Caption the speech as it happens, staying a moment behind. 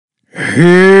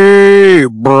Hey,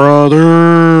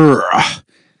 brother!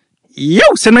 Yo,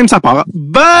 c'est le même, ça part.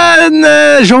 Bonne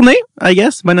journée, I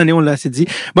guess. Bonne année, on l'a assez dit.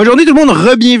 Bonne journée tout le monde,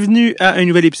 re-bienvenue à un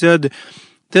nouvel épisode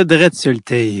de Dread sur le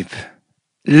Tape,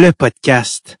 le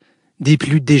podcast des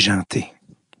plus déjantés.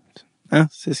 Hein?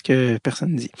 C'est ce que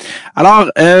personne dit.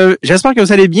 Alors, j'espère que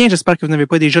vous allez bien, j'espère que vous n'avez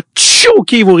pas déjà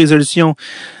choqué vos résolutions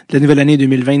de la nouvelle année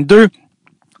 2022.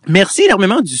 Merci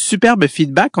énormément du superbe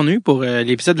feedback qu'on a eu pour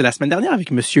l'épisode de la semaine dernière avec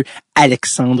monsieur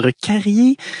Alexandre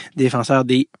Carrier, défenseur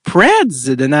des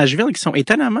Preds de Nashville, qui sont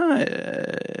étonnamment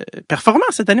performants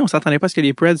cette année. On s'attendait pas à ce que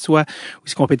les Preds soient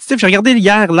aussi compétitifs. J'ai regardé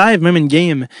hier live, même une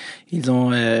game. Ils ont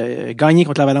gagné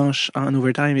contre l'Avalanche en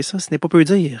overtime, et ça, ce n'est pas peu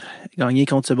dire. Gagné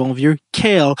contre ce bon vieux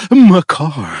Cale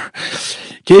Makar,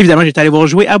 qui évidemment, j'étais allé voir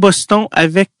jouer à Boston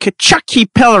avec Chucky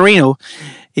Pellerino.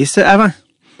 Et ça, avant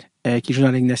qui joue dans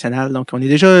la Ligue nationale. Donc, on est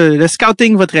déjà... Le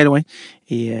scouting va très loin.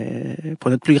 Et pour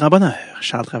notre plus grand bonheur,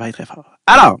 Charles travaille très fort.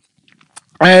 Alors,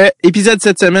 épisode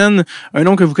cette semaine, un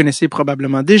nom que vous connaissez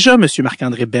probablement déjà, monsieur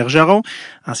Marc-André Bergeron,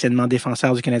 anciennement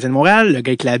défenseur du Canadien de Montréal, le gars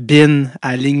avec la bine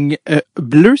à ligne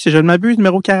bleue, si je ne m'abuse,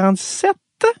 numéro 47.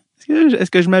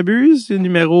 Est-ce que je m'abuse?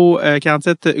 Numéro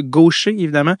 47, gaucher,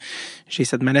 évidemment. J'ai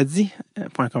cette maladie,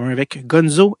 point commun avec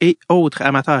Gonzo et autres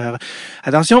amateurs.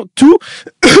 Attention, tout...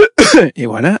 Et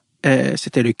voilà.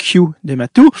 C'était le Q de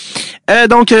Matou.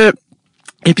 Donc,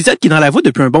 épisode qui est dans la voie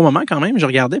depuis un bon moment quand même. Je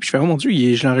regardais puis je fais, oh mon Dieu,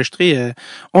 je l'ai enregistré,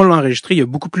 on l'a enregistré il y a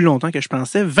beaucoup plus longtemps que je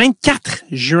pensais. 24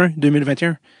 juin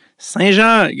 2021.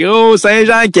 Saint-Jean, gros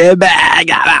Saint-Jean, Québec!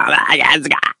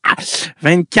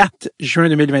 24 juin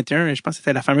 2021. Je pense que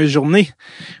c'était la fameuse journée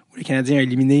où les Canadiens ont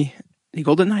éliminé les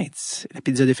Golden Knights. La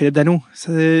pizza de Philippe Danault.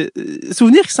 C'est un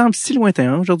souvenir qui semble si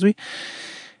lointain, hein, aujourd'hui.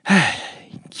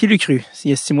 Qui l'eût cru? Il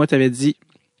y a 6 mois, t'avais dit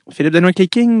Philippe Danault avec les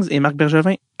Kings et Marc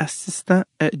Bergevin, assistant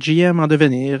GM en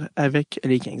devenir avec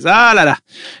les Kings. Ah là là!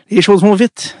 Les choses vont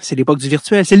vite. C'est l'époque du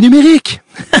virtuel. C'est le numérique!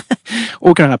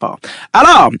 Aucun rapport.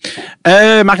 Alors,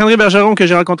 Marc-André Bergeron que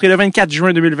j'ai rencontré le 24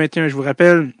 juin 2021, je vous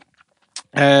rappelle.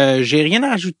 J'ai rien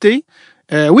à rajouter.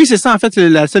 Oui, c'est ça, en fait,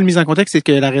 la seule mise en contexte, c'est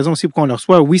que la raison aussi pourquoi on le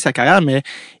reçoit, oui, sa carrière, mais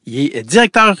il est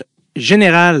directeur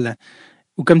général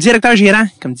ou comme directeur gérant,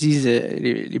 comme disent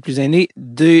les plus aînés,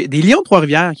 des Lions de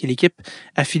Trois-Rivières, qui est l'équipe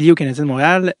affiliée au Canadien de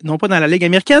Montréal, non pas dans la Ligue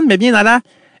américaine, mais bien dans la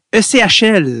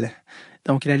ECHL.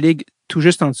 Donc, la Ligue tout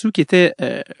juste en dessous, qui était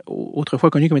autrefois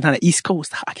connue comme étant la East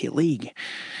Coast Hockey League.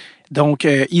 Donc,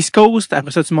 East Coast,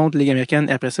 après ça, tu montes Ligue américaine,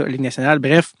 et après ça, Ligue nationale.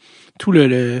 Bref, toutes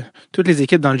les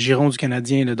équipes dans le giron du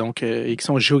Canadien, là, donc, et qui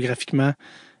sont géographiquement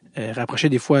rapprochées.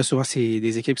 Des fois, souvent, c'est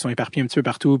des équipes qui sont éparpillées un petit peu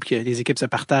partout, puis que les équipes se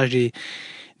partagent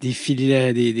des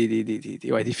filiales,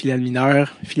 des filiales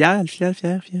mineures. Filiales, en tout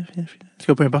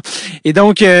cas, peu importe. Et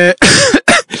donc,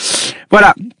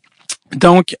 voilà.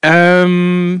 Donc,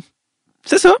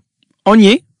 c'est ça. On y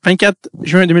est. 24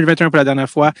 juin 2021 pour la dernière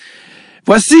fois.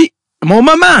 Voici mon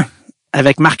moment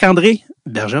avec Marc-André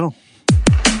Bergeron.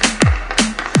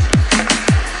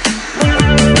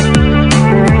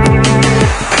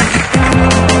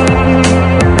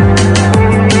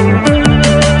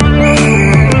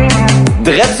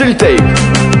 Dread sur le Tape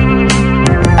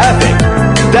avec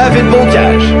David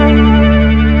Bocage.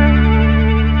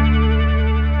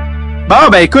 Bon,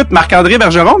 ben écoute, Marc-André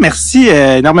Bergeron, merci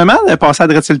énormément de passer à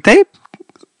Dread sur le Tape.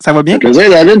 Ça va bien? Ça fait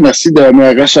plaisir, David. Merci de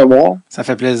me recevoir. Ça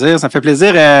fait plaisir.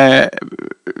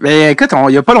 Ben écoute,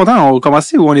 il y a pas longtemps, on a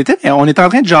commencé où on était, mais on était en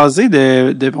train de jaser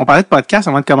on parlait de podcast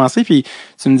avant de commencer, puis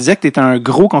tu me disais que tu étais un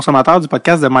gros consommateur du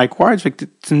podcast de Mike Ward. Fait que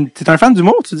t'es un fan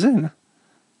d'humour, tu dis, là?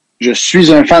 Je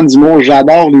suis un fan d'humour.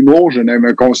 J'adore l'humour. Je ne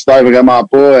me considère vraiment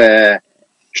pas...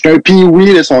 je suis un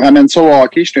pee-wee, si on ramène ça au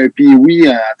hockey, je suis un pee-wee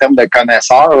en termes de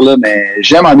connaisseur, là, mais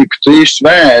j'aime en écouter. Souvent,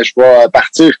 je vais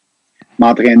partir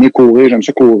m'entraîner, courir. J'aime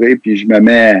ça courir, puis je me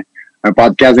mets un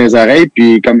podcast dans les oreilles.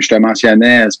 Puis comme je te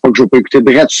mentionnais, c'est pas que je vais pas écouter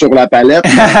Drette sur la palette.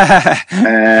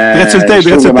 Drette sur le tape,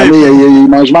 Drette sur le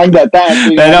tape. Je manque de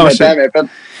temps.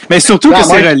 Mais surtout que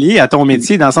c'est relié à ton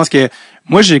métier, dans le sens que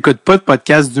moi, j'écoute pas de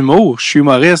podcast d'humour. Je suis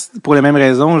humoriste pour les mêmes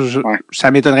raisons. Ça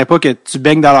m'étonnerait pas que tu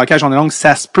baignes dans le hockey à journée longue.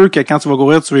 Ça se peut que quand tu vas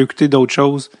courir, tu vas écouter d'autres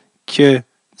choses que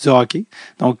du hockey.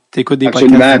 Donc, t'écoutes des podcasts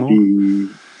d'humour. Puis,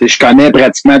 je connais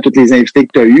pratiquement tous les invités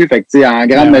que tu as eus. Fait que, en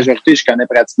grande majorité, je connais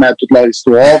pratiquement toute leur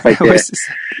histoire. Fait que,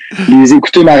 les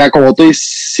écouter me raconter,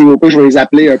 si au peu, je vais les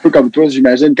appeler un peu comme toi,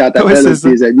 j'imagine, quand t'appelles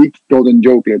tes amis qui te tournent une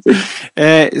joke, là, tu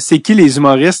sais. C'est qui les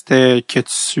humoristes que tu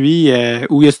suis?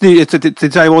 Ou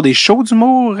t'es-tu allé voir des shows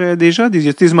d'humour, déjà?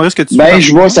 Des humoristes que tu suis?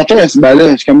 Je vois, ça fait, là,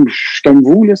 je suis comme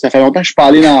vous, là. Ça fait longtemps que je suis pas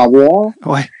allé en voir.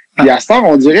 Ouais. Puis à ce temps,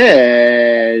 on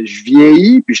dirait, je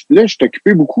vieillis, puis là, je suis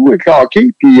occupé beaucoup avec le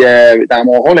hockey, puis dans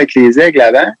mon rôle avec les Aigles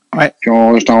avant. Ouais. Puis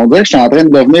je t'en dirais que je suis en train de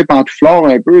devenir pantouflard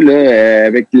un peu, là,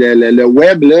 avec le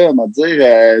web, là, on va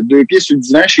dire, 2 pieds sur le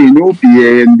divan chez nous, puis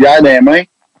une bière dans les mains,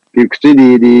 puis écouter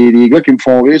des gars qui me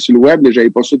font rire sur le web, là, j'avais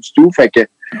pas ça du tout. Fait que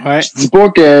je dis pas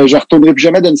que je retournerai plus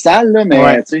jamais d'une salle, là,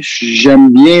 mais tu sais, j'aime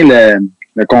bien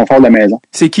le confort de la maison.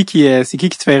 C'est qui qui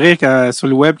te fait rire sur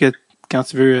le web quand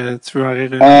tu veux en rire?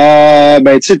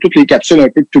 Ben, tu sais, toutes les capsules un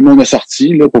peu que tout le monde a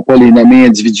sorties, là, pour pas les nommer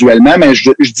individuellement, mais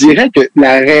je dirais que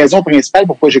la raison principale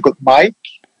pourquoi j'écoute Mike,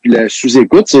 puis le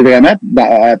sous-écoute, c'est vraiment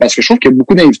parce que je trouve qu'il y a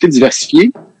beaucoup d'invités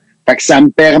diversifiés. Fait que ça me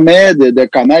permet de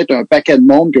connaître un paquet de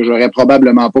monde que j'aurais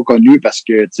probablement pas connu parce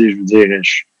que, tu sais, je veux dire,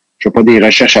 je fais pas des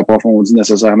recherches approfondies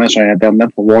nécessairement sur Internet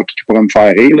pour voir qui pourrait me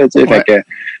faire rire, là, tu sais. Fait que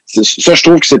ça, je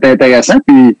trouve que c'est intéressant.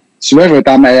 Puis souvent, je vais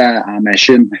être en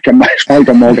machine, comme je parle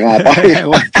comme mon grand-père.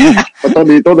 Pas tant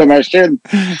des tours de machine.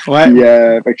 Ouais. Puis,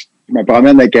 fait que je me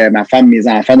promène avec ma femme, mes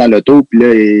enfants dans l'auto, puis là,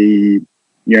 il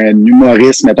y a un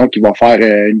humoriste, mettons, qui va faire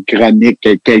une chronique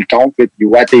quelconque, puis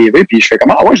ou à TV, puis je fais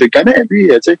comme, ah ouais, je le connais, lui,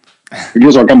 tu sais. Puis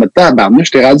ils sont comme, tabarnouche,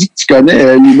 je t'ai rendu que tu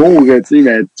connais l'humour, tu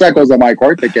sais, à cause de Mike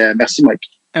Ward, fait que merci, Mike.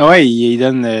 Ouais,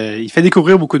 il fait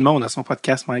découvrir beaucoup de monde à son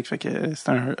podcast, Mike. Fait que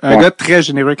c'est un gars très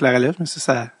généreux avec la relève, mais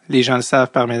ça, les gens le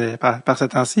savent par ce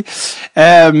temps-ci.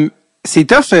 C'est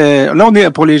tough. Là, on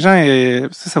est, pour les gens,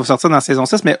 ça va sortir dans la saison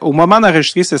 6, mais au moment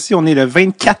d'enregistrer ceci, on est le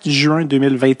 24 juin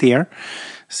 2021.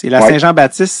 C'est la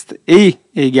Saint-Jean-Baptiste et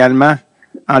également,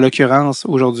 en l'occurrence,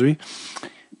 aujourd'hui,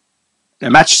 le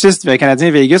match 6 du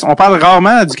Canadien-Vegas. On parle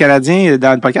rarement du Canadien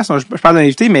dans le podcast. Je parle d'un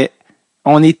invité, mais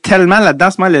on est tellement là-dedans,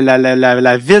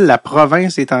 la ville, la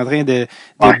province est en train de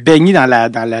baigner dans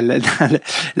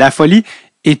la folie.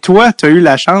 Et toi, tu as eu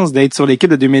la chance d'être sur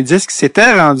l'équipe de 2010 qui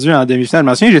s'était rendue en demi-finale. Je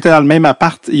me souviens, j'étais dans le même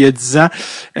appart il y a 10 ans,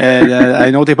 à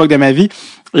une autre époque de ma vie.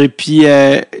 Et puis,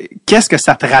 qu'est-ce que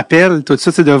ça te rappelle, tout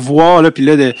ça, de voir, là, puis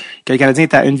là, que le Canadien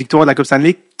est à une victoire de la Coupe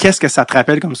Stanley, qu'est-ce que ça te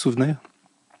rappelle comme souvenir?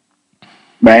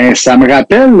 Ben, ça me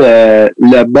rappelle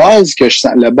le buzz que je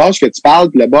sens, le buzz que tu parles,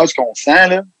 puis le buzz qu'on sent,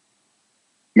 là.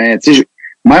 Mais, tu sais,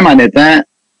 même en étant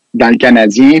dans le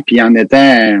Canadien, puis en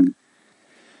étant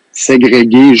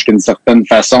ségrégué jusqu'à une certaine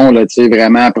façon, là, tu sais,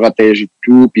 vraiment protégé de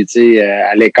tout, puis, tu sais,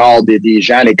 à l'écart des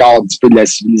gens, à l'écart un petit peu de la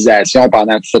civilisation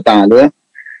pendant tout ce temps-là,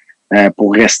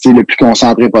 pour rester le plus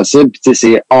concentré possible. Puis, tu sais,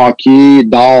 c'est hockey,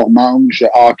 dors, mange,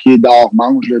 hockey, dors,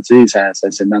 mange, là, tu sais,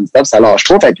 ça c'est non-stop, ça lâche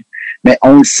trop. Fait que, mais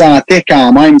on le sentait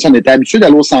quand même, tu sais, on était habitué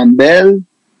d'aller au Centre Bell.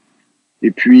 Et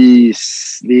puis,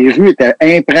 les rues étaient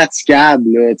impraticables,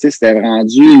 là. Tu sais, c'était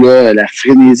rendu, là, la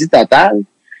frénésie totale.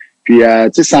 Puis, tu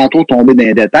sais, sans trop tomber dans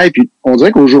les détails. Puis, on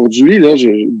dirait qu'aujourd'hui, là,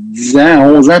 10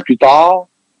 ans, 11 ans plus tard,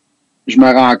 je me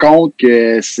rends compte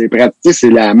que c'est pratique,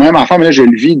 c'est la même affaire, mais là, je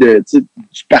le vis du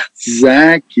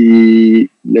partisan qui,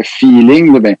 le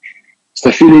feeling, là, ben, ce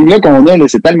feeling-là qu'on a, là,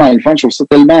 c'est tellement le fun. Je trouve ça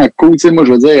tellement cool. Tu sais, moi,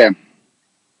 je veux dire,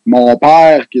 mon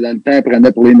père, qui dans le temps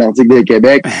prenait pour les Nordiques de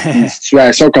Québec, une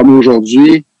situation comme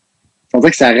aujourd'hui, on dirait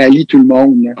que ça rallie tout le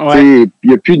monde. Ouais.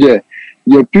 Il y a plus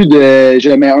de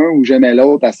j'aimais un ou j'aimais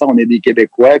l'autre. À ça, on est des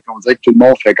Québécois, puis on dirait que tout le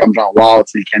monde fait comme genre wow,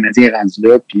 le Canadien est rendu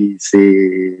là, puis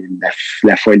c'est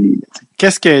la folie. Là,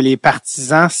 qu'est-ce que les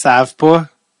partisans savent pas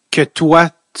que toi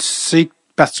tu sais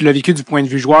parce que tu l'as vécu du point de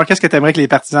vue joueur? Qu'est-ce que tu aimerais que les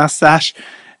partisans sachent?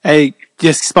 Hey,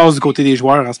 qu'est-ce qui se passe du côté des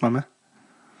joueurs en ce moment?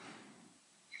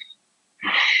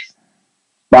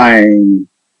 Ben,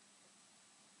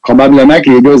 probablement que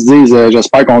les gars se disent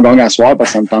j'espère qu'on gagne à soir parce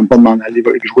que ça me tente pas de m'en aller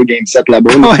jouer Game 7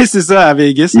 là-bas. Là. Ouais, c'est ça, à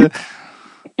Vegas. Là.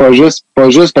 Pas juste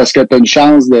parce que tu as une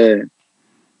chance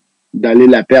d'aller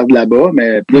la perdre là-bas,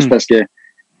 mais plus parce que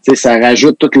ça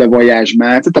rajoute tout le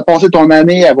voyagement. Tu as passé ton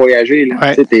année à voyager.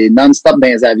 Là. Tu es non-stop dans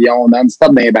les avions,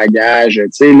 non-stop dans les bagages.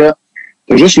 Là,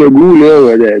 t'as juste le goût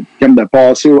là, de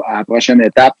passer à la prochaine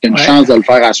étape. T'as une chance de le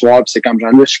faire à soir. Puis c'est comme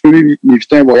genre là, je peux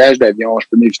m'éviter un voyage d'avion, je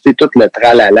peux m'éviter tout le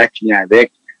tralala qui vient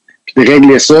avec. Puis de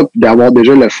régler ça, puis d'avoir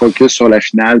déjà le focus sur la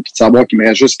finale, puis de savoir qu'il me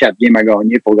reste juste 4 games à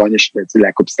gagner pour gagner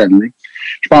la Coupe Stanley.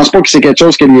 Je pense pas que c'est quelque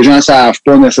chose que les gens savent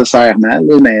pas nécessairement,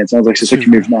 là, mais on dirait que c'est ça qui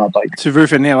m'est venu en tête. Tu veux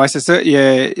finir, ouais, c'est ça.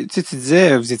 Tu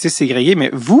disais, vous étiez ségrégés, mais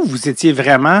vous étiez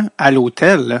vraiment à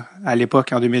l'hôtel là, à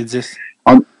l'époque, en 2010.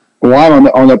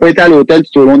 On n'a pas été à l'hôtel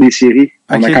tout au long des séries.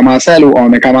 Okay. On a commencé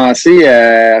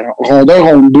ronde 1,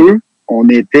 ronde 2, on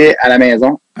était à la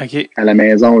maison. Okay. À la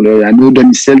maison, là, à nos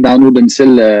domiciles, dans nos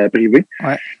domiciles privés.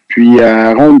 Ouais. Puis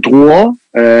ronde 3,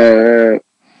 là,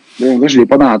 je l'ai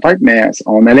pas dans la tête, mais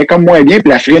on allait comme moins bien. Puis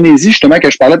la frénésie, justement,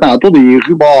 que je parlais tantôt des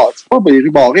rues barrées. C'est pas des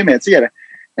rues barrées, mais tu sais, il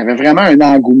y avait vraiment un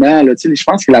engouement. Là, je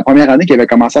pense que la première année qu'il avait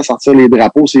commencé à sortir les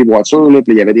drapeaux sur les voitures, là,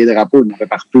 puis il y avait des drapeaux, il y en avait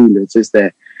partout. Là,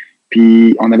 c'était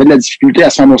puis on avait de la difficulté à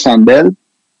se rendre au Centre Bell.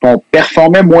 Puis on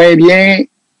performait moins bien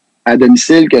à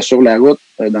domicile que sur la route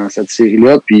dans cette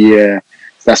série-là. Puis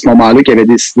c'est à ce moment-là qu'il avait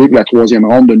décidé que la troisième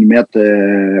ronde de nous mettre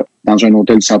dans un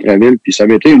hôtel du centre-ville. Puis ça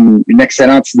avait été une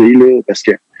excellente idée, là, parce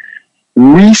que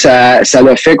oui, ça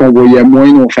l'a fait qu'on voyait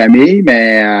moins nos familles,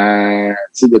 mais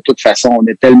de toute façon,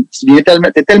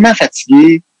 t'es tellement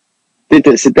fatigué.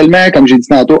 C'est tellement, comme j'ai dit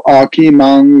tantôt, hockey,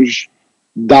 mange,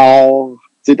 dors.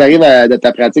 Tu arrives de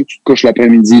ta pratique, tu te couches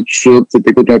l'après-midi, tu soupes, tu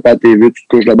écoutes un peu à TV, tu te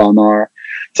couches de bonne heure.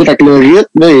 Fait que le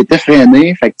rythme là, était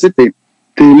freiné. Fait que tu sais,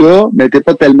 t'es là, mais t'es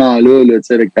pas tellement là,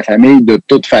 avec ta famille. De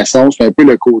toute façon, c'est un peu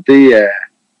le côté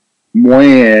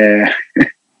moins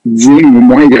digne ou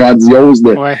moins grandiose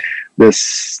de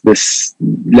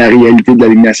la réalité de la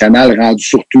Ligue nationale, rendu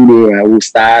surtout là, au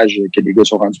stage que les gars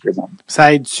sont rendus présents.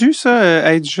 Ça aide-tu,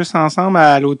 ça, être juste ensemble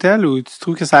à l'hôtel, ou tu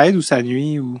trouves que ça aide ou ça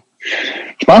nuit? Ou...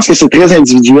 Je pense que c'est très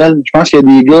individuel. Je pense qu'il y a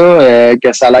des gars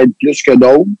que ça l'aide plus que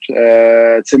d'autres.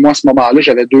 Moi, à ce moment-là,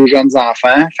 j'avais 2 jeunes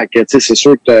enfants. Fait que c'est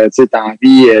sûr que tu as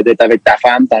envie d'être avec ta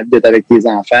femme, tu as envie d'être avec tes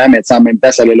enfants, mais en même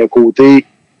temps, ça a le côté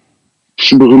je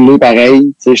suis brûlé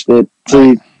pareil. Je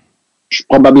suis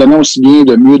probablement aussi bien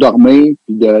de mieux dormir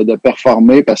et de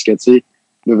performer parce que, tu sais,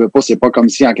 je veux pas, c'est pas comme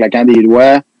si en claquant des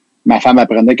doigts, ma femme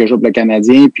apprenait que je joue pour le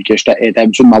Canadien puis que j'étais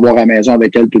habitué de m'avoir à la maison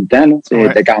avec elle tout le temps. Là. Elle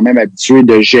était quand même habituée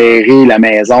de gérer la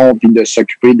maison puis de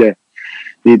s'occuper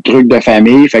des trucs de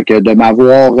famille. Fait que de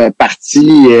m'avoir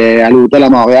parti à l'hôtel à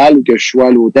Montréal ou que je sois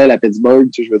à l'hôtel à Pittsburgh,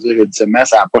 tu sais, je veux dire, ultimement,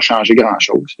 ça n'a pas changé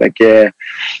grand-chose. Fait que,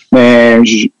 mais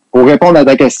pour répondre à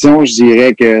ta question, je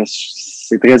dirais que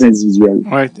c'est très individuel.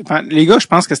 Ouais, les gars, je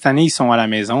pense que cette année, ils sont à la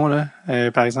maison, là.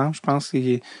 Par exemple, je pense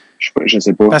qu'ils... Je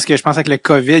sais pas. Parce que je pense qu'avec le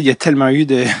COVID, il y a tellement eu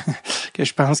de que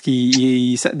je pense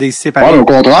qu'ils séparent. Ouais, au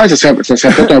contraire, ça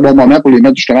serait peut-être un bon moment pour les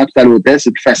mettre justement tout à l'hôtel. C'est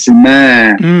plus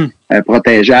facilement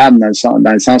protégeable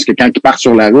dans le sens que quand ils partent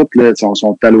sur la route, là, ils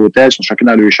sont à l'hôtel, ils sont chacun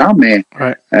dans leur chambre, mais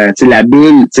la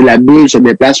bulle se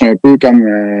déplace un peu comme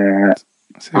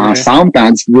ensemble,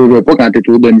 tandis que tu ne veux pas quand tu es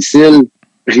au domicile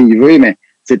privé, mais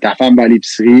ta femme va à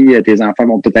l'épicerie, tes enfants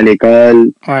vont peut-être à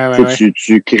l'école.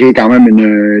 Tu crées quand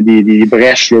même des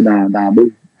brèches là, dans la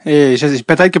bulle. Et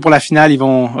peut-être que pour la finale, ils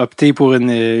vont opter pour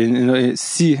une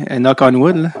knock on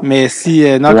wood, là. Mais si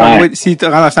knock on wood, s'ils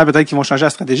rentrent en finale, peut-être qu'ils vont changer la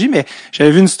stratégie. Mais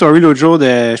j'avais vu une story l'autre jour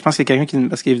je pense qu'il y a quelqu'un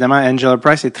parce qu'évidemment Angela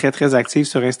Price est très très active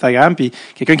sur Instagram, puis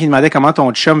quelqu'un qui demandait comment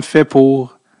ton chum fait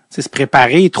pour se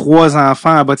préparer, 3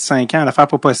 enfants en bas de 5 ans, l'affaire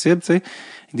pas possible, tu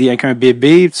sais, avec un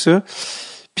bébé, tout ça.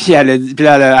 Puis elle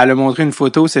a montré une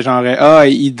photo, c'est genre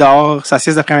il dort, sa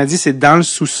sieste d'après-midi, c'est dans le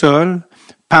sous-sol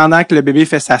pendant que le bébé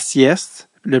fait sa sieste,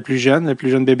 le plus jeune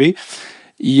bébé.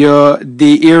 Il y a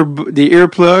des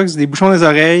earplugs, des bouchons des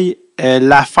oreilles,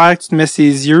 l'affaire que tu te mets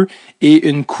ses yeux et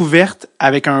une couverte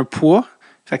avec un poids.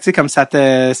 Fait que tu sais comme ça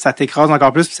t'écrase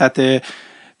encore plus,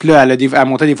 puis là elle a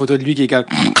montré des photos de lui qui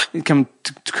est comme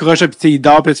tu croches puis il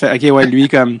dort, puis tu fais OK, ouais, lui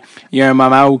comme il y a un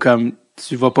moment où comme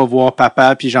tu vas pas voir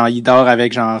papa, puis genre il dort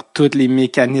avec genre tous les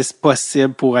mécanismes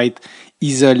possibles pour être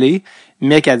isolé,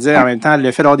 mais qu'à dire en même temps,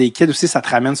 le fait d'avoir des kids aussi, ça te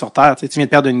ramène sur terre. Tu viens de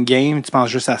perdre une game, tu penses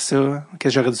juste à ça.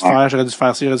 Qu'est-ce que j'aurais dû faire? J'aurais dû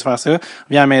faire ça.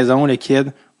 Viens à la maison, le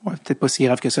kid, peut-être pas si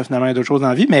grave que ça, finalement, il y a d'autres choses dans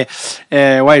la vie, mais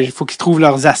il faut qu'ils trouvent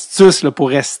leurs astuces là, pour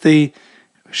rester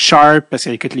sharp, parce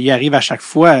que écoute, il arrive à chaque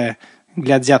fois...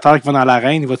 gladiateur qui va dans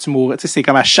l'arène, vas-tu mourir? Tu sais, c'est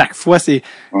comme à chaque fois, c'est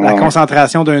la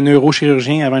concentration d'un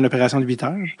neurochirurgien avant une opération de 8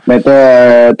 heures. Mais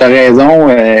t'as raison,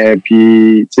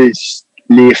 puis tu sais,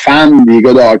 les fans des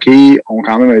gars de hockey ont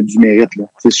quand même du mérite, là.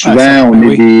 Tu sais, souvent,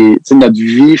 notre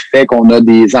vie fait qu'on a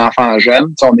des enfants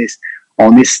jeunes,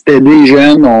 on est stédé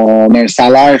jeune, on a un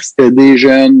salaire stédé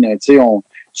jeune, tu sais,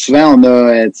 souvent on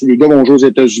a, tu sais, les gars vont jouer aux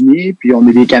États-Unis, puis on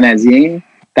est des Canadiens.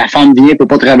 Ta femme vient, peut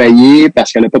pas travailler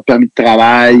parce qu'elle a pas de permis de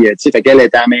travail, tu sais, fait qu'elle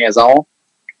est à la maison.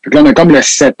 Fait que là, on a comme le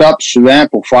setup souvent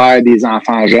pour faire des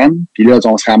enfants jeunes. Puis là,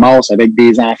 on se ramasse avec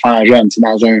des enfants jeunes, tu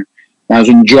sais, dans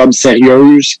une job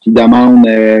sérieuse qui demande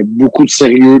beaucoup de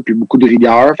sérieux puis beaucoup de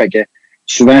rigueur. Fait que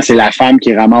souvent, c'est la femme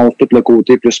qui ramasse tout le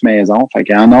côté plus maison.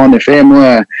 Fait en effet,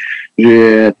 moi,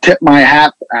 je tip my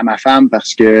hat à ma femme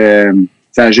parce que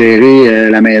ça a géré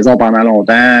la maison pendant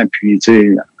longtemps. Puis, tu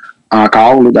sais,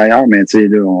 encore, là, d'ailleurs, mais tu sais,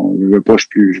 là, je veux pas, je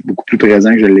suis beaucoup plus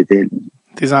présent que je l'étais. Là.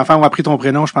 Tes enfants ont appris ton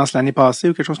prénom, je pense, l'année passée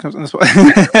ou quelque chose comme ça.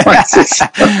 Ouais, c'est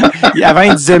ça. Avant,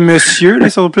 ils disaient monsieur, là,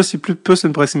 c'est plus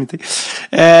une proximité.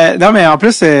 Non, mais en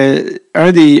plus,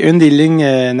 une des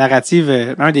lignes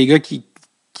narratives, un des gars qui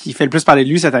fait le plus parler de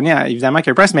lui cette année, évidemment,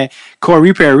 Carey Price, mais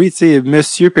Corey Perry, tu sais,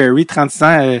 Monsieur Perry, 36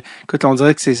 ans, écoute, on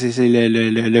dirait que c'est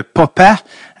le papa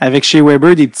avec Shea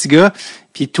Weber, des petits gars.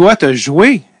 Puis toi, t'as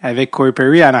joué avec Corey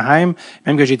Perry à Anaheim,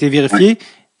 même que j'ai été vérifié.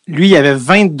 lui, il avait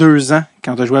 22 ans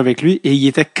quand tu as joué avec lui et il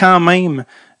était quand même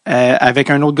avec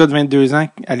un autre gars de 22 ans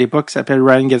à l'époque qui s'appelle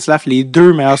Ryan Getzlaf, les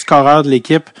deux meilleurs scoreurs de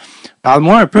l'équipe.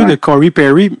 Parle-moi un peu de Corey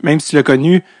Perry, même si tu l'as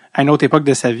connu à une autre époque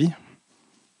de sa vie.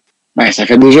 Ben, ça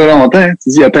fait déjà longtemps. Tu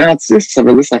dis, il y a 36, ça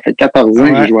veut dire que ça fait 14 ans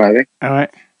que j'ai joué avec. Ouais.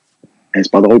 Ben,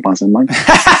 c'est pas drôle de penser de même.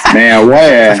 Mais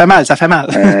ouais. Ça fait mal.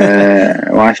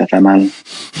 Ouais, ça fait mal.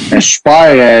 Mais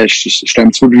super, je suis un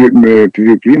petit peu plus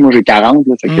vieux que lui. Moi, j'ai 40,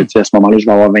 là, fait que, tu sais, à ce moment-là, je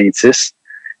vais avoir 26.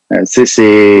 Tu sais,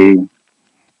 c'est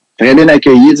très bien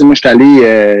accueilli. Tu sais, moi,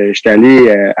 j'étais allé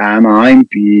à Anaheim,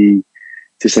 puis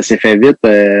tu sais, ça s'est fait vite.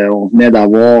 On venait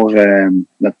d'avoir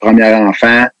notre premier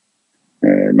enfant.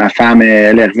 Ma femme,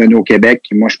 elle est revenue au Québec,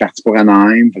 puis moi, je suis parti pour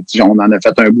Anaheim. Fait que, on en a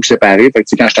fait un bout séparé. Fait que, tu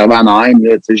sais, quand je suis arrivé à Anaheim,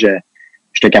 là, tu sais,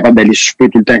 j'étais capable d'aller souper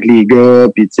tout le temps avec les gars,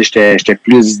 puis tu sais, j'étais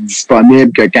plus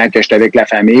disponible que quand que j'étais avec la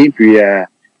famille. Puis tu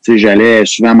sais, j'allais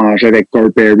souvent manger avec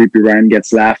Corey Perry puis Ryan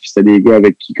Getzlaf. C'était des gars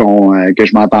avec qui que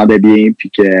je m'entendais bien,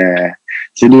 puis que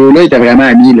ces deux-là étaient vraiment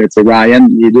amis, là. Tu sais,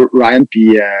 Ryan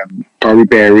puis Corey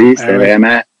Perry, c'était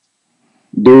vraiment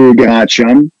deux grands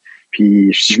chums. Puis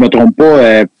si je me trompe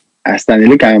pas, à cette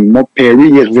année-là, quand moi, Perry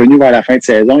il est revenu vers la fin de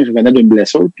saison, il revenait d'une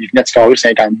blessure, puis il venait de scorer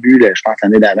 50 buts, là, je pense,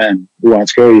 l'année d'avant. Ou en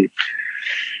tout cas,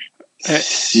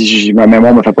 si ma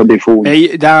mémoire me fait pas de défaut.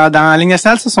 Dans la Ligue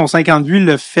nationale, ça, son 50 buts, il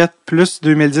l'a fait plus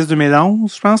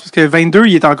 2010-2011, je pense, parce que 22,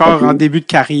 il est encore en début de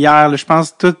carrière, là, je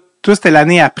pense, tout c'était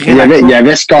l'année après. Il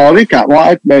avait scoré quand,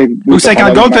 ou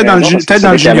 50 goals, peut-être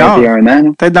dans le junior.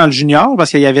 Peut-être dans le junior, parce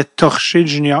qu'il avait torché le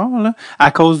junior, là, à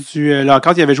cause du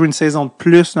lockout. Il avait joué une saison de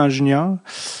plus dans le junior.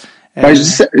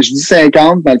 Je dis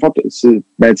 50, mais le fond, il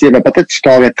y avait peut-être qu'il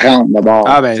scorait 30 d'abord.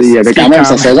 Il avait quand même,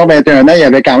 sa saison 21 ans, il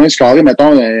avait quand même scoré,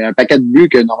 mettons, un paquet de buts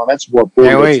que normalement tu vois pas,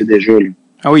 déjà, là.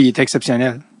 Ah oui, il était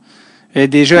exceptionnel. Et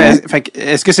déjà,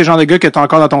 est-ce que c'est le genre de gars que tu as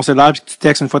encore dans ton cellulaire et que tu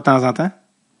textes une fois de temps en temps?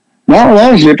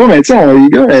 Non, je l'ai pas, mais tu sais, les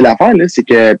gars, l'affaire, là, c'est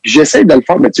que, puis j'essaie de le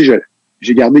faire, mais tu sais,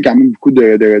 j'ai gardé quand même beaucoup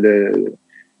de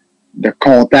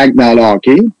contacts dans le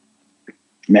hockey.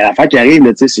 Mais l'affaire qui arrive,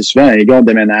 là, tu sais, c'est souvent, les gars, on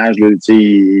déménage, là, tu sais,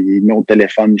 les numéros de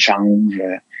téléphone changent.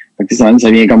 Fait que, ça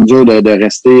devient comme dur de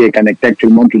rester connecté avec tout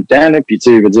le monde tout le temps, là. Puis, tu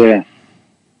sais, je veux dire,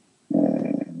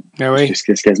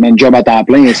 c'est quasiment un job à temps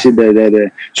plein, essayer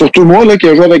surtout moi, là, qui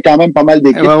a joué avec quand même pas mal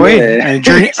d'équipes.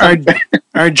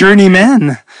 Un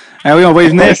journeyman. Ah oui, on va y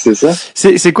venir. Ouais, c'est ça.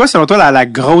 C'est quoi, selon toi, la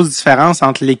grosse différence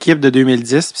entre l'équipe de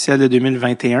 2010 et celle de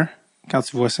 2021, quand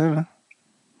tu vois ça, là?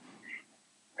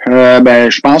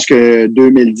 Je pense que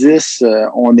 2010,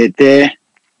 on était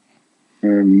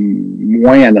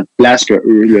moins à notre place que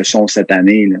eux le sont cette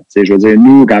année, là. Tu sais, je veux dire,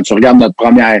 nous, quand tu regardes notre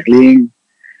première ligne,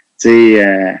 tu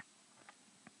sais,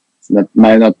 notre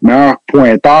meilleur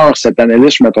pointeur cette année-là,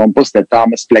 je me trompe pas, c'était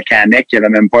Thomas Plekanec, qui avait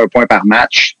même pas un point par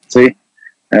match, tu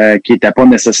sais, qui était pas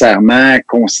nécessairement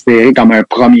considéré comme un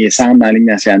premier centre dans la Ligue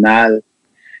nationale.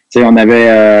 Tu sais, on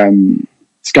avait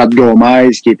Scott Gomez,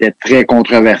 qui était très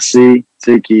controversé,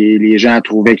 tu sais, qui les gens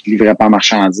trouvaient qu'il livrait pas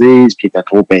marchandises, puis qu'il était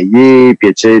trop payé,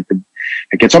 puis tu sais,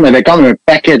 on avait comme un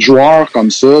paquet de joueurs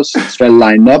comme ça, si tu fais le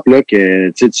line-up, là,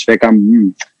 que tu fais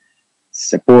comme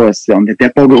on n'était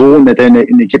pas gros, on était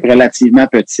une équipe relativement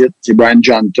petite. Tu sais, Brian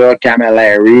Jonta, Cam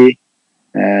Larry,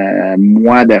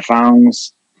 moi,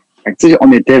 défense. Fait que, tu sais,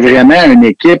 on était vraiment une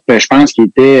équipe, je pense, qui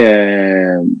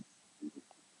était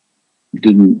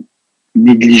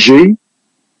négligée,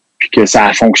 puis que ça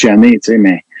a fonctionné, tu sais,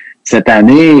 mais cette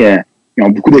année, ils ont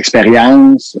beaucoup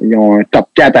d'expérience, ils ont un top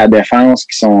 4 à la défense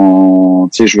qui sont,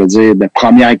 tu sais, je veux dire, de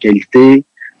première qualité.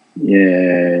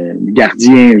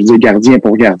 Gardien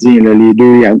pour gardien, là, les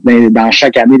deux, dans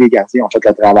chaque année, les gardiens ont fait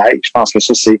le travail. Je pense que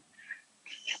ça, c'est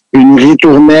une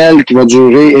ritournelle qui va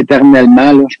durer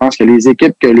éternellement, là. Je pense que les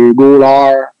équipes que les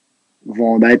goalers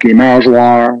vont être les meilleurs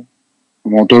joueurs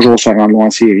vont toujours se rendre loin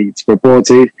en série. Tu peux pas,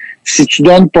 tu sais, si tu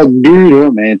donnes pas de but, là,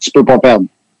 ben, tu peux pas perdre.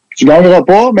 Tu gagneras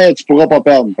pas, mais tu pourras pas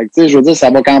perdre. Fait que, tu sais, je veux dire, ça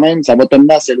va te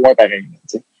mener assez loin pareil,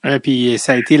 tu sais. Puis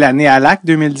ça a été l'année à LAC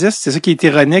 2010. C'est ça qui est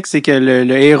ironique, c'est que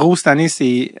le héros cette année,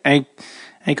 c'est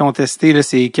incontesté, là,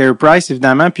 c'est Carey Price,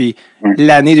 évidemment. Puis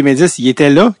l'année 2010, il était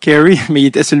là, Carey, mais il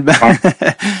était sur le banc.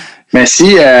 Mais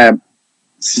si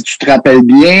tu te rappelles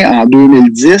bien, en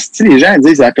 2010, tu sais, les gens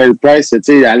disent à Carey Price, tu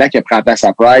sais, LAC a pris la place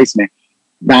à Price, mais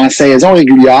dans la saison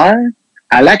régulière,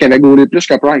 LAC avait gaulé plus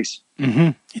que Price.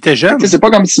 Mm-hmm. Il était jeune. Tu sais, c'est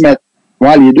pas comme si les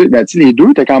deux, ben, tu sais, les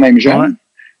deux étaient quand même jeunes.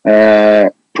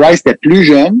 Ouais. Price était plus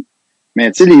jeune, mais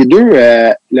tu sais, les deux,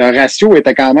 le ratio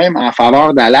était quand même en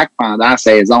faveur d'Alac pendant la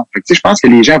saison. Fait que, tu sais, je pense que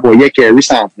les gens voyaient Carey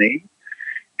s'en tenir.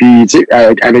 Puis, tu sais,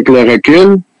 avec le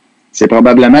recul, c'est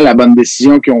probablement la bonne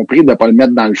décision qu'ils ont prise de pas le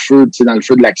mettre dans le feu, tu sais, dans le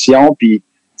feu de l'action. Puis,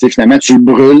 tu sais, finalement, tu le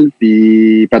brûles,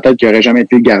 puis peut-être qu'il n'aurait jamais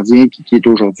été le gardien qui est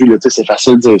aujourd'hui. Là, tu sais, c'est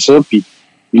facile de dire ça, puis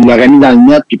il l'aurait mis dans le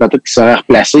net, puis peut-être qu'il serait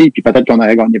replacé, puis peut-être qu'on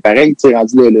aurait gagné pareil, tu sais,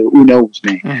 rendu là, who knows.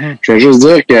 Mais je veux juste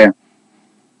dire que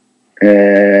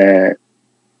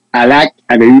Alak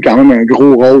avait eu quand même un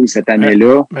gros rôle cette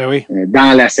année-là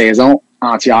dans la saison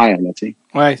entière. Là, tu sais.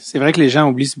 Ouais, c'est vrai que les gens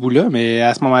oublient ce bout-là, mais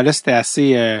à ce moment-là, c'était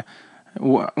assez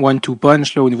one-two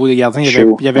punch là, au niveau des gardiens.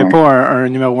 Il y avait pas un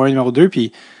numéro 1, numéro 2,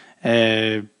 puis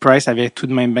Price avait tout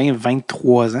de même bien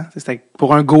 23 ans. C'était,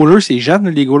 pour un goaler, c'est jeune.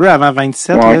 Les goalers avant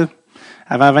 27, là,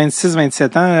 avant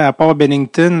 26-27 ans, à part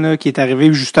Bennington, là, qui est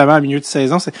arrivé justement au milieu de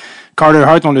saison. Carter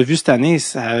Hart, on l'a vu cette année,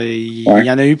 il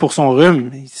y en a eu pour son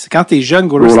rhume. Quand t'es jeune,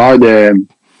 goaler... de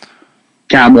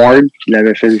Cam Ward, qui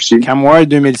l'avait fait aussi. Cam Ward,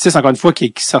 2006, encore une fois,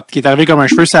 qui est arrivé comme un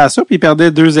cheveu sur la soupe, puis il perdait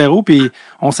 2-0, puis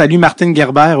on salue Martin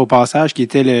Gerber au passage, qui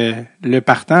était le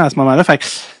partant à ce moment-là. Fait que,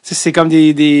 c'est comme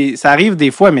ça arrive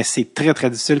des fois, mais c'est très, très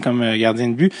difficile comme gardien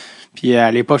de but. Puis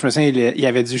à l'époque, je me souviens, il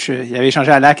avait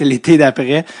changé à Lac l'été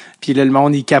d'après, puis là, le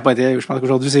monde, il capotait. Je pense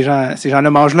qu'aujourd'hui, ces gens-là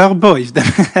mangent leur bas, évidemment.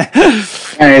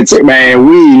 Ben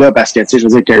oui, là, parce que, tu sais, je veux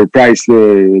dire, Carey Price, là,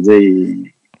 je veux dire,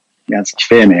 regarde ce qu'il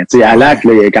fait, mais tu sais, à Lac,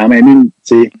 là, il a quand même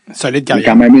eu solide carrière. Il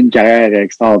a quand même eu une carrière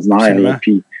extraordinaire. Là,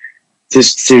 puis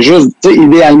c'est juste, tu sais,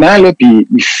 idéalement, là, puis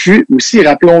il fut aussi,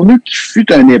 rappelons-nous qu'il fut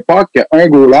une époque qu'un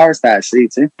goaler, c'était assez,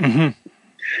 tu sais.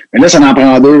 Mais là, ça en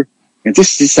prend deux. Mais tu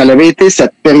sais, si ça avait été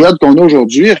cette période qu'on a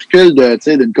aujourd'hui, recul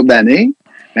d'une couple d'années,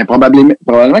 ben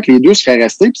probablement que les deux seraient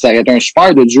restés, puis ça aurait été un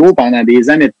super de duo pendant des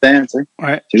années de temps, tu sais.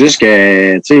 Ouais. C'est juste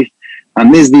que, tu sais, à un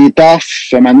moment donné, c'est des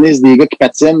toughs, à un moment donné, c'est des gars qui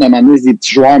patinent, à un moment donné, c'est des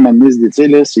petits joueurs, à un moment donné, c'est des, tu sais,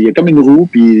 là, il y a comme une roue,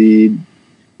 puis il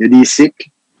y a des cycles,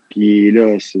 puis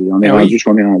là, on est rendu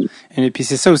jusqu'on est rendu. Et puis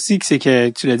c'est ça aussi, c'est que,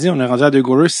 tu l'as dit, on est rendu à deux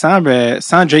goalers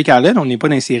sans Jake Allen, on n'est pas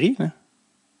dans les séries, là.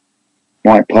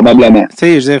 Ouais, probablement. Tu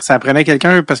sais, je veux dire, ça prenait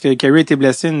quelqu'un, parce que Carey était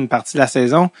blessé une partie de la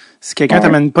saison. Si quelqu'un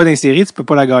t'amène pas dans les séries, tu peux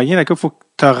pas la gagner. La coupe, faut que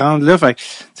tu te rendes là. Fait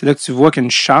c'est là que tu vois qu'il y a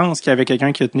une chance qu'il y avait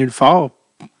quelqu'un qui a tenu le fort.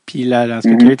 Puis là, parce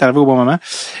que Carey est arrivé au bon moment.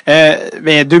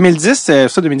 Mais 2010,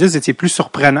 2010, c'était plus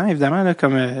surprenant, évidemment, là,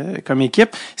 comme équipe.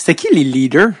 C'était qui les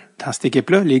leaders dans cette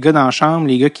équipe-là? Les gars dans la chambre,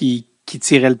 les gars qui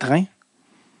tiraient le train?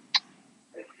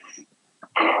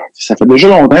 Ça fait déjà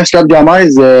longtemps. Scott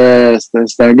Gomez,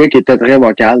 c'est un gars qui était très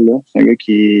vocal, là. C'est un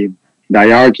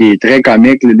gars qui est très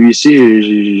comique. Lui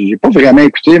aussi, j'ai pas vraiment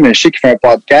écouté, mais je sais qu'il fait un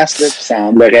podcast, là, puis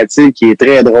semblerait-il qu'il est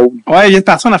très drôle. Ouais, il y a une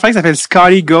partie en affaire qui s'appelle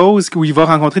Scotty Goes, où il va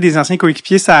rencontrer des anciens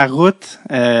coéquipiers sur la route.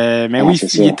 Mais oui,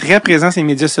 il est très présent sur les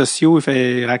médias sociaux.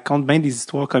 Il raconte bien des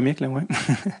histoires comiques, là, ouais.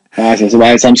 C'est ça.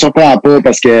 Ben, ça me surprend pas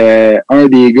parce que un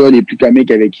des gars les plus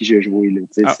comiques avec qui j'ai joué, là,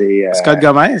 tu sais, c'est Scott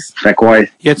Gomez. Fait quoi?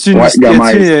 Y a-tu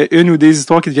une ou des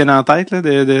histoires qui te viennent en tête, là,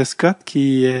 de Scott,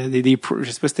 qui,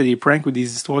 je sais pas si c'était des pranks ou des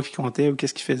histoires qu'il comptait ou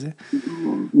qu'est-ce qu'il faisait?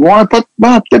 Ouais,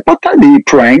 peut-être pas tant des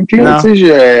pranks, là, tu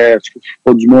sais,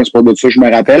 pas du moins, c'est pas de ça, je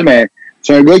me rappelle, mais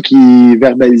c'est un gars qui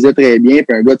verbalisait très bien,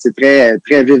 puis un gars, tu sais, très,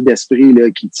 très vif d'esprit, là,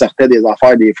 qui te sortait des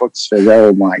affaires des fois que tu faisais,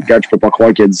 oh my God, je peux pas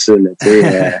croire qu'il a dit ça, là, tu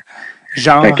sais.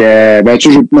 Genre. Fait que, ben,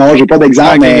 tu sais, non, j'ai pas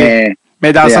d'exemple,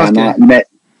 mais dans le sens que... Mais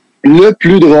le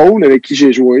plus drôle avec qui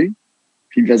j'ai joué,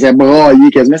 puis il me faisait brailler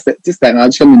quasiment, c'était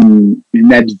rendu comme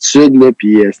une habitude, là,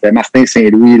 puis c'était Martin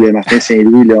Saint-Louis, là. Martin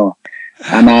Saint-Louis, là,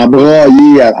 en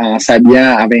embraillé en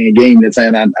s'habillant avant un game,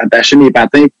 là, attaché mes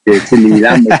patins, puis les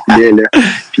lames me coulaient, là.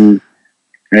 Puis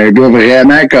un gars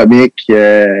vraiment comique.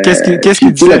 Qu'est-ce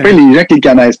qu'il dit? Après, les gens qui le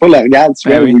connaissent pas le regardent, tu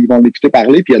vois, ils vont l'écouter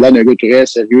parler, puis il y a là un gars très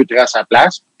sérieux, très à sa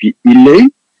place, puis il l'est,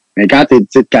 mais quand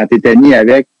t'es ami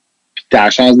avec, puis t'as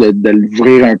la chance de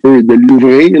l'ouvrir un peu, de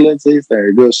l'ouvrir, là, tu sais, c'est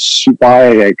un gars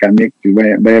super comique, puis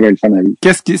bien le fun à lui.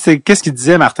 Qu'est-ce qu'il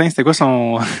disait, Martin? C'était quoi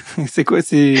son...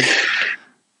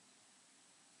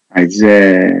 Il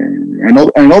disait un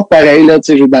autre pareil, là,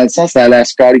 tu sais, dans le sens, c'est à la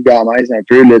Scotty Gomez un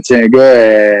peu, là, tu sais, un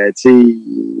gars, tu sais,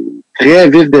 très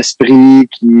vif d'esprit,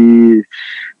 qui...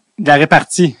 De la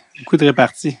répartie. Beaucoup de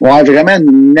répartie. Ouais, vraiment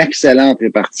une excellente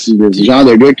répartie, là. Du genre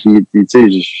de gars qui, tu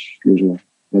sais, je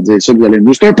vais dire ça, vous allez me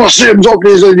dire, c'est impossible, nous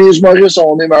autres, les humoristes,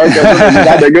 on est meilleurs que ça. Le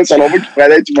genre de gars, selon moi, qui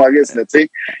pourrait être humoriste, là, tu sais.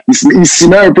 Il s'y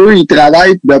met un peu, il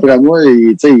travaille, puis d'après moi,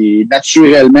 tu sais, il est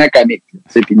naturellement comique, tu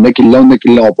sais, puis il y en a qui l'ont, il y en a qui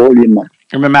l'ont pas, lui, il manque.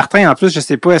 Mais Martin, en plus, je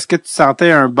sais pas, est-ce que tu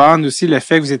sentais un bond aussi, le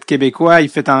fait que vous êtes québécois, il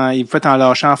fait en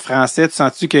lâchant en français, tu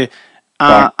sens-tu que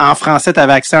en français, tu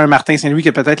avais accès à un Martin Saint-Louis que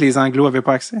peut-être les Anglos avaient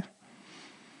pas accès?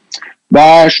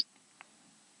 Ben,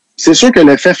 c'est sûr que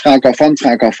le fait francophone, tu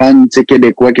sais,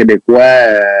 québécois,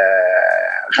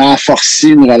 renforce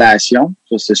une relation,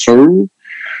 ça c'est sûr.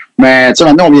 Mais tu sais,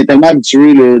 maintenant, on vient tellement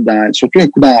habitué, là, surtout un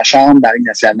coup dans la chambre, dans la Ligue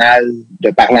nationale,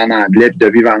 de parler en anglais, puis de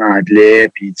vivre en anglais,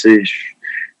 puis tu sais,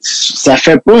 ça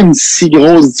fait pas une si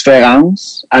grosse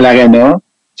différence à l'aréna.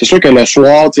 C'est sûr que le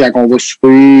soir, quand on va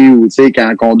souper ou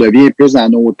quand on devient plus dans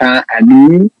nos temps à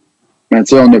nous, ben,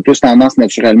 on a plus tendance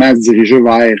naturellement à se diriger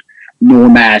vers nos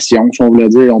nations, si on veut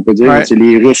dire. On peut dire, ouais.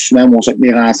 Les Russes souvent vont se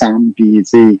tenir ensemble, puis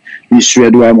les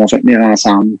Suédois vont se tenir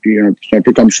ensemble, puis c'est un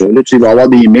peu comme ça. Là, il va y avoir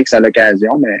des mix à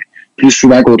l'occasion, mais plus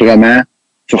souvent qu'autrement,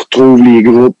 tu retrouves les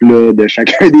groupes là, de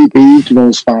chacun des pays qui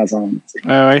vont se faire ensemble.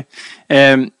 Ouais.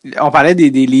 On parlait des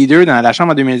leaders dans la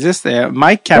Chambre en 2010.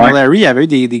 Mike Camilleri avait eu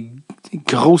des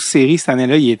grosses séries cette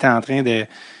année-là. Il était en train de...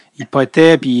 Il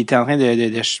potait, puis il était en train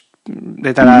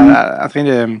d'être en train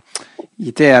de... Il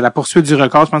était à la poursuite du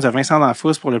record, je pense, de Vincent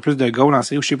D'Anfous pour le plus de goals en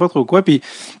série, ou je sais pas trop quoi. Puis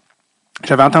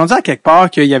j'avais entendu à quelque part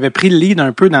qu'il avait pris le lead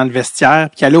un peu dans le vestiaire,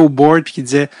 puis qu'il allait au board, puis qu'il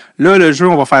disait « Là, le jeu,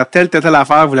 on va faire telle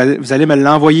affaire, vous allez me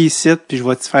l'envoyer ici, puis je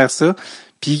vais te faire ça. »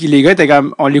 Puis les gars étaient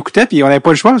comme... On l'écoutait, puis on n'avait pas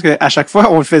le choix, parce qu'à chaque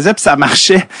fois, on le faisait, puis ça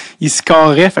marchait. Il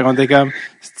scorait, fait qu'on était comme...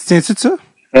 Tu tiens-tu de ça?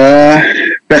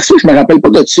 Perso, je me rappelle pas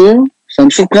de ça. Ça me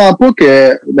surprend pas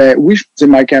que... Ben oui, je sais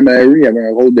Mike Camilleri avait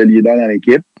un rôle de leader dans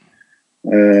l'équipe.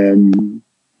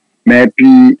 Mais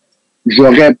puis,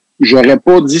 j'aurais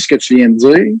pas dit ce que tu viens de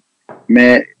dire,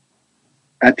 mais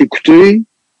à t'écouter,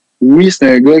 oui, c'est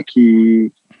un gars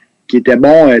qui était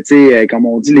bon, comme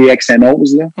on dit, les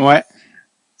X&O's, là. Ouais.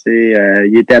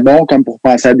 Il était bon comme pour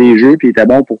penser à des jeux, puis il était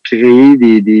bon pour créer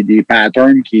des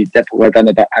patterns qui étaient pour être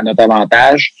à notre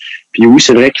avantage. Puis oui,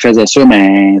 c'est vrai qu'il faisait ça,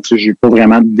 mais j'ai pas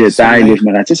vraiment de détails. Là, je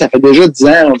me rappelle. Ça fait déjà 10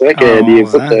 ans, on dirait que des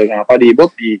bouts, j'en fais des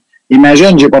bouts, puis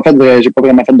imagine, j'ai pas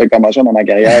vraiment fait de commotion dans ma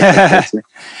carrière.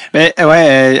 Ben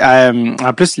ouais,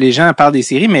 en plus les gens parlent des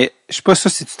séries, mais je sais pas ça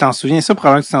si tu t'en souviens, ça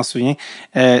probablement que tu t'en souviens.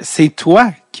 C'est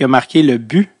toi qui as marqué le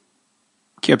but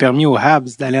qui a permis aux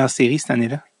Habs d'aller en série cette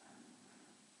année-là.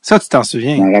 Ça, tu t'en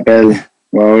souviens? Je me rappelle.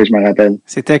 Ouais, je me rappelle.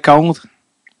 C'était contre.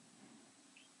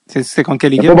 C'était contre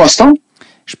quelle équipe? C'était pas Boston?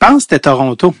 Je pense que c'était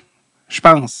Toronto. Je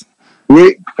pense.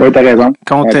 Oui, t'as raison.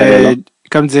 Contre,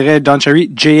 comme dirait Don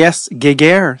Cherry, J.S.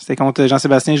 Giguère. C'était contre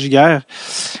Jean-Sébastien Giguère.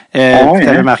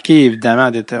 T'avais marqué, évidemment,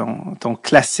 de ton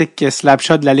classique slap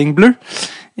shot de la ligne bleue.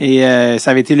 Et ça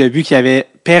avait été le but qui avait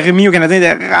permis aux Canadiens de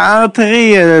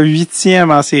rentrer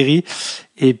 8e en série.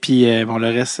 Et puis, bon, le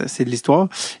reste, c'est de l'histoire.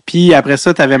 Puis après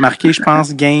ça, t'avais marqué, je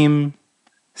pense, Game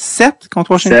 7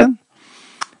 contre Washington.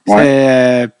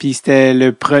 Ouais. Puis c'était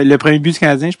le premier but du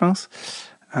Canadien, je pense.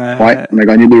 Ouais, on a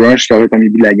gagné 2-1, je suis le premier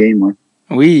but de la game. Ouais.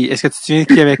 Oui, est-ce que tu te souviens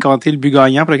qui avait compté le but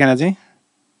gagnant pour le Canadien?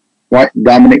 Ouais,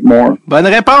 Dominic Moore. Bonne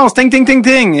réponse! Ting, ting, ting,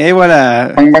 ting! Et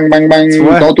voilà. Bang, bang, bang,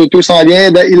 bang. Ton toutou s'en vient,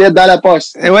 il est dans la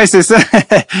poste. Ouais, c'est ça.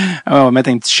 On va mettre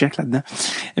un petit chèque là-dedans.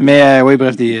 Mais oui,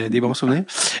 bref, des bons souvenirs.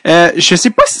 Je sais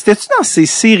pas si c'était-tu dans ces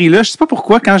séries-là, je sais pas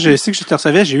pourquoi, quand je sais que je te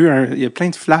recevais, il y a plein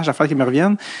de flashs à faire qui me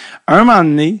reviennent. Un moment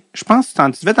donné, je pense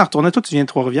que tu devais t'en retourner, toi tu viens de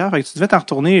Trois-Rivières, fait que tu devais t'en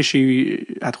retourner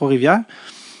à Trois-Rivières,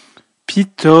 puis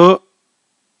t'as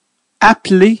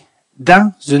appelé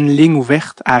dans une ligne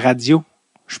ouverte à radio.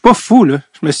 Je suis pas fou, là.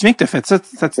 Je me souviens que t'as fait ça.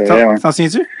 T'en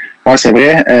souviens-tu? Ouais, c'est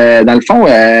vrai. Dans le fond,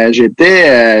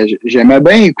 j'aimais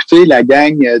bien écouter la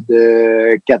gang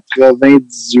de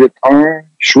 98.1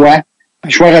 Choix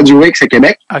Radio X à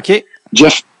Québec. OK.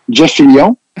 Jeff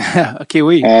Fillion. OK,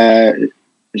 oui.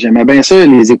 J'aimais bien ça,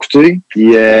 les écouter.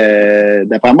 Puis,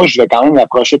 d'après moi, je vais quand même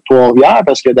m'approcher de Trois-Rivières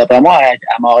parce que d'après moi,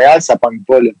 à Montréal, ça pogne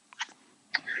pas, là.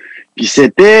 Puis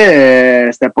c'était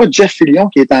pas Jeff Fillion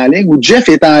qui est en ligne, ou Jeff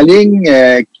est en ligne,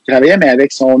 qui travaillait, mais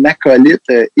avec son acolyte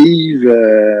Yves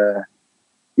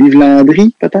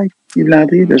Landry, peut-être. Yves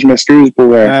Landry, là, je m'excuse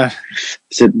pour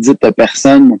cette dite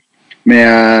personne. Mais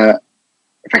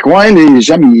fait que ouais, les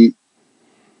gens,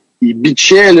 ils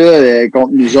bitchaient là,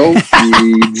 contre nous autres.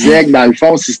 Ils disaient que dans le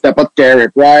fond, si c'était pas de Carey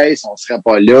Price, on serait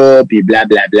pas là, puis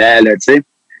blablabla, là, tu sais.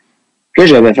 Puis là,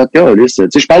 j'avais fait tu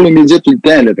sais, je parle aux médias tout le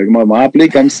temps, là. Fait que moi, m'a appelé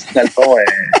comme si, dans le fond,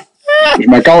 je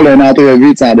me colle une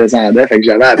entrevue, en descendant. Fait que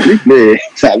j'avais appelé, puis là,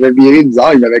 ça avait viré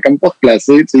bizarre. Il m'avait comme pas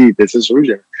replacé, tu sais. Il était sûr,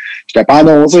 j'étais pas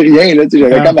annoncé rien, là, tu sais.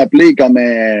 J'avais comme appelé comme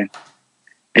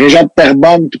Régent de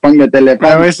Terrebonne qui pogne le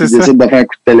téléphone, qui décide de faire un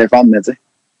coup de téléphone, tu sais.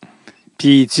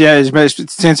 Puis tu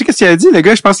tiens-tu qu'est-ce qu'il a dit, le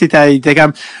gars? Je pense qu'il était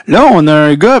comme, là, on a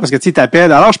un gars, parce que tu sais, il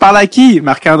t'appelle. Alors, je parle à qui?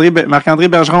 Marc-André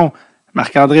Bergeron.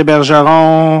 Marc-André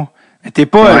Bergeron. Mais t'es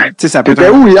pas, tu sais, ça peut être... T'étais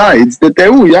où hier? Il dit, t'étais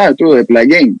où hier, toi, pour la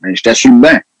game? Ben, j'étais sur le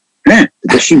banc. Hein?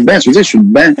 T'étais sur le banc? Tu veux dire, sur le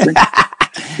banc, tu sais?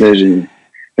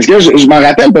 Parce que je m'en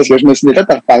rappelle parce que je me suis fait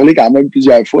reparler quand même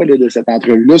plusieurs fois, là, de cette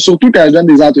entrevue-là. Surtout quand je donne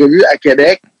des entrevues à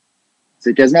Québec.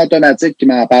 C'est quasiment automatique qu'il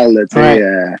m'en parle, là, tu sais.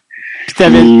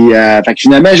 Fait que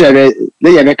finalement, là,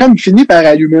 il avait comme fini par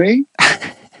allumer.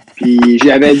 Puis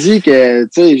j'avais dit que,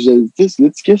 tu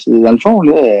sais, dans le fond,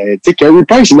 là, tu sais, Carey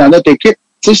Price, c'est dans notre équipe.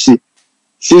 Tu sais,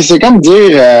 c'est comme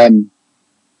dire,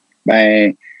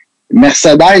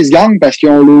 Mercedes gagne parce qu'ils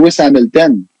ont Lewis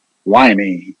Hamilton. Ouais,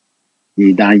 mais il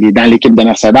est dans l'équipe de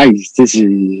Mercedes. Tu sais,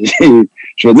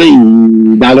 je veux dire,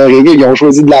 dans leur équipe, ils ont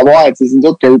choisi de l'avoir. C'est nous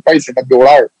autres que Pace, c'est notre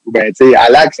goaler. Ou ben, tu sais,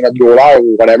 Alex, c'est notre goaler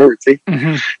ou whatever, tu sais.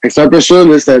 Mm-hmm. Fait que c'est un peu ça,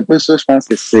 là. C'est un peu ça, je pense,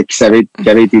 qui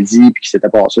avait été dit puis qui s'était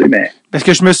passé, mais. Parce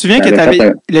que je me souviens que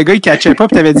le gars, il catchait pas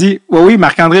puis t'avais dit, oui,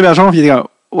 Marc-André Bergeron, puis il était comme,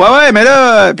 ouais, mais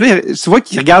là, puis tu vois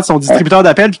qu'il regarde son distributeur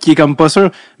d'appel puis qu'il est comme pas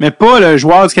sûr, mais pas le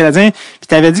joueur du Canadien, puis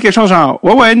t'avais dit quelque chose genre,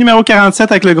 ouais, numéro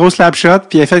 47 avec le gros slap shot,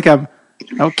 puis il a fait comme,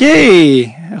 OK. Puis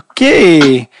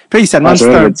il se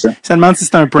demande si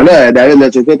c'est un prank. Là, David, là,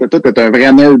 tu sais, toi, t'es un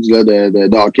vrai nerd, là,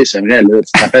 de hockey, c'est vrai, là.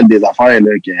 Tu te rappelles des affaires,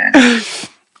 là,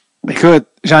 Écoute,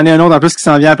 j'en ai un autre en plus qui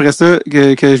s'en vient après ça,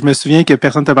 que je me souviens que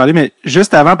personne t'a parlé, mais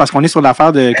juste avant, parce qu'on est sur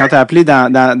l'affaire de quand t'as appelé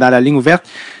dans la ligne ouverte,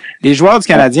 les joueurs du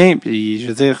Canadien, puis je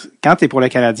veux dire, quand t'es pour le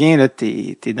Canadien, là,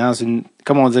 t'es dans une,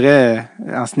 comme on dirait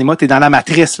en cinéma, t'es dans la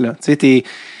matrice, là. Tu sais,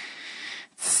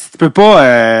 tu peux pas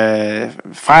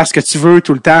faire ce que tu veux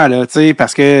tout le temps, là, tu sais,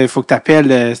 parce que faut que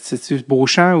t'appelles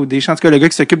Beauchamp ou Deschamps, en tout cas, le gars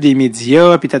qui s'occupe des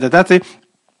médias, puis tu sais.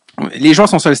 Les joueurs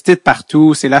sont sollicités de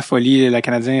partout, c'est la folie, le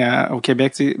Canadien au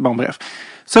Québec, tu sais. Bon, bref.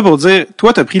 Ça pour dire,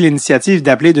 toi, t'as pris l'initiative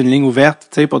d'appeler d'une ligne ouverte,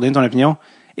 tu sais, pour donner ton opinion.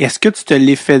 Est-ce que tu te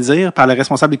l'es fait dire par le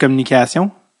responsable des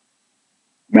communications?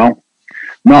 Non,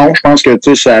 je pense que,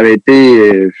 tu sais, ça avait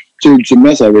été, tu sais,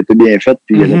 ultimement, ça avait été bien fait,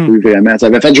 puis il y avait plus vraiment, ça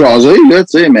avait fait jaser, là,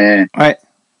 tu sais, mais. Ouais.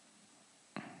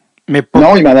 Mais pas...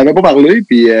 Non, il m'en avait pas parlé,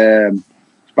 puis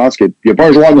je pense qu'il n'y a pas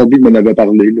un joueur non plus qui m'en avait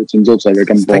parlé, là, tu sais, nous autres, ça avait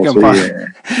comme passé.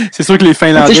 C'est sûr que les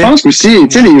Finlandais. Je pense qu'aussi,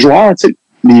 tu sais, les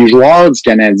joueurs du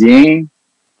Canadien,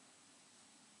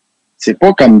 c'est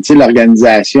pas comme, tu sais,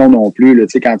 l'organisation non plus, là,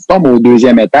 tu sais, quand tu tombes au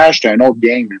deuxième étage, c'est un autre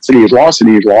game, tu sais, les joueurs, c'est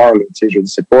les joueurs, là, tu sais, je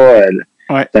dis, c'est pas,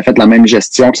 t'as fait la même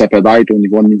gestion que ça peut être au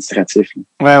niveau administratif,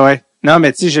 là. Ouais. Non,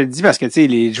 mais tu sais, je le dis parce que, tu sais,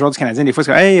 les joueurs du Canadien, des fois,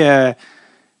 c'est comme, hey,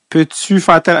 peux-tu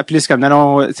faire tel... Puis là, c'est comme,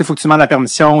 non, tu sais, faut que tu demandes la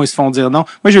permission, ils se font dire non.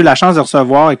 Moi, j'ai eu la chance de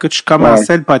recevoir, écoute, je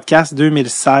commençais le podcast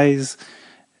 2016.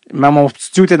 Mon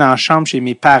studio était dans la chambre chez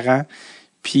mes parents.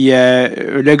 Puis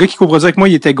le gars qui coproduisait avec moi,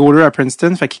 il était goaler à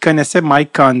Princeton, fait qu'il connaissait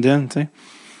Mike Condon, tu sais.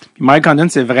 Puis Mike Condon,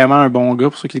 c'est vraiment un bon gars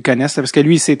pour ceux qui le connaissent, parce que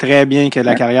lui, il sait très bien que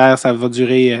la carrière, ça va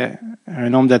durer un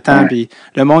nombre de temps. Puis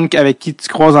le monde avec qui tu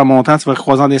croises en montant, tu vas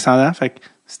croiser en descendant. Fait que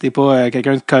si t'es pas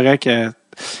quelqu'un de correct...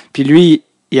 Puis lui,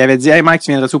 il avait dit, hey Mike,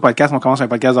 tu viendrais-tu au podcast? On commence un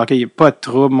podcast de hockey. Il n'y a pas de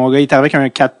trouble. Mon gars, il est avec un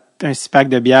 6-pack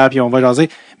de bière, puis on va jaser.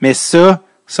 Mais ça,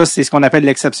 c'est ce qu'on appelle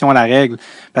l'exception à la règle.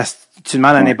 Parce que tu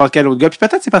demandes à n'importe quel autre gars. Puis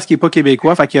peut-être c'est parce qu'il est pas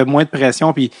québécois, fait qu'il y a moins de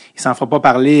pression, puis il s'en fera pas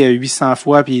parler 800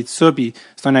 fois, puis tout ça, puis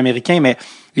c'est un Américain. Mais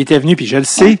il était venu, puis je le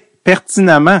sais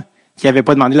pertinemment qu'il avait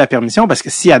pas demandé la permission, parce que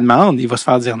s'il la demande, il va se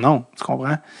faire dire non. Tu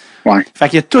comprends? Ouais. Fait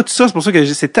qu'il y a tout ça, c'est pour ça que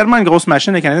c'est tellement une grosse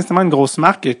machine, le Canadien, c'est tellement une grosse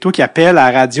marque que toi qui appelles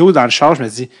à la radio dans le char, je me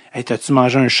dis, hey, t'as-tu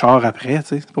mangé un char après, tu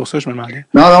sais? C'est pour ça que je me demandais.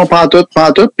 Non, prends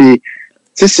tout, puis, tu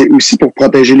sais, c'est aussi pour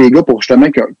protéger les gars, pour justement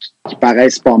qu'ils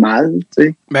paraissent pas mal, tu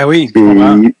sais. Ben oui.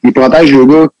 Ils protègent les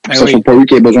gars pour que ce soit pas eux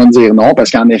qui aient besoin de dire non, parce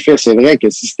qu'en effet, c'est vrai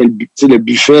que si c'était le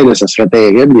buffet, là, ça serait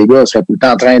terrible, les gars seraient tout le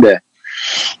temps en train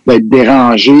d'être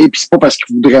dérangés, puis c'est pas parce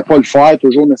qu'ils voudraient pas le faire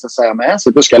toujours nécessairement,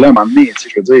 c'est plus que là, à un moment donné, tu sais,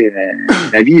 je veux dire,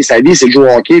 sa vie, c'est de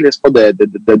jouer au hockey, là, c'est pas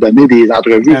de donner des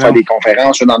entrevues, de faire des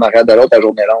conférences, une en arrière de l'autre la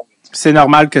journée longue. C'est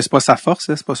normal que c'est pas sa force,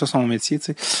 là, c'est pas ça son métier,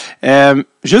 tu sais.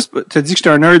 Juste, t'as dit que j'étais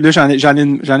un nerd, là, j'en ai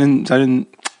une,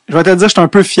 je vais te dire, j'étais un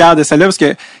peu fier de celle-là, parce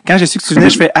que quand j'ai su que tu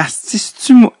venais, je fais,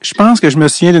 je pense que je me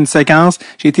souviens d'une séquence,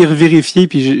 j'ai été revérifié,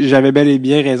 puis j'avais bel et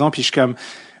bien raison, puis je suis comme,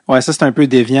 ouais, ça c'est un peu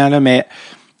déviant, là, mais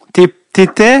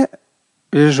t'étais,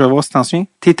 je vais voir si t'en souviens,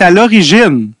 t'es à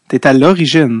l'origine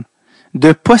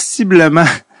de possiblement,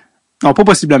 non pas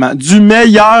possiblement, du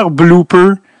meilleur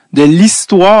blooper de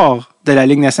l'histoire de la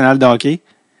Ligue nationale de hockey.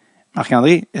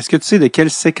 Marc-André, est-ce que tu sais de quelle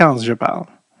séquence je parle?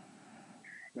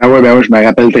 Ben oui, je me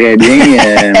rappelle très bien.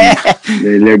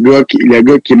 Le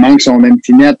gars qui manque son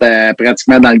empty net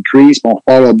pratiquement dans le crease, puis on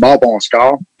repart l'autre bord, puis on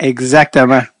score.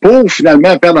 Exactement. Pour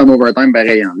finalement perdre en overtime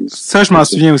pareil. Ça, je m'en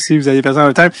souviens aussi. Vous avez perdu en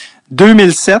overtime.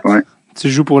 2007, tu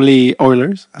joues pour les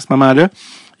Oilers à ce moment-là.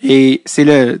 Et c'est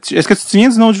est-ce que tu te souviens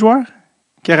d'un autre joueur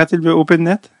qui a raté le open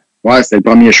net? Ouais, c'était le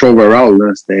premier show overall,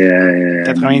 là. C'était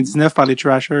 99 par les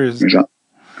Trashers.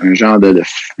 Un genre de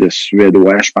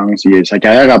Suédois, je pense. Sa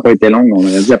carrière n'a pas été longue, on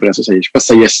aurait dit après ça. Je sais pas si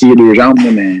ça y a scié les jambes, là,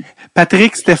 mais...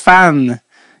 Patrick Stéphane,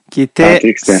 qui était,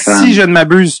 si je ne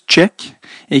m'abuse, tchèque,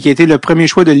 et qui a été le premier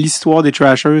choix de l'histoire des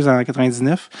Trashers en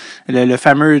 99. Le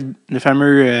fameux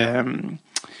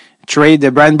trade de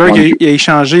Brandberg, il a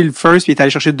échangé le first, puis il est allé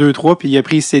chercher 2-3, puis il a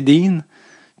pris Sedin.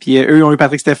 Puis eux ont eu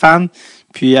Patrick Stéphane.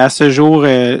 Puis à ce jour,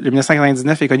 le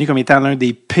 1999 est connu comme étant l'un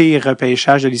des pires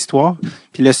repêchages de l'histoire.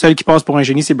 Puis le seul qui passe pour un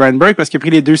génie, c'est Brian Burke, parce qu'il a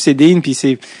pris les 2 Cédines, puis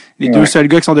c'est les 2 seuls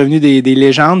gars qui sont devenus des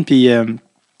légendes. Puis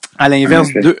à l'inverse,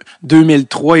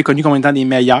 2003 est connu comme étant des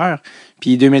meilleurs.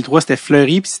 Puis 2003, c'était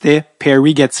Fleury, puis c'était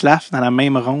Perry Getzlaf dans la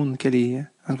même ronde que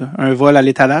un vol à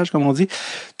l'étalage, comme on dit.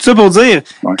 Tout ça pour dire,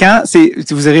 quand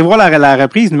vous irez voir la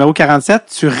reprise numéro 47,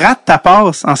 tu rates ta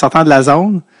passe en sortant de la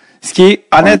zone, ce qui est,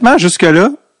 honnêtement,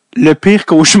 jusque-là, le pire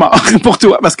cauchemar pour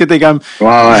toi, parce que t'es comme,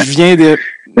 je viens de...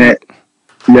 Mais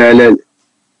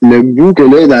le bout que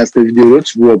là, dans cette vidéo-là,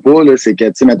 tu vois pas, là, c'est que,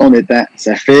 tu sais, mettons,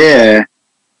 ça fait...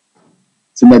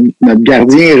 notre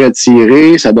gardien est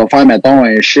retiré, ça doit faire, mettons,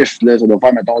 un shift, là, ça doit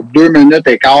faire, mettons, 2 minutes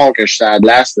et quart que je suis à la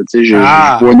glace, tu sais, je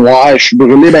vois noir, je suis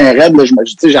brûlé ben raide, là, tu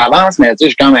sais, j'avance, mais tu sais, je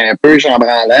suis comme un peu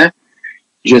chambranlant.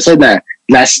 J'essaie de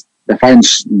faire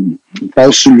une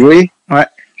passe soulevée. Ouais.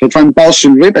 Je vais te faire une passe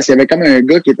soulevée parce qu'il y avait comme un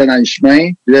gars qui était dans le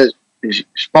chemin, puis là, je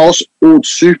passe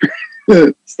au-dessus,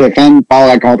 Stéphane part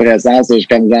à contresens, je suis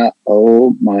comme genre,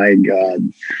 oh my God.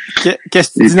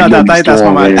 Qu'est-ce que tu dis dans ta tête à ce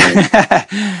moment-là?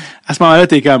 À ce moment-là,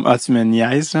 t'es comme, tu me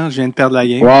niaises, hein? Je viens de perdre la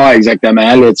game. Ouais,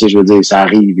 exactement, là, tu sais, je veux dire, ça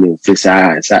arrive, là, tu sais,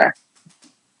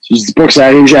 je dis pas que ça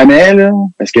arrive jamais, là,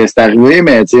 parce que c'est arrivé,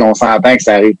 mais, tu sais, on s'entend que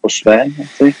ça arrive pas souvent,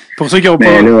 tu sais. Pour ceux qui ont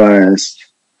mais pas... là,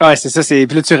 ouais, c'est ça, puis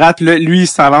là, tu rates, là, lui, il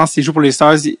s'avance, il joue pour les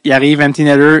Stars, il arrive, empty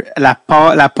netter,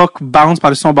 la puck bounce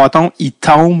par-dessus son bâton, il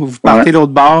tombe, vous partez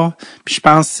l'autre bord, puis je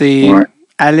pense que c'est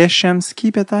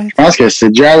Aleshemski, peut-être? Je pense que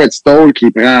c'est Jared Stoll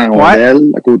qui prend en rondelle,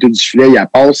 à côté du filet, il la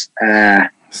passe à...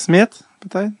 Smith,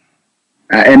 peut-être?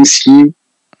 À Emski.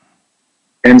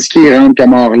 Emski, il rentre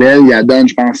comme hors l'aile, il la donne,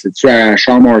 je pense, c'est-tu à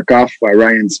Sean Morkoff ou à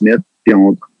Ryan Smith, puis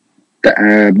on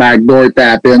backdoor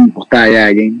tap-in pour tailler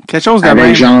la game. Quelque chose de avec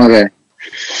même. Genre...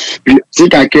 Puis, tu sais,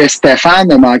 quand que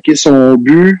Stéphane a manqué son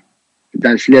but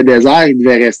dans le filet désert, il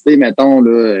devait rester, mettons,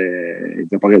 là, il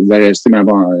devait rester,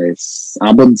 mettons,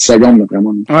 en bas de 10 secondes, là,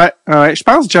 vraiment. Ouais. Je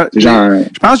pense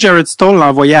que Jared Stoll l'a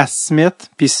envoyé à Smith,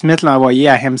 puis Smith l'a envoyé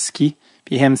à Hemsky,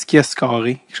 puis Hemsky a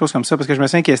scoré. Quelque chose comme ça, parce que je me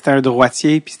souviens que c'était un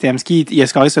droitier, puis c'était Hemsky, il a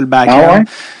scoré sur le backhand. Ah ouais? En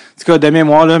tout cas, de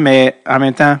mémoire, là, mais en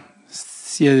même temps,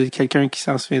 s'il y a quelqu'un qui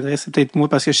s'en souviendrait, c'est peut-être moi,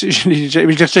 parce que je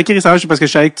l'ai rechecké récemment, parce que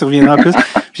je savais que tu reviendras en plus.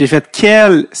 J'ai fait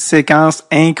quelle séquence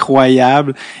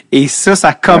incroyable. Et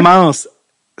ça commence.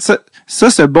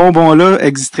 Ce bonbon-là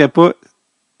existerait pas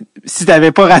si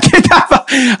t'avais pas raté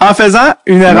en faisant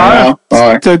une erreur.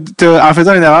 En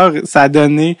faisant une erreur, ça a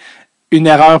donné une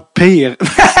erreur pire.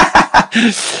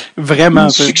 Vraiment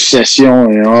une pire. Succession,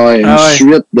 une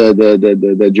suite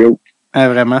de jokes.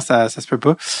 Vraiment, ça se peut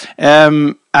pas.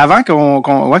 Avant qu'on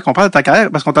parle de ta carrière,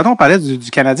 parce qu'on parlait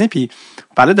du Canadien, puis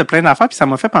on parlait de plein d'affaires, puis ça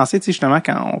m'a fait penser, tu sais, justement,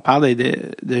 quand on parle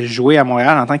de jouer à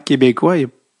Montréal en tant que Québécois, il y a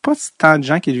pas tant de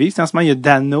gens qui le vivent. En ce moment, il y a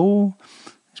Dano.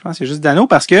 Je pense que c'est juste Dano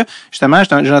parce que, justement,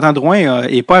 Jonathan Drouin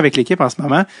est pas avec l'équipe en ce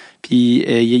moment, puis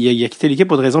il a quitté l'équipe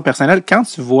pour des raisons personnelles. Quand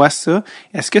tu vois ça,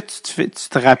 est-ce que tu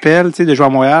te rappelles, tu sais, de jouer à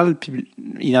Montréal, puis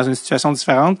il est dans une situation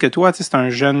différente que toi, tu sais, c'est un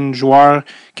jeune joueur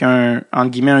qui a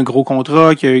entre guillemets, un gros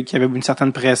contrat, qui avait une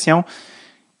certaine pression.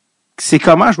 C'est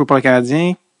comment jouer pour le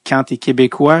Canadien quand t'es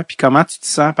Québécois, puis comment tu te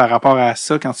sens par rapport à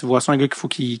ça quand tu vois ça, un gars qu'il faut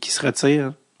qu'il se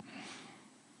retire?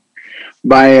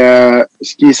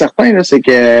 Ce qui est certain, là, c'est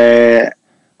que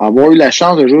avoir eu la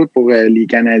chance de jouer pour les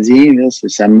Canadiens, là,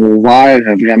 ça m'a ouvert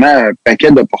vraiment un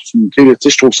paquet d'opportunités. Tu sais,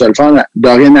 je trouve ça le fun.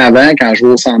 Dorénavant, quand je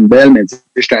joue au Centre Bell, mais tu sais,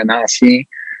 j'étais un ancien.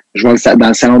 Je vais dans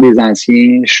le salon des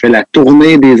anciens. Je fais la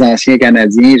tournée des anciens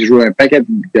Canadiens. Je joue un paquet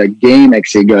de games avec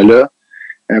ces gars-là.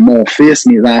 Mon fils,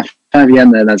 mes enfants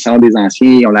viennent dans le salon des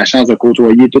anciens. Ils ont la chance de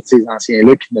côtoyer tous ces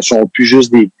anciens-là qui ne sont plus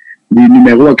juste des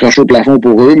numéros accrochés au plafond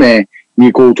pour eux, mais ils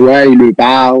les côtoient, ils leur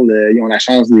parlent, ils ont la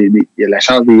chance de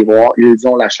les voir, ils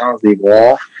ont la chance de les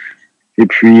voir. Et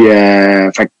puis,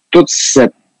 fait que toute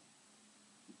cette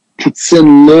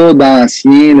poutine-là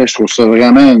d'anciens, là, je trouve ça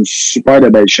vraiment une super de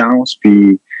belle chance.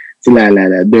 Puis, tu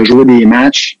sais, de jouer des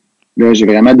matchs, là, j'ai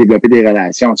vraiment développé des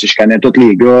relations. Tu sais, je connais tous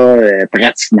les gars,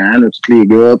 pratiquement, là, tous les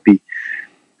gars. Puis,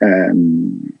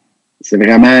 c'est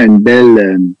vraiment une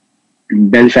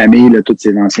belle famille, là, tous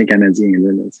ces anciens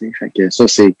Canadiens-là. Là, tu sais. Fait que ça,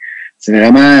 c'est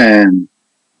vraiment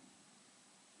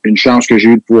une chance que j'ai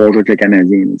eue de pouvoir jouer avec le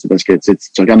Canadien. Là, parce que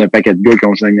tu regardes un paquet de gars qui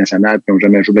ont joué avec le National et qui n'ont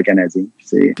jamais joué avec le Canadien.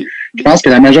 Je pense que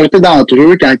la majorité d'entre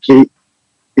eux, quand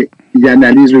ils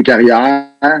analysent leur carrière,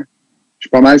 je suis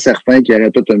pas mal certain qu'ils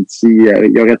auraient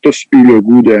ils auraient tous eu le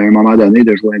goût d'un moment donné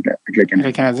de jouer avec le Canadien.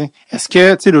 Le Canadien. Est-ce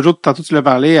que, tu sais, l'autre jour, tantôt tu l'as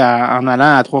parlé, en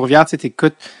allant à Trois-Rivières, tu sais,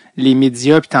 t'écoutes les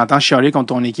médias puis t'entends chialer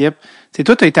contre ton équipe. Tu sais,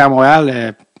 toi, t'as été à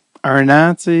Montréal 1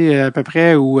 an, tu sais, à peu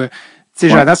près, ou, tu sais,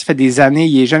 Jonathan, ça fait des années,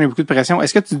 il est jeune, il a beaucoup de pression.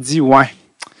 Est-ce que tu te dis,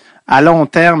 à long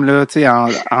terme, là, tu sais,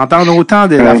 entendre autant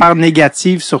d'affaires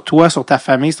négatives sur toi, sur ta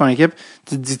famille, sur ton équipe,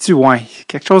 tu te dis-tu, ouais,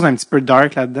 quelque chose d'un petit peu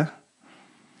dark là-dedans?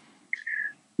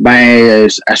 Ben,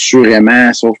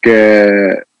 assurément, sauf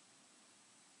que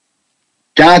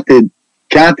quand t'es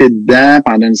dedans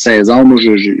pendant une saison, moi,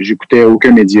 j'écoutais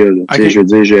aucun média, là. Okay. Tu sais, je veux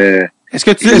dire, est-ce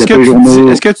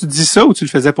que tu dis ça ou tu le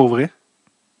faisais pour vrai?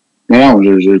 Non,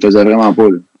 je le faisais vraiment pas,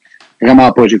 là.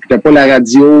 Vraiment pas. J'écoutais pas la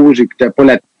radio, j'écoutais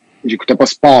pas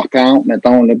Sport 30,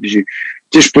 mettons, là, puis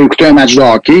tu sais, je peux écouter un match de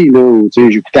hockey, là, ou, tu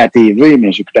sais, j'écoutais la TV,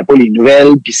 mais j'écoutais pas les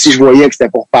nouvelles, puis si je voyais que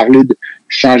c'était pour parler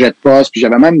je changeais de poste, puis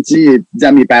j'avais même, dit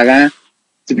à mes parents,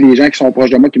 tu sais, les gens qui sont proches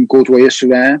de moi, qui me côtoyaient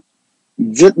souvent,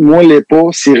 dites-moi pas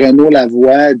si Renaud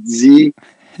Lavoie dit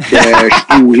que je suis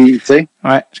pourri, tu sais.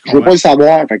 Ouais, je veux pas le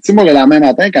savoir. Fait que, tu sais, moi, le lendemain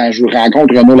matin, quand je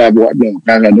rencontre Renaud Lavoie,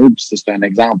 là, Renaud, c'est un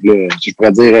exemple, là, je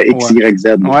pourrais dire X, Y,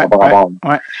 Z, pas par rapport.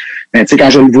 Mais, tu sais, quand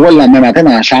je le vois le lendemain matin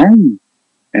dans la chambre,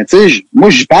 ben, tu sais, moi,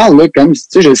 j'y parle, là, comme, tu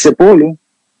sais, je le sais pas, là.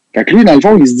 Fait que lui, dans le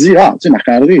fond, il se dit, tu sais,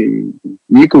 Marc-André,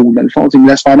 il est cool, dans le fond, il me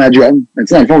laisse faire ma job. Mais, tu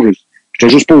sais, dans le fond, j'étais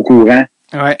juste pas au courant.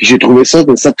 Ouais. Puis j'ai trouvé ça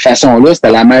de cette façon-là,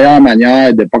 c'était la meilleure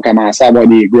manière de pas commencer à avoir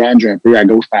des grunges un peu à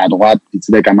gauche et à droite, puis tu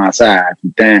sais, de commencer à tout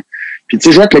le temps. Puis tu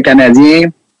sais, je vois que le Canadien,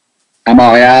 à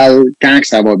Montréal, quand que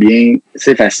ça va bien,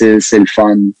 c'est facile, c'est le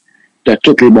fun. T'as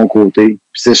tous les bons côtés.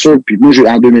 Puis c'est sûr, puis moi,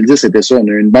 en 2010, c'était ça. On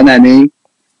a eu une bonne année.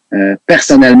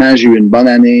 Personnellement, j'ai eu une bonne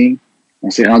année. On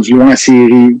s'est rendu loin en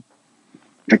série.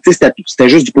 Fait que tu sais, c'était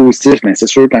juste du positif, mais c'est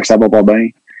sûr, quand ça va pas bien,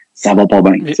 ça va pas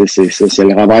bien. C'est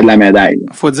le revers de la médaille.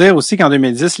 Il faut dire aussi qu'en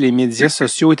 2010, les médias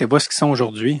sociaux étaient pas ce qu'ils sont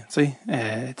aujourd'hui.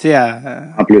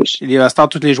 En plus. Il y a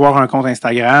tous les joueurs ont un compte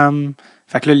Instagram.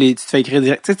 Fait que là, tu te fais écrire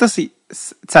direct. Tu sais,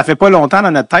 ça fait pas longtemps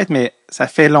dans notre tête, mais ça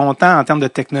fait longtemps en termes de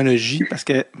technologie, parce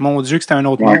que, mon Dieu, que c'était un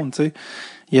autre monde, tu sais.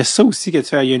 Il y a ça aussi que tu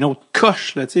fais, il y a une autre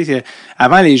coche, là, tu sais.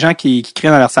 Avant, les gens qui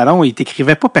créaient dans leur salon, ils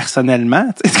t'écrivaient pas personnellement.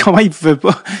 Tu sais comment ils pouvaient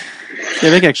pas? Il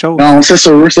y avait quelque chose. Non, c'est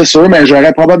sûr, mais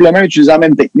j'aurais probablement utilisé la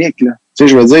même technique, là. Tu sais,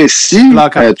 je veux dire, si tu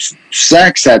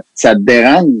sens que ça te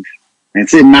dérange, ben,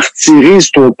 tu sais,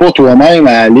 martyrise-toi pas toi-même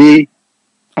à aller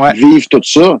vivre tout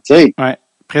ça, tu sais. Ouais.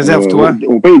 Préserve-toi.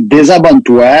 Au pire,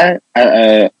 désabonne-toi,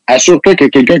 assure-toi qu'il y a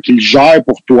quelqu'un qui le gère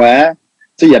pour toi. Tu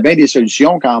sais, il y a bien des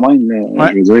solutions quand même,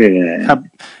 je veux dire.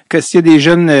 Que s'il y a des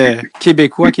jeunes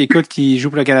Québécois qui écoutent, qui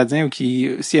jouent pour le Canadien, ou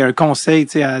s'il y a un conseil,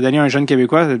 tu sais, à donner à un jeune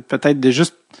Québécois, peut-être de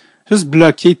juste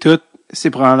bloquer tout, c'est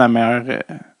probablement la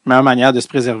meilleure manière de se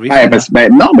préserver. Ça,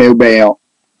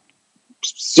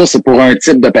 c'est pour un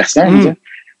type de personne.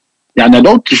 Il y en a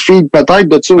d'autres qui filent peut-être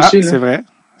de ça aussi. C'est vrai.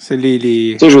 C'est les...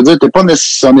 Tu sais, je veux dire, on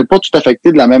n'est pas tout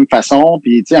affecté de la même façon,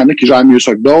 puis tu sais, il y en a qui gèrent mieux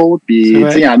ça que d'autres, puis tu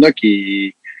sais, il y en a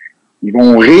qui ils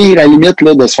vont rire à la limite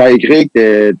là, de se faire écrire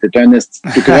que t'es un esti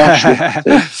tout croche.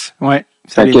 Ouais.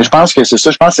 Je pense que c'est ça.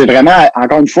 Je pense que c'est vraiment,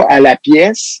 encore une fois, à la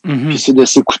pièce, puis c'est de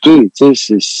s'écouter. Tu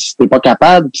sais, si t'es pas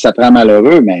capable, puis ça te rend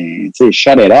malheureux, mais tu sais,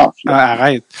 shut it off.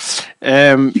 Arrête.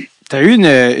 T'as eu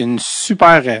une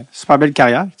super belle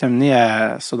carrière qui t'a mené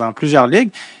dans plusieurs ligues,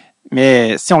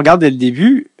 mais si on regarde dès le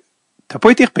début, t'as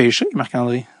pas été repêché,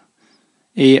 Marc-André.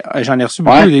 Et j'en ai reçu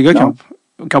beaucoup des gars qui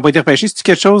ont pas été repêchés. C'est-tu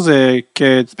quelque chose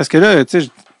parce que là, tu sais,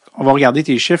 on va regarder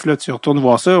tes chiffres, là, tu retournes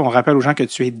voir ça. On rappelle aux gens que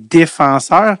tu es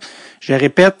défenseur. Je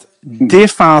répète,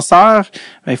 défenseur.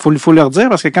 Ben, il faut leur dire,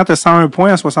 parce que quand tu as 101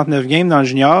 points en 69 games dans le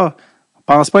junior,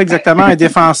 on pense pas exactement à un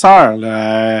défenseur,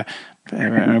 là.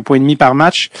 1,5 point par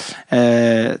match.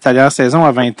 Ta dernière saison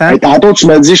à 20 ans. Et tantôt, tu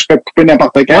m'as dit, je peux couper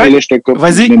n'importe quand, et là, je te coupe.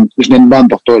 Vas-y. Je n'ai une bonne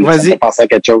pour toi, là. Vas-y. Ça me fait penser à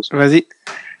quelque chose. Vas-y.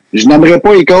 Je n'aimerais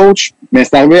pas les coachs, mais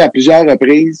c'est arrivé à plusieurs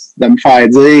reprises de me faire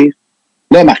dire,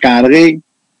 là, Marc-André,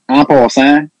 en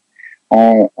passant,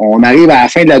 on arrive à la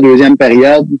fin de la deuxième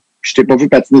période, je t'ai pas vu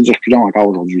patiner du reculon encore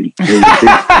aujourd'hui.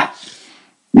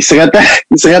 Il serait temps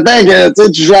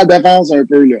que tu joues à la défense un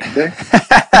peu, là.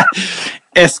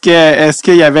 Est-ce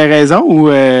qu'il y avait raison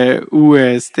ou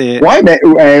c'était... Ouais, ben,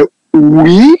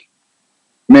 oui,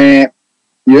 mais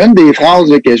il y a une des phrases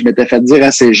là, que je m'étais fait dire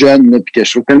assez jeune, puis que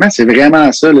je trouve tellement c'est vraiment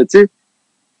ça, là, tu sais.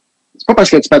 C'est pas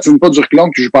parce que tu patines pas du reculon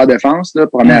que tu joues pas à la défense, là,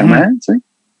 premièrement, tu sais.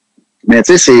 Mais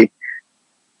tu sais,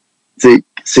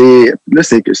 c'est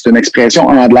une expression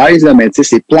anglaise, là, mais tu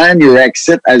sais, c'est plan your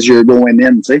exit as you're going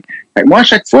in, tu sais. Fait que moi, à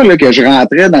chaque fois là, que je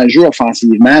rentrais dans le jeu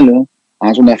offensivement, là,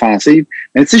 en zone offensive,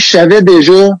 mais tu sais, je savais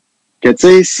déjà que,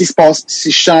 tu sais, si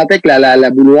je sentais que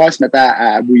la bouilloire se mettait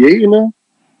à bouillir, là,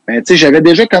 ben, tu sais, j'avais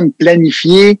déjà comme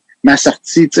planifié ma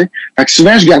sortie, tu sais. Fait que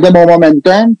souvent, je gardais mon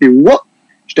momentum, puis whoop,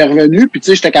 j'étais revenu, puis tu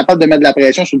sais, j'étais capable de mettre de la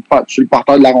pression sur le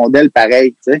porteur de la rondelle,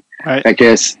 pareil, tu sais. Ouais. Fait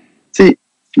que, tu sais,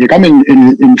 il y a comme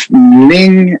une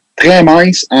ligne très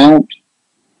mince entre, tu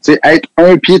sais, être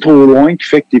un pied trop loin qui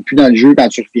fait que t'es plus dans le jeu quand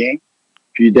tu reviens,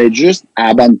 puis d'être juste à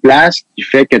la bonne place qui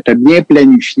fait que tu as bien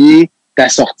planifié ta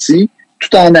sortie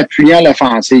tout en appuyant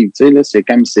l'offensive. Tu sais, là, c'est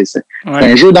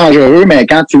un jeu dangereux, mais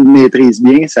quand tu le maîtrises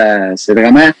bien, c'est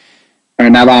vraiment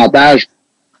un avantage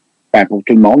pour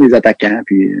tout le monde, les attaquants.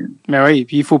 Puis, Mais oui,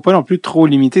 puis il faut pas non plus trop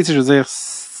limiter. Tu sais, je veux dire,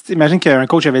 imagine qu'un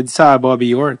coach avait dit ça à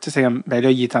Bobby Orr. Tu sais, c'est comme, ben là,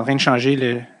 il est en train de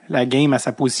changer la game à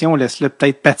sa position. Laisse-le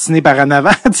peut-être patiner par en avant.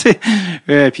 Tu sais,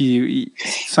 puis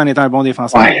ça en étant un bon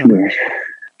défenseur. Ouais,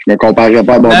 je me comparerais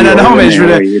pas à Bobby Orr. Non, mais je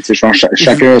voulais... Oui,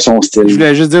 chacun a son style. Je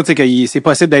voulais juste dire, tu sais, que c'est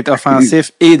possible d'être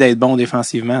offensif et d'être bon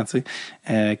défensivement, tu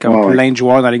sais. Comme plein de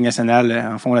joueurs dans la Ligue nationale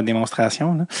en font la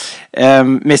démonstration, là.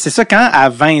 Mais c'est ça, quand à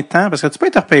 20 ans, parce que tu peux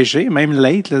être repêché, même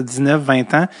late, là, 19,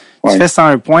 20 ans, tu fais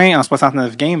 101 points en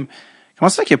 69 games. Comment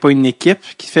ça qu'il n'y a pas une équipe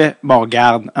qui fait, bon,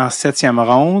 regarde, en 7e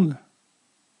ronde,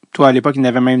 toi, à l'époque, il y en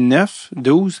avait même 9,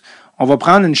 12, on va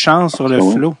prendre une chance sur le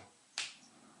flot.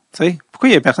 Tu sais, pourquoi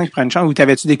il y a personne qui prend une chance? Ou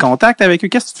t'avais-tu des contacts avec eux?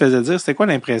 Qu'est-ce que tu te faisais dire? C'était quoi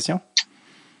l'impression?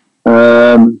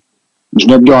 Je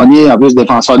venais de gagner, en plus,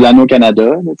 défenseur de l'année au Canada.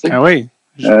 Là, ah oui?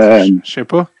 Je sais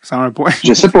pas. 101 points.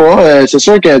 Je sais pas. C'est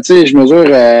sûr que, tu sais, je mesure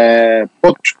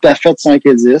pas tout à fait 5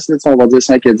 et 10. Là, on va dire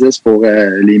 5 et 10 pour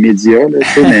les médias. Là,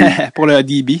 mais pour le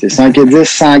DB. C'est 5 et 10,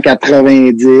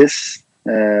 190.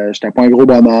 J'étais pas un gros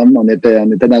bonhomme. On était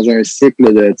dans un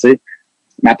cycle de, tu sais.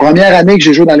 Ma première année que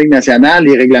j'ai joué dans la Ligue nationale,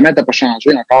 les règlements n'étaient pas changés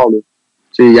encore. Là.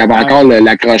 Il y avait encore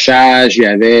l'accrochage, il y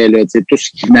avait là, tout ce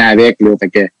qui venait avec. Là, fait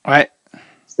que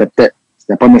c'était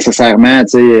pas nécessairement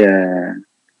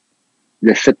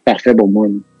le fit parfait pour moi.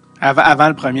 Avant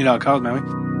le premier lockout, ben oui.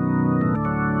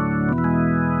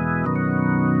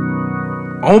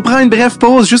 On prend une brève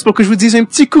pause juste pour que je vous dise un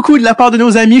petit coucou de la part de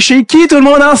nos amis chez qui tout le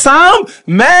monde ensemble?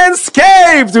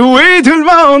 Manscaped! Oui, tout le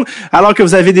monde! Alors que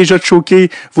vous avez déjà choqué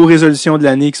vos résolutions de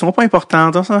l'année qui sont pas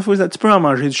importantes, on s'en fout, tu peux en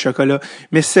manger du chocolat,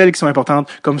 mais celles qui sont importantes,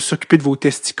 comme s'occuper de vos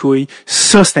testicules,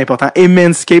 ça c'est important. Et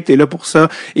Manscaped est là pour ça.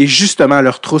 Et justement,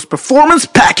 leur trousse Performance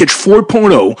Package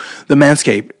 4.0 de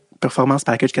Manscaped. Performance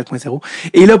Package 4.0.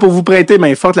 Et là, pour vous prêter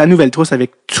main forte, la nouvelle trousse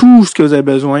avec tout ce que vous avez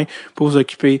besoin pour vous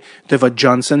occuper de votre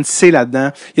Johnson, c'est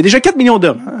là-dedans. Il y a déjà 4 millions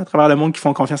d'hommes à travers le monde qui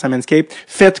font confiance à Manscaped.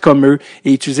 Faites comme eux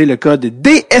et utilisez le code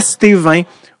DST20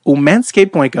 au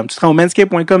manscaped.com. Tu seras au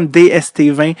manscaped.com,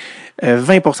 DST20,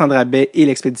 20% de rabais et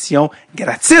l'expédition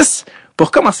gratis pour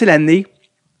commencer l'année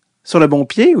sur le bon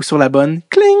pied ou sur la bonne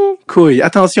cling couille.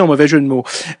 Attention, mauvais jeu de mots.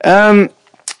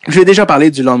 Je vous ai déjà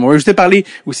parlé du Lawnmower. Je vous ai parlé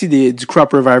aussi du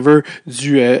Crop Reviver,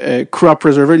 du Crop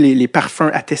Preserver, les parfums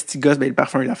à testigos. Ben, le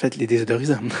parfum, en fait, les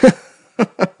désodorisants.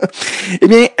 Eh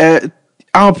bien,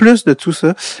 en plus de tout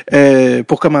ça,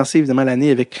 pour commencer évidemment l'année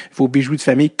avec vos bijoux de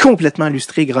famille complètement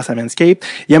illustrés grâce à Manscaped,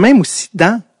 il y a même aussi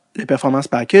dans le Performance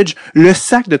Package, le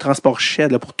sac de transport Shed,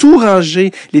 là, pour tout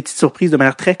ranger les petites surprises de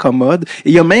manière très commode. Et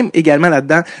il y a même également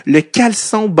là-dedans le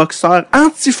caleçon boxeur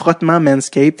anti-frottement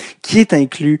Manscaped qui est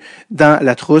inclus dans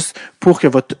la trousse pour que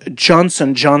votre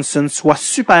Johnson Johnson soit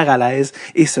super à l'aise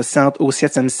et se sente au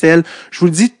 7e ciel. Je vous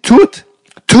le dis, tout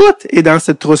est dans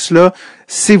cette trousse-là.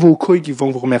 C'est vos couilles qui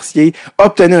vont vous remercier.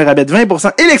 Obtenez un rabais de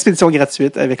 20% et l'expédition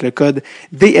gratuite avec le code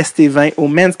DST20 au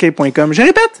manscaped.com. Je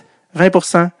répète,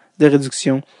 20% de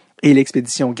réduction et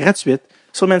l'expédition gratuite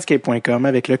sur manscaped.com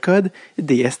avec le code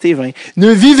DST20.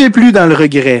 Ne vivez plus dans le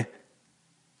regret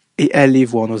et allez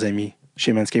voir nos amis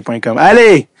chez manscaped.com.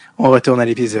 Allez, on retourne à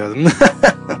l'épisode.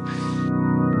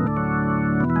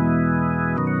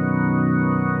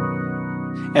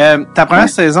 Ta première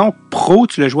saison pro,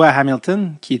 tu l'as joué à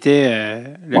Hamilton, qui était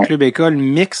le club école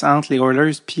mix entre les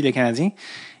Oilers puis les Canadiens.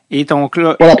 Et ton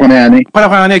club... Pas la première année. Pas la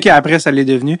première année, ok, après ça l'est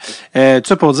devenu. Tout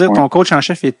ça pour dire, ton coach en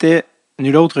chef était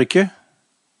nul autre que?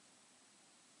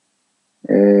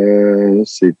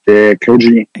 C'était Claude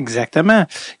Julien. Exactement.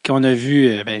 Qu'on a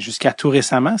vu jusqu'à tout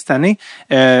récemment cette année.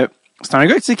 C'est un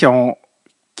gars, tu sais,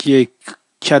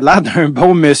 qui a l'air d'un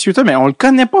bon monsieur, mais on le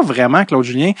connaît pas vraiment, Claude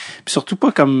Julien. Puis surtout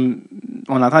pas comme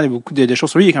on entend beaucoup de choses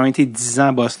sur lui. Il a quand même été 10 ans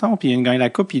à Boston, puis il a gagné la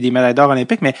coupe, puis il a des médailles d'or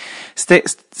olympiques. Mais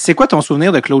c'est quoi ton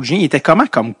souvenir de Claude Julien? Il était comment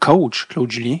comme coach,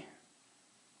 Claude Julien?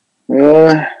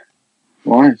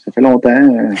 Ouais, ça fait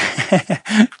longtemps.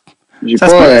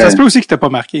 Ça se peut aussi qu'il t'a pas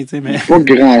marqué, tu sais, mais. Pas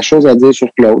grand chose à dire sur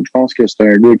Claude. Je pense que c'est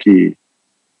un gars qui.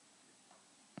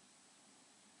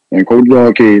 Un coach de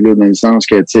hockey, là, dans le sens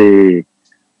que, tu sais.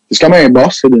 C'est comme un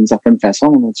boss, d'une certaine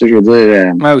façon. Tu sais, je veux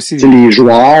dire. Ouais, aussi. Tu sais, les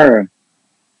joueurs.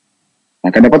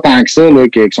 On connaît pas tant que ça, là,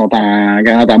 qui sont en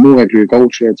grand amour avec le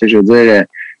coach, là. Tu sais, je veux dire.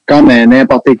 comme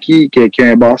n'importe qui a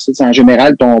un boss. Tu sais, en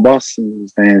général, ton boss,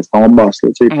 c'est ton boss. Là,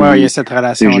 tu sais, Ouais, il y a cette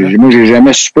relation-là. Moi, j'ai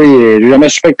jamais soupé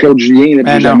avec Claude Julien.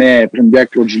 Là, j'ai jamais pris une bière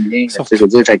avec Claude Julien. Là, je veux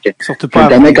dire, fait que, surtout pas.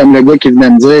 Je me connais comme le gars qui venait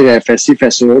me dire fais ci,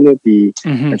 fais ça. Là, puis,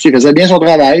 il faisait bien son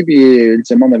travail. Puis,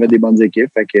 ultimement, on avait des bonnes équipes.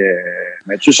 Fait que,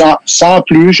 mais tu sans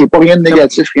plus, je n'ai pas rien de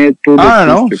négatif, rien de tout.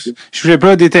 Non. Je voulais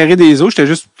pas déterrer des autres.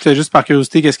 J'étais juste par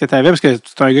curiosité qu'est-ce que tu avais, parce que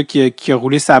c'est un gars qui a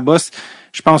roulé sa bosse.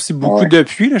 Je pense aussi beaucoup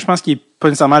depuis. Là. Je pense qu'il est pas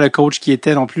nécessairement le coach qui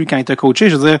était non plus quand il t'a coaché.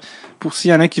 Je veux dire, pour s'il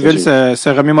y en a qui veulent se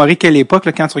remémorer quelle époque,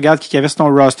 là, quand tu regardes qui avait sur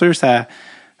ton roster, ça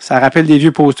rappelle des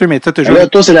vieux posters, mais toi, là,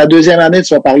 toi, c'est la deuxième année que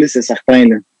tu vas parler, c'est certain.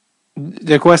 Là.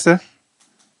 De quoi ça?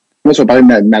 Moi, tu vas parler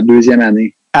de ma deuxième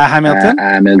année. À Hamilton?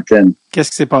 À Hamilton.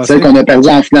 Qu'est-ce qui s'est passé? Celle qu'on a perdu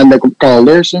en finale de la Coupe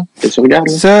Calder, ça? Tu regardes?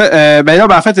 Là? Ça,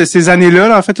 en fait, ces années-là,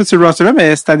 là, en fait, tous ces rosters-là,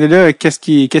 mais cette année-là, qu'est-ce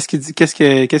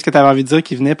que t'avais envie de dire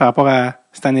qui venait par rapport à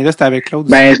cette année-là, c'était avec Claude?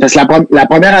 Ben, parce que la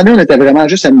première année, on était vraiment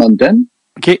juste à Edmonton.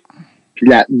 OK. Puis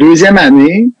la deuxième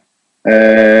année,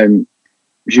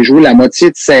 j'ai joué la moitié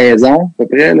de saison, à peu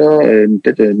près, là,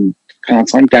 peut-être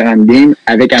 35-40 games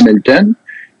avec Hamilton.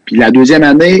 Puis la deuxième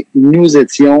année, nous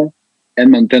étions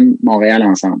Edmonton-Montréal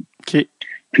ensemble. OK.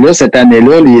 Puis là, cette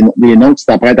année-là, les noms que tu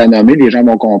t'apprêtes à nommer, les gens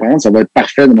vont comprendre. Ça va être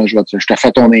parfait. Moi, je te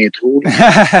fais ton intro.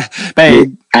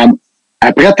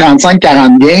 Après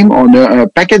 35-40 games, on a un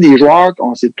paquet des joueurs,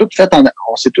 on s'est tout fait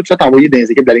envoyer dans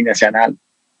les équipes de la Ligue nationale.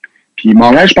 Puis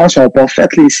Montréal, je pense qu'ils n'ont pas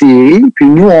fait les séries. Puis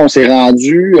nous, on s'est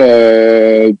rendu,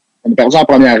 on a perdu en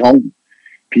première ronde.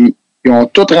 Puis ils ont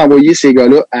tous renvoyé ces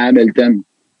gars-là à Hamilton.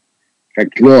 Fait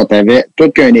que là, t'avais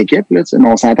toute qu'une équipe, là, mais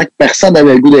on sentait que personne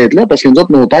n'avait le goût d'être là, parce que nous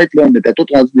autres, nos têtes, là, on était tous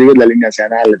rendus des gars de la Ligue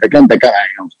nationale. Fait que là, on était comme,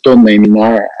 on se tourne dans les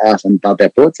mineurs, ça ne tentait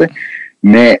pas, tu sais.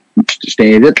 Mais, je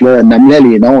t'invite, là, nomme-les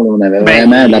les noms, là, on avait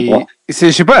vraiment de la proie.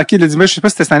 Je sais pas, OK, je sais pas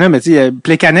si c'était cette année, mais tu sais,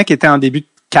 Plekanec était en début de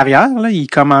carrière, là, il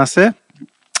commençait.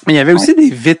 Mais il y avait aussi des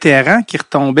vétérans qui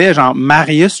retombaient, genre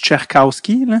Marius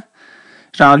Tcherkowski, là.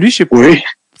 Genre, lui, je sais pas. Oui.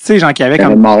 Tu sais, genre, qui avait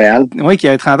comme. Montréal. Oui, qui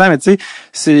avait 30 ans, mais tu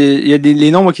sais, il y a les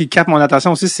noms, moi, qui captent mon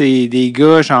attention aussi, c'est des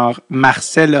gars, genre,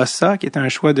 Marcel Ossa, qui est un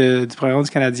choix du programme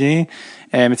du Canadien.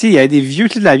 Mais tu sais, il y a des vieux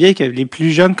de la vieille que les plus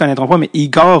jeunes connaîtront pas, mais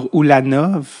Igor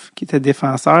Ulanov, qui était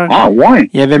défenseur. Ah, ouais.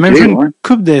 Il y avait même une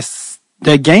coupe de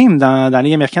game dans la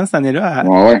Ligue américaine cette année-là,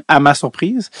 à ma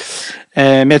surprise.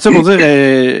 Mais ça pour dire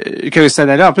que cette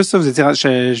année-là, en plus, ça, vous étiez,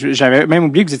 j'avais même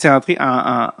oublié que vous étiez rentré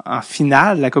en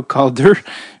finale de la Coupe Calder.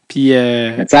 Puis,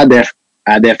 mais tu sais,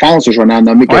 à défense, je vais en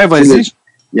nommer quelques. Ouais, vas-y.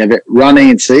 Il y avait Ron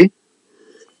Hainsey,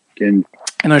 qui est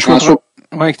un choix qui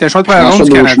était un choix de première ronde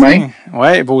du Canadien.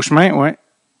 Ouais, Beauchemin, ouais.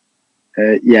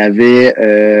 Il y avait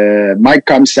Mike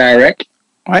Komsarek.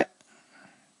 Ouais.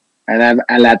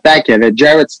 À l'attaque, il y avait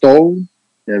Jared Stoll.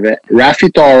 Il y avait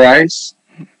Rafi Torres.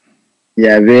 Il y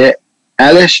avait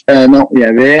il y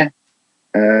avait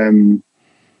c'est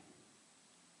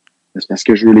parce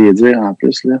que je voulais dire en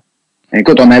plus, là.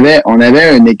 Écoute, on avait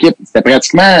une équipe, c'était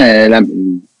pratiquement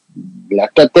la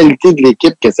totalité de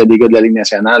l'équipe que c'était des gars de la Ligue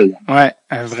nationale. Là. Ouais,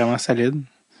 vraiment solide.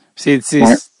 C'est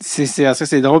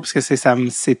drôle parce que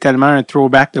c'est tellement un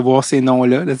throwback de voir ces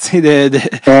noms-là. Tu sais,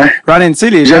 Ron Hainsey,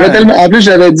 les gens. En plus,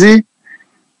 j'avais dit,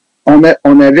 on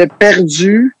avait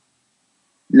perdu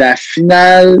la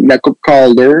finale de la Coupe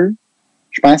Calder,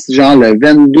 je pense genre le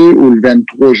 22 ou le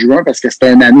 23 juin parce que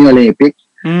c'était une année olympique.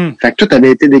 Fait que tout avait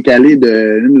été décalé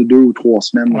de 1 ou 2 ou 3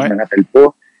 semaines, je me rappelle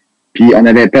pas. Puis on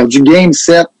avait perdu Game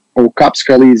 7 au Copps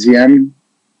Coliseum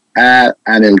à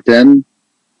Hamilton.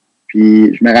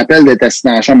 Puis je me rappelle d'être assis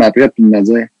dans la chambre après puis de me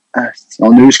dire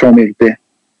on a eu ce qu'on méritait.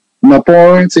 Il n'y en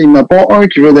a pas un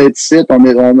qui veut d'être ici.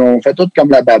 On fait tout comme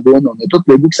la baboune, on a tout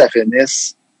le goût que ça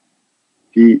finisse.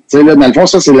 Puis, tu sais, là, dans le fond,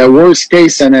 ça, c'est le worst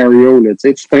case scenario, là.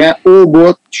 Tu te rends au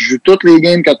bout, tu joues toutes les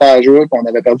games que tu as jouées, puis on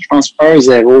avait perdu, je pense,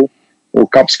 1-0 au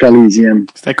Copps Coliseum.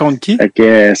 C'était contre qui? Fait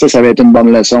que ça va être une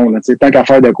bonne leçon, là. Tu sais, tant qu'à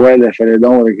faire de quoi, il fallait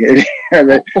donc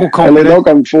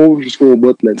comme il faut jusqu'au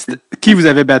bout, là. Qui vous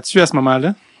avez battu à ce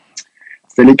moment-là?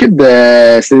 C'était l'équipe du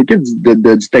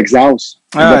Texas.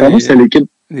 C'était l'équipe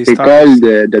d'école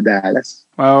de Dallas.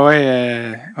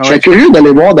 Je suis curieux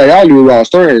d'aller voir d'ailleurs les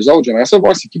rosters et les autres. J'aimerais ça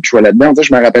voir c'est qui jouait là-dedans.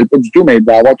 Je me rappelle pas du tout, mais il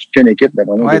doit y avoir toute une équipe.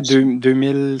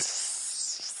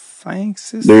 2005,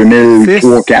 6?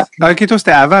 2003, 4. Ah, ok, toi,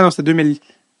 c'était avant, non, c'était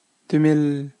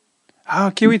 2000. Ah,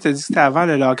 ok, oui, t'as dit que c'était avant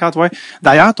le lockout, ouais.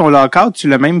 D'ailleurs, ton lockout, tu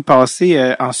l'as même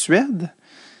passé en Suède.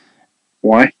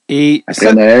 Ouais. Et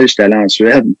après Noël, j'étais allé en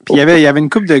Suède. Puis il y avait une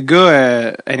couple de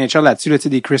gars NHL là-dessus, là, tu sais,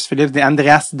 des Chris Phillips, des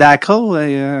Andreas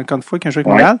Dackel, encore une fois, qui ont joué avec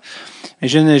Montréal.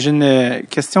 J'ai une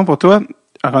question pour toi.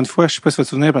 Encore une fois, je sais pas si tu vas te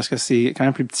souvenir parce que c'est quand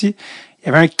même plus petit. Il y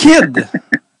avait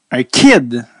un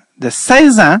kid de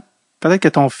 16 ans peut-être que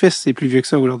ton fils est plus vieux que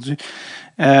ça aujourd'hui.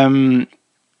 Il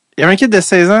y avait un kid de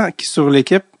 16 ans qui sur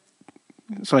l'équipe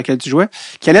sur laquelle tu jouais,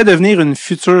 qui allait devenir une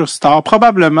future star.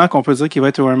 Probablement qu'on peut dire qu'il va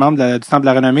être un membre du Temple de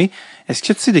la Renommée. Est-ce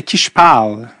que tu sais de qui je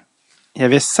parle? Il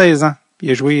avait 16 ans. Il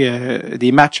a joué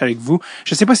des matchs avec vous.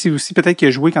 Je sais pas si aussi peut-être qu'il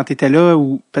a joué quand tu étais là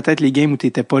ou peut-être les games où tu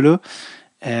n'étais pas là.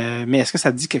 Mais est-ce que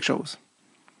ça te dit quelque chose?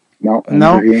 Non.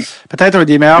 Rien. Peut-être un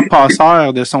des meilleurs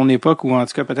passeurs de son époque ou en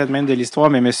tout cas peut-être même de l'histoire,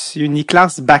 mais monsieur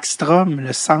Niklas Backstrom,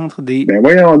 le centre des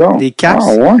Caps,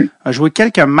 a joué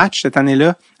quelques matchs cette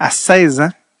année-là à 16 ans.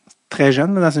 Très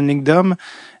jeune, là, dans une ligue d'hommes.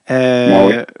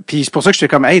 Puis c'est pour ça que j'étais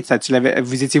comme, hey,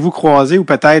 vous étiez-vous croisés ou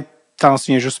peut-être t'en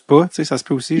souviens juste pas, tu sais, ça se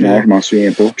peut aussi. Non, je m'en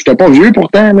souviens pas. J'étais pas vieux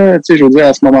pourtant, là, tu sais, je veux dire,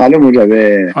 à ce moment-là, moi,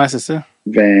 j'avais. Ouais, c'est ça.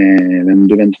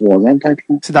 22, 23 ans, peut-être.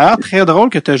 Là. C'est d'ailleurs très drôle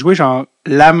que tu as joué, genre,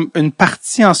 une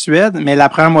partie en Suède, mais la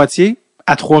première moitié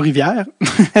à Trois-Rivières,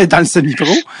 dans le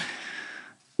semi-pro.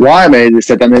 Ouais, mais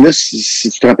cette année-là, si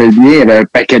tu te rappelles bien, il y avait un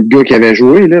paquet de gars qui avaient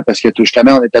joué, là, parce que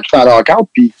justement, on était tous en lockout,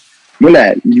 puis moi,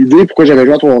 l'idée pourquoi j'avais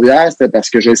joué à Trois-Rivières, c'était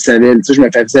parce que je le savais. Tu sais, je me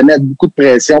faisais mettre beaucoup de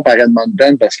pression par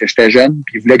Edmonton parce que j'étais jeune,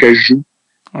 puis ils voulaient que je joue.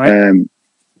 Ouais.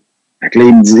 Fait que là,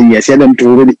 ils essayaient de me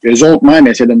trouver, eux autres même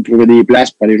essayaient de me trouver des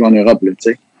places pour aller jouer en Europe, là,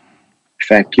 tu sais.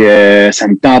 Fait que ça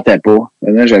me tentait pas.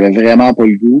 Là, j'avais vraiment pas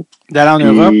le goût. D'aller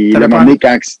en Europe?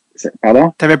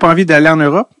 Pardon? T'avais pas envie d'aller en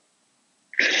Europe?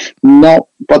 Non,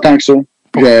 pas tant que ça.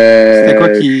 C'était quoi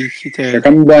qui était... J'étais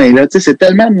comme bien, là. Tu sais, c'est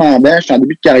tellement demandant. J'étais en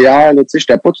début de carrière, là. Tu sais,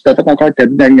 j'étais pas tout à fait encore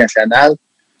établi dans la Ligue nationale.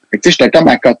 Fait que, tu sais, j'étais comme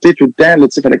à côté tout le temps, là.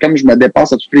 Tu sais, fallait comme je me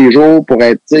dépasse à tous les jours pour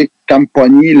être, tu sais, comme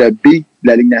pogner le beat de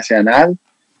la Ligue nationale.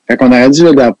 Fait qu'on aurait dit,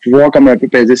 là, de pouvoir comme un peu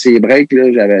peser ses breaks,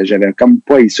 là. J'avais comme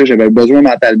pas eu ça. J'avais besoin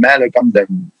mentalement, là, comme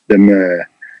de me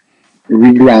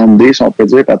regrounder, si on peut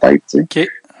dire, peut-être, tu sais. Okay.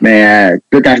 Mais,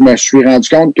 là, quand je me suis rendu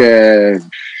compte que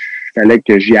fallait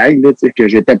que j'y aille, là, tu sais, que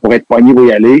j'étais pour être pogné pour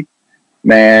y aller.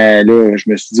 Mais là, je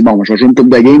me suis dit, bon, je vais jouer une coupe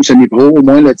de game semi-pro, au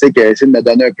moins, là, tu sais, essayer de me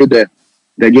donner un peu de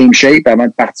game shape avant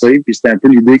de partir. Puis c'était un peu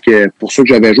l'idée que, pour ça que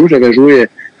j'avais joué.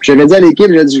 J'avais dit à l'équipe,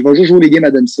 j'ai dit, je vais juste jouer les games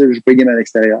à domicile, je joue pas les games à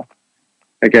l'extérieur.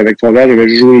 Fait qu'avec Trois-Rivières, j'avais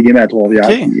juste joué les games à Trois-Rivières.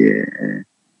 Okay.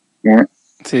 Puis, ouais.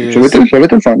 J'avais tout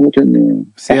le fun.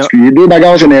 Particulier. 2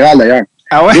 bagarres générales, d'ailleurs.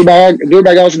 Ah ouais? 2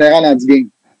 bagarres générales en 10 games.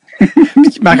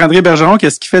 Marc-André Bergeron,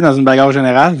 qu'est-ce qu'il fait dans une bagarre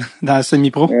générale, dans le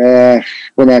semi-pro? Pas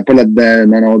là-dedans.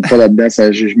 Non, pas là-dedans.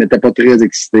 Je m'étais pas très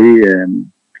excité.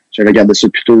 J'avais gardé ça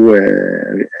plutôt.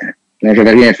 Non,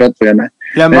 j'avais rien fait, vraiment.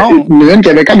 Le monde. Une qui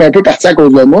avait comme un peu parti à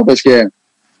cause de moi parce que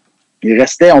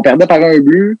on perdait par un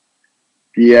but.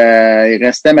 Puis il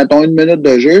restait, mettons, 1 minute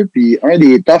de jeu. Puis un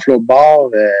des toughs, là, au bord,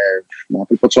 je me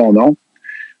rappelle pas de son nom.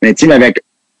 Mais tu sais,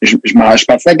 je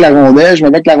partais avec la rondelle,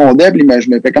 puis je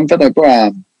me fais comme fait un peu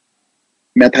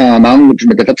mettre en angle, puis je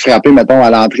m'étais fait frapper, mettons, à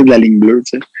l'entrée de la ligne bleue,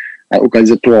 tu sais, au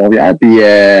Colisée de Trois-Rivières. Puis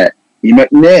il me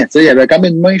tenait, tu sais, il y avait comme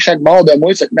une main chaque bord de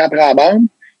moi, il se tenait après la bande,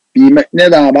 puis il me tenait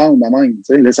dans la bande, de même, tu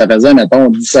sais. Là, ça faisait, mettons,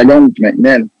 10 secondes qu'il me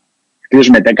tenait. Là. Puis là,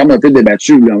 je m'étais comme un peu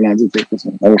débattu, là, on l'a dit, tu sais,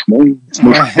 lâche-moi,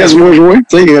 laisse-moi jouer,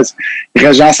 tu sais, il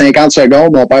reste genre 50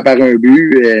 secondes, on perd par un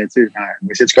but, tu sais, on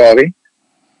va essayer de scorer.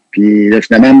 Puis là,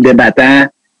 finalement, me débattant,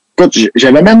 écoute,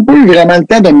 j'avais même pas eu vraiment le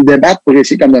temps de me débattre pour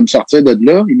essayer comme de me sortir de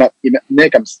là. Il me tenait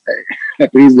comme si c'était la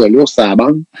prise de l'ours à la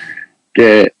bande.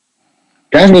 Que,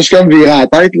 quand je me suis comme viré en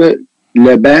tête, là,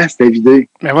 le banc, c'était vidé.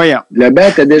 Mais voyons. Le banc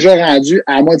était déjà rendu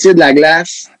à la moitié de la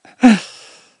glace.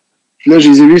 Puis là, je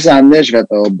les ai vus s'en venir, je fais,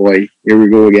 oh boy, here we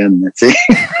go again, tu sais.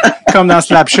 Comme dans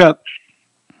Slapshot.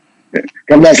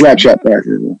 Comme dans Slapshot, ouais,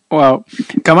 c'est ça. Wow.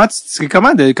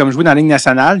 Comme jouer dans la Ligue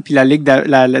nationale, puis la Ligue, tu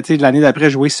sais, l'année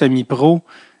d'après, jouer semi-pro,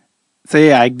 tu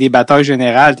sais, avec des batailles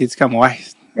générales, t'es dit comme, ouais.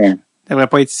 Devrait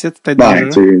pas être ici, peut-être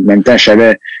dangereux. En même temps, je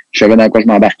savais dans quoi je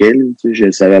m'embarquais, là, tu sais, je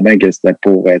savais bien que c'était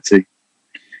pour, tu sais,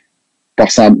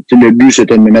 le but,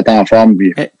 c'était de me mettre en forme.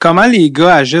 Puis... Comment les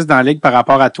gars agissent dans la Ligue par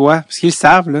rapport à toi? Parce qu'ils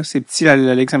savent, là, c'est petit,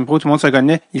 la Ligue semi-pro, tout le monde se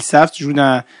connaît, ils savent, tu joues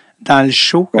dans le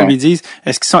show, comme ils disent.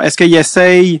 Est-ce qu'ils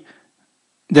essayent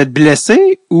de te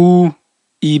blesser ou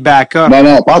ils back up?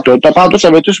 Non, pas tout. Ça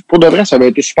va être, pour de vrai, ça va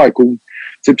être super cool.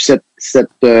 Tu sais, puis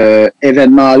cet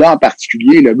événement-là en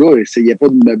particulier, le gars, essayait pas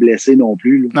de me blesser non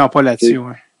plus. Là. Non, pas là-dessus,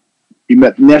 ouais. Il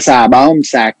me tenait sa bande,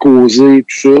 ça a causé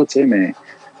tout ça, tu sais, mais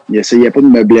il essayait pas de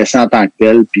me blesser en tant que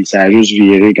tel, puis ça a juste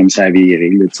viré comme ça a viré,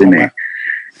 là, tu sais, mais...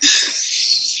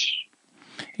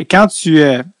 Et quand tu...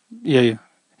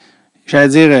 j'allais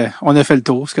dire, on a fait le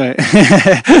tour, c'est correct,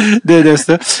 de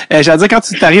ça. J'allais dire, quand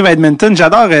tu t'arrives à Edmonton,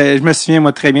 j'adore, je me souviens,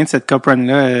 moi, très bien de cette cup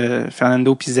run-là,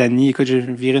 Fernando Pisani. Écoute, j'ai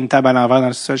viré une table à l'envers dans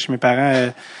le sol chez mes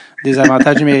parents Des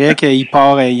avantages numériques, il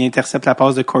part, il intercepte la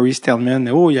passe de Corey Stillman.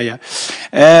 Oh, J'ai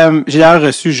d'ailleurs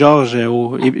reçu Georges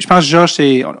je pense que Georges,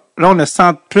 là, on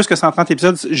a plus que 130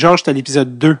 épisodes. Georges, c'était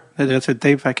l'épisode 2 de Dread sur le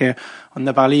tape. Fait que, on en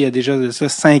a parlé il y a déjà de ça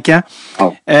 5 ans.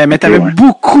 Oh, mais t'avais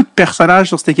beaucoup de personnages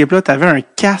sur cette équipe-là. T'avais un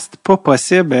cast pas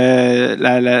possible,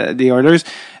 des Oilers.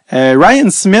 Ryan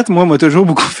Smith, moi, m'a toujours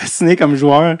beaucoup fasciné comme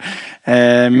joueur.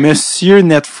 Monsieur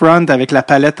Netfront avec la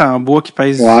palette en bois qui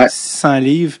pèse 600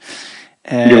 livres.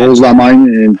 Grosse de même,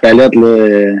 une palette,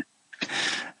 là.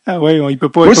 Ah oui, il peut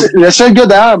pas... Moi, c'est le seul gars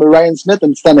d'ailleurs, Ryan Smith,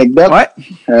 une petite anecdote. Ouais.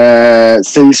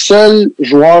 C'est le seul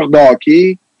joueur de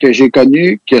hockey que j'ai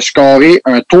connu qui a scoré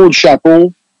un tour de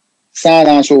chapeau sans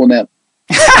lancer au net.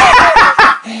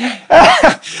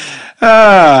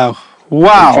 Ah,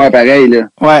 wow! Faire pareil, là.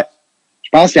 Ouais. Je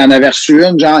pense qu'il en avait reçu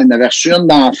une, genre, il en avait reçu une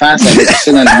d'en face avec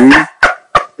ça dans le but.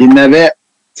 Il n'avait,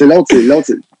 tu sais,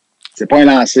 l'autre, c'est pas un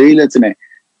lancer, là, tu sais, mais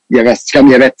il avait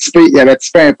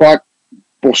typé un puck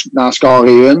pour en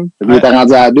scorer une. Il était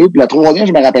rendu à 2. Puis la troisième,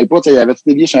 je me rappelle pas, tu sais, il avait tout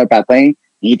dévié sur un patin.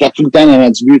 Il était tout le temps dans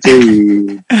du but, tu sais.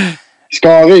 Il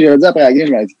scorait, j'avais dit après la game,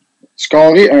 je m'avais dit,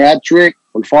 scorer un hat-trick,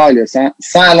 faut le faire, là,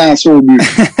 sans lancer au but.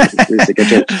 C'est quelque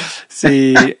chose.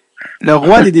 C'est le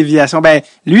roi des déviations. Ben,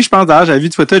 lui, je pense, d'ailleurs, j'avais vu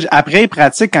du footage. Après, il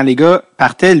pratique, quand les gars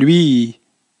partaient, lui,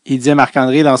 il disait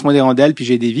Marc-André, lance-moi des rondelles, puis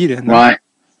j'ai dévié, là. Non? Ouais.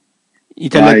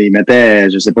 Il mettait,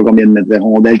 je sais pas combien de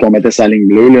rondelles qu'on mettait sur la ligne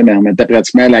bleue, là, mais on mettait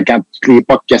pratiquement, là, quand toutes les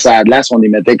pucks cassaient à la glace, on les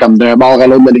mettait comme d'un bord à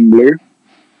l'autre de la ligne bleue.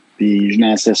 Puis je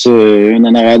lançais ça, une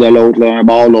en arrière de l'autre, là, un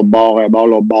bord, l'autre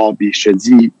bord, puis je te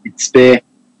dis, il typait,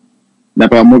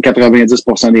 d'après moi,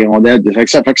 90% des rondelles. Fait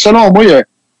que selon moi,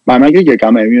 malgré qu'il a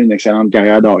quand même eu une excellente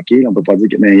carrière de hockey, on peut pas dire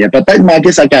que, mais il a peut-être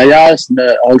manqué sa carrière,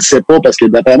 on le sait pas, parce que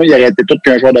d'après moi, il aurait été tout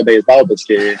qu'un joueur de baseball, parce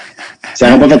que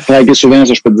ça n'aurait pas fait traquer souvent,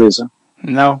 ça, je peux te dire ça.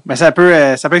 Non, mais ça peut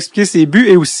expliquer ses buts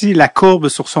et aussi la courbe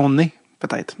sur son nez,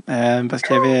 peut-être. Parce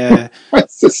qu'il y avait... ouais,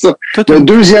 c'est ça. Le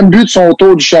deuxième but de son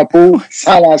tour du chapeau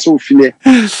sans lancer au filet.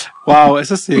 Wow,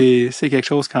 ça, c'est quelque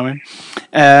chose quand même.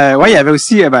 Ouais, il y avait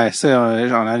aussi, ça,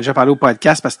 j'en ai déjà parlé au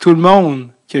podcast, parce que tout le monde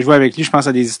qui a joué avec lui, je pense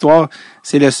à des histoires,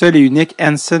 c'est le seul et unique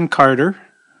Anson Carter.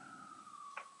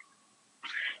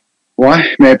 Ouais,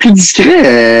 mais plus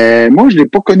discret. Moi, je l'ai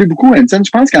pas connu beaucoup, Anson. Je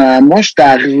pense que quand moi, je suis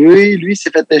arrivé, lui, s'est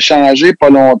fait échanger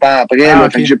pas longtemps après. Ah, là,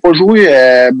 okay. Fait que j'ai pas joué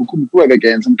beaucoup avec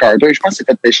Anson Carter. Je pense qu'il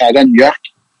s'est fait échanger à New York.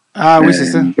 Ah oui, c'est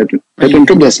ça. Peut-être une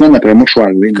couple de semaines après moi, je suis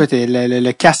arrivé. Écoute,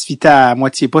 le casque fitait à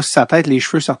moitié pas sur sa tête, les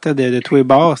cheveux sortaient de tous les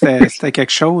bords, c'était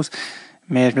quelque chose.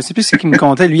 Mais je me sais plus ce qu'il me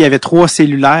comptait. Lui, il avait 3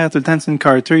 cellulaires tout le temps. Anson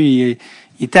Carter, il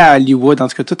était à Hollywood. En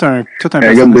tout cas, tout un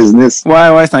gars de business.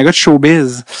 Ouais, c'est un gars de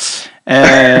showbiz.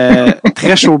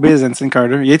 Très showbiz, Anson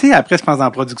Carter. Il a été après, je pense,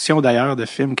 en production d'ailleurs de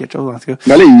films, quelque chose en tout cas.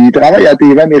 Ben là, il travaille à la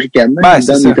TV américaine. Ben,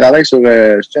 il travaille sur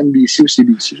NBC ou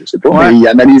CBC, je sais pas, ouais. Mais il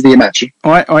analyse des matchs.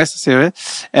 Ouais, ça c'est vrai.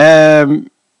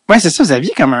 Ouais, c'est ça, vous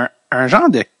aviez comme un genre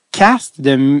de cast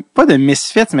pas de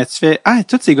misfits, mais tu fais,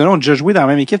 tous ces gars-là ont déjà joué dans la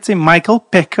même équipe, tu sais, Michael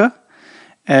Pekka,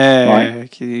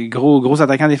 qui est gros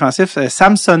attaquant défensif.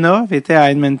 Samsonov était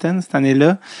à Edmonton cette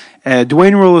année-là.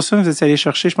 Dwayne Rollison, vous étiez allé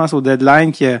chercher, je pense, au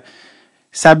deadline,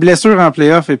 sa blessure en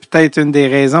playoff est peut-être une des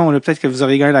raisons. Là, peut-être que vous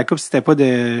auriez gagné la coupe si c'était pas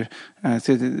de...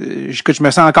 je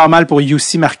me sens encore mal pour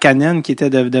Jussi Markkanen qui était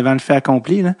devant le fait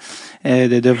accompli. Là,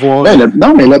 de voir...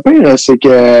 Non, mais le pire, c'est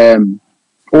que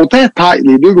autant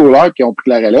les deux goalers qui ont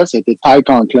pris la relève, c'était Ty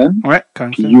Conklin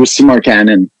et Jussi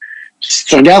Markkanen. Si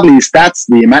tu regardes les stats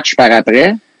des matchs par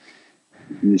après,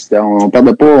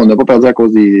 on n'a pas perdu à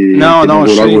cause des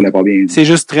goalers pas bien. C'est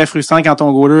juste très frustrant quand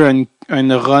ton goaler a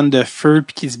une run de feu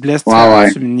puis qu'il se blesse,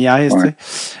 tu le niaises.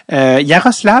 Ouais.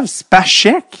 Yaroslav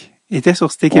Spacek était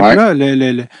sur cette équipe-là,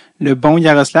 le bon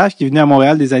Yaroslav qui est venu à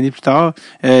Montréal des années plus tard.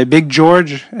 Big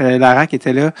George Larac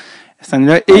était là, cette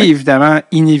année-là. Et évidemment,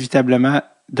 inévitablement,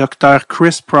 Dr.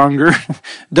 Chris Pronger,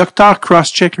 Dr.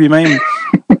 Crosscheck lui-même.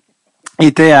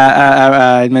 était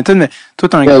à Edmonton, mais tout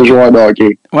un quel joueur de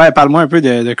hockey. Ouais, parle-moi un peu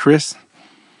de Chris.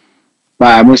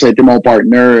 Ben, moi, ça a été mon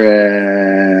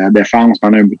partner à défense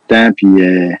pendant un bout de temps, puis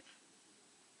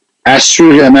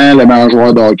assurément le meilleur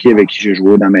joueur de hockey avec qui j'ai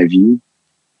joué dans ma vie.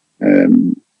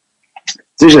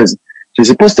 Tu sais, je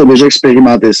sais pas si tu as déjà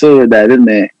expérimenté ça, David,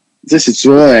 mais tu sais, si tu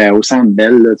vas au Centre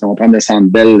Bell, là, on va prendre le Centre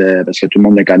Bell parce que tout le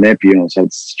monde le connaît, puis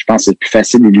je pense que c'est plus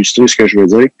facile d'illustrer ce que je veux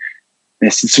dire. Mais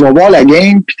si tu vas voir la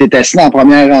game, puis tu es assis dans la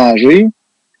première rangée,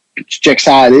 puis tu checks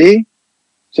ça aller,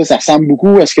 ça ressemble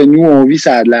beaucoup à ce que nous, on vit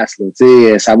sur la glace. Là.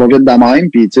 Ça va vite de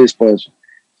même, puis c'est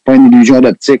pas une illusion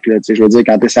d'optique. Là, je veux dire,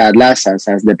 quand tu es sur la glace, ça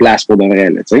se déplace pour de vrai.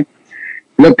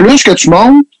 Là, plus que tu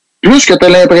montes, plus que tu as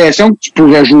l'impression que tu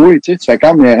pourrais jouer. Tu fais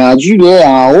comme, rendu là,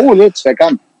 en haut, là, tu fais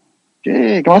comme,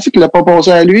 Hey, comment ça qu'il l'a pas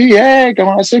passé à lui? Hey,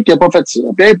 comment ça qu'il a pas fait ça?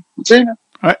 Puis, hey, tu sais, là.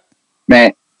 Ouais.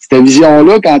 Mais cette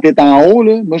vision-là, quand t'es en haut,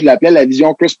 là, moi, je l'appelais la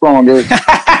vision Chris Pronger.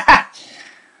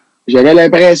 J'avais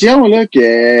l'impression là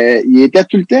qu'il était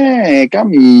tout le temps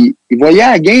comme il voyait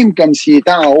la game comme s'il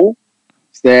était en haut.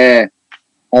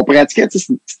 On pratiquait, tu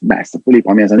sais, c'était pas les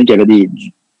premières années qu'il y avait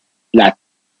la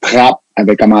trappe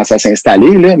avait commencé à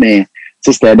s'installer, là, mais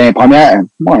tu sais, c'était dans les premières.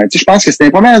 Bon, tu sais, je pense que c'était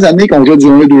les premières années qu'on jouait du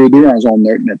 1-2-2 en zone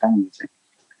neutre, mettons. Tu sais.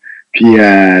 Puis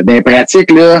dans les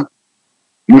pratiques, là,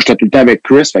 moi, j'étais tout le temps avec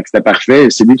Chris, fait que c'était parfait.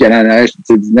 C'est lui qui allait en arrière,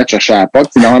 du net chercher la puck.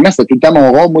 Normalement, c'était tout le temps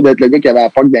mon rôle, moi, d'être le gars qui avait la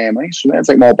puck dans les mains, souvent,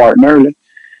 avec mon partner, là.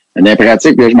 Dans les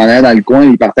pratiques, là, je m'en allais dans le coin,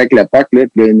 il partait avec le puck, là,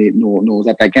 puis là, nos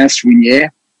attaquants swingaient.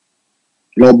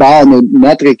 L'autre bord,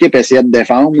 notre équipe essayait de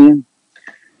défendre, là.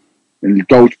 Le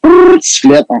coach,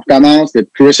 sifflette, on recommence.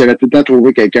 Chris avait tout le temps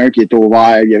trouvé quelqu'un qui était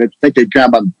ouvert. Il y avait tout le temps quelqu'un à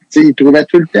bonne. Tu sais, il trouvait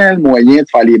tout le temps le moyen de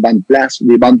faire les bonnes places,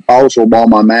 les bonnes passes au bon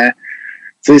moment.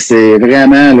 Tu sais, c'est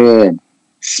vraiment, là,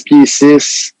 6 pieds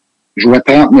 6, jouait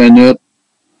 30 minutes,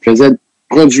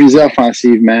 produisait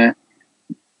offensivement.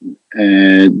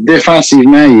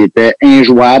 Défensivement, il était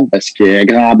injouable parce que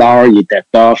grandeur, il était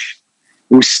tough.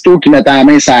 Aussitôt qu'il mettait la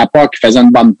main sur la puck, il faisait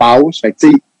une bonne passe. Fait que,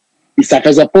 tu sais, ça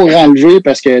faisait pas renlever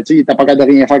parce que, tu sais, il était pas capable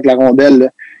de rien faire avec la rondelle, là.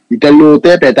 Il te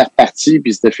l'ôtait puis il était reparti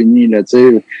puis c'était fini, là, tu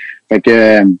sais. Fait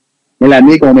que, moi,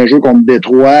 l'année qu'on a joué contre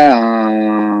Détroit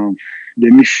en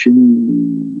demi-finale,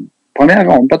 première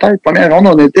ronde,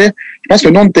 on était, je pense que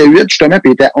nous, on était 8, justement,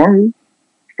 puis il était 1,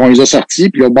 puis on les a sortis,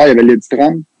 puis là-bas, il y avait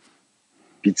Lidstrom.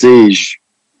 Puis, tu sais,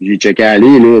 j'ai checké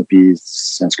aller, là, puis,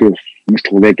 en tout cas, moi, je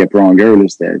trouvais que Pronger, là,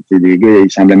 c'était, des gars,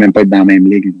 ils semblaient même pas être dans la même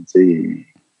ligue, tu sais.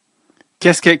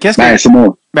 C'est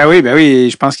moi. Ben oui,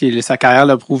 je pense que sa carrière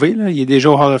l'a prouvé, là. Il est déjà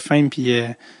au Hall of Fame, puis il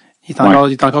est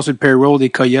encore sur le payroll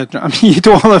des Coyotes, genre. Il est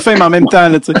au Hall of Fame en même temps,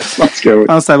 là, tu sais. Je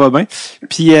pense que ça va bien.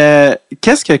 Puis,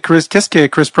 qu'est-ce que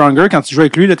Chris Pronger, quand tu joues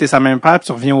avec lui, là, t'es sa même paire, puis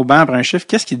tu reviens au banc après un chiffre,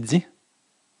 qu'est-ce qu'il te dit?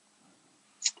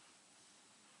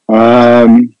 Pas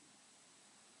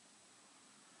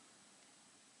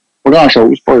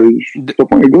grand-chose. C'est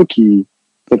pas un gars qui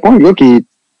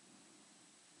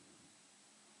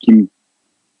me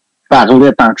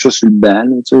parlait tant que ça sur le banc,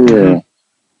 là, tu sais.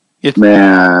 Y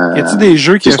a-tu des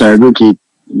jeux qui... C'est un gars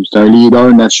c'est un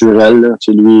leader naturel, là.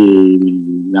 Tu sais, lui,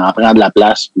 il en prend de la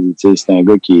place, puis, tu sais, c'est un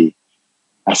gars qui est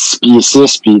à 6 pieds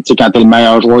 6, puis, tu sais, quand t'es le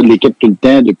meilleur joueur de l'équipe tout le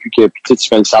temps, depuis que, puis, tu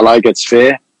fais le salaire que tu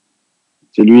fais,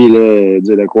 c'est lui, là,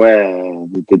 dire de quoi,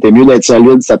 t'es mieux d'être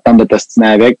solide, ça te tente de t'ostiner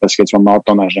avec parce que tu vas mordre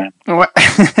ton argent. Ouais.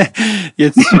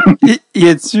 y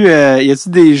a-tu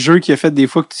des jeux qui a fait des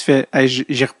fois que tu fais,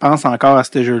 j'y repense encore à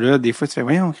ce jeu-là, des fois tu fais,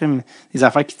 voyons, des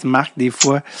affaires qui te marquent des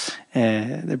fois,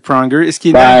 de Pronger. Est-ce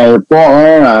qu'il est pas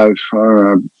un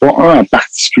en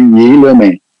particulier, là,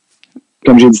 mais,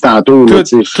 comme j'ai dit tantôt, tout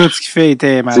ce qu'il fait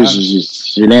était malade.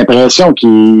 J'ai l'impression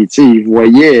qu'il, tu sais, il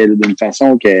voyait d'une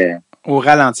façon que, au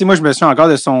ralenti. Moi, je me souviens encore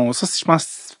de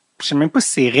je sais même pas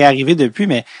si c'est réarrivé depuis,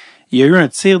 mais il y a eu un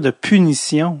tir de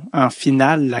punition en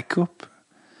finale de la coupe.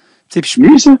 Tu sais,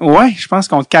 oui, ça? Ouais, je pense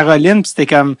contre Caroline, puis c'était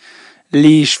comme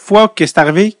les fois que c'est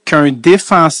arrivé qu'un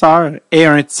défenseur ait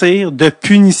un tir de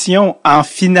punition en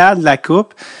finale de la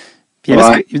coupe. Puis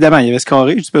évidemment, il y avait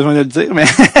scoré, j'ai besoin de le dire, mais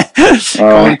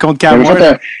contre Cameron.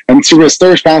 Un petit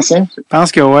wrister, je pense, hein? Je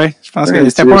pense que ouais. Je pense que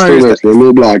c'était pas un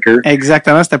low blocker.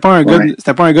 Exactement, c'était pas un gars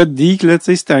de Deke, là, tu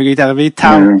sais, c'était un gars qui est arrivé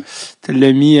tard. Tu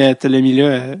l'as mis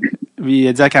là. Il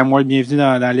a dit à Cameron, bienvenue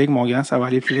dans la ligue, mon gars, ça va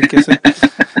aller plus vite que ça.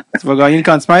 Tu vas gagner le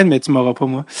Conn mais tu m'auras pas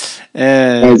moi.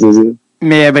 C'est ça.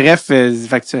 Mais bref,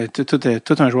 fait que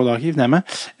tout un joueur de hockey, évidemment.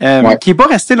 Qui est pas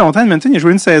resté longtemps à Edmonton, il a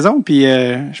joué une saison, puis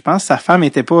je pense que sa femme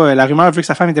était pas, la rumeur veut que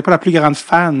sa femme était pas la plus grande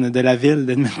fan de la ville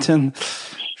d'Edmonton.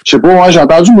 Je sais pas, j'ai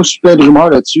entendu moi aussi plein de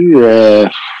rumeurs là-dessus. Je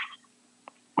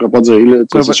pourrais pas dire, là.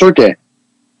 C'est sûr que, tu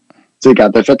sais, quand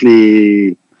t'as fait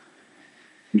une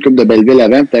coupe de Belleville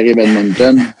avant, puis t'arrives à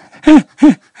Edmonton,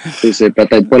 c'est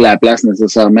peut-être pas la place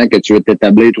nécessairement que tu veux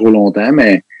t'établir trop longtemps,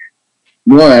 mais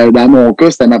moi, dans mon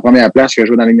cas, c'était ma première place que je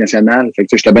jouais dans la Ligue nationale. Fait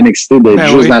que j'étais bien excité d'être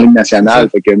juste dans la Ligue nationale.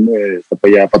 Fait que moi, il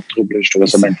n'y avait pas de trouble. Je trouvais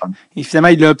ça bien fun. Et finalement,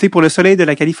 il a opté pour le soleil de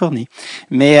la Californie.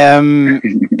 Mais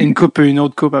une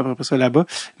autre coupe après ça là-bas.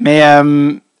 Mais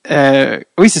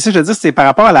oui, c'est ça, je veux dire, c'est par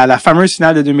rapport à la fameuse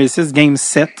finale de 2006, Game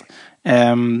 7.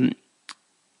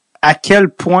 À quel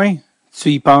point tu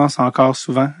y penses encore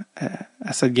souvent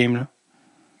à cette game-là?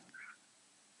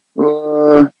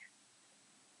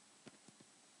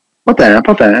 Pas tant.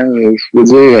 Je veux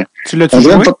dire, tu l'as on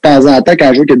dirait pas de temps en temps,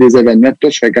 quand je vois qu'il y a des événements, tout,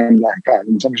 je fais comme d'accord.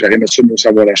 Il me semble que j'aurais aimé ça de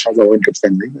avoir la chance d'avoir une Coupe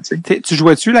Stanley. Tu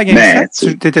jouais-tu la Game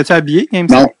 7? T'étais-tu habillé, Game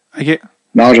 7? Non. OK.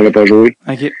 Non, j'avais pas joué.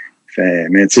 OK.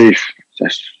 Mais tu sais,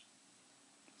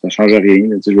 ça change rien.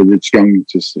 Tu sais, je veux dire, tu gagnes.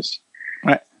 Tu sais,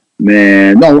 Ouais.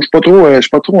 Mais non, je suis pas trop,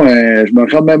 je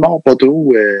me remémore pas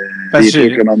trop Parce des que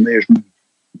trucs, à un moment donné,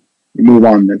 je move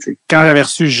on, là, tu sais. quand j'avais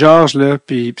reçu Georges, là,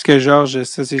 puis puisque Georges,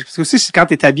 ça, c'est parce que aussi quand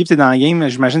t'es habillé, t'es dans la game,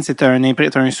 j'imagine que c'était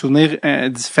t'as un souvenir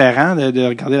différent de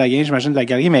regarder la game, j'imagine de la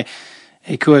galerie, mais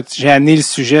écoute, j'ai amené le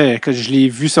sujet, écoute, je l'ai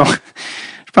vu je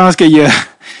pense qu'il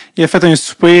a fait un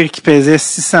soupir qui pesait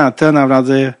 600 tonnes en voulant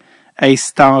dire hey,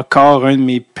 c'est encore un de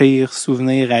mes pires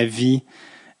souvenirs à vie.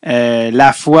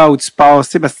 La fois où tu passes,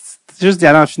 tu sais, parce que c'est juste d'y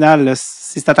aller en finale, là,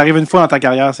 si ça t'arrive une fois dans ta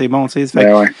carrière, c'est bon, tu sais.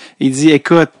 Fait Ouais. il dit,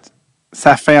 écoute,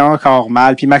 ça fait encore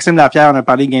mal. Puis Maxime Lapierre, on a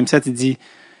parlé de Game 7, il dit,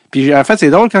 puis en fait, c'est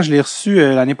drôle, quand je l'ai reçu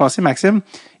l'année passée, Maxime,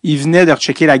 il venait de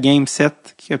rechecker la Game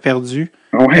 7 qu'il a perdu.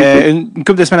 Ouais. Une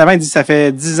couple de semaines avant, il dit, ça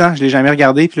fait 10 ans, je l'ai jamais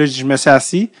regardé. Puis là, je me suis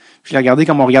assis, puis je l'ai regardé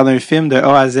comme on regarde un film de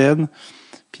A à Z.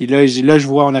 Puis là, je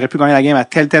vois, on aurait pu gagner la game à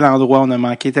tel endroit, on a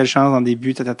manqué telle chance en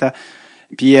début,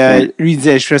 Puis lui, il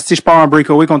disait, si je pars en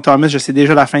breakaway contre Thomas, je sais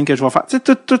déjà la fin que je vais faire. Tu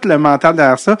sais, tout le mental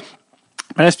derrière ça.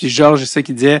 Puis Georges, c'est ça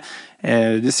qu'il disait,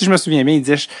 si je me souviens bien,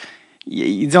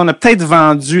 il dit, on a peut-être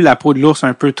vendu la peau de l'ours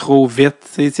un peu trop vite,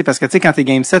 tu sais, parce que tu sais, quand t'es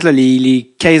game set, là,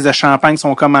 les caisses de champagne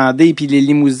sont commandées, puis les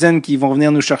limousines qui vont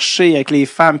venir nous chercher avec les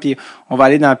femmes, puis on va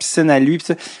aller dans la piscine à lui,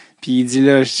 puis il dit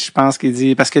là, je pense qu'il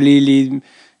dit, parce que les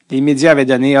médias avaient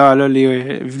donné,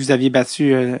 vous aviez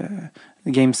battu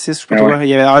Game 6, je sais pas trop. Il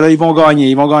y avait, là, ils vont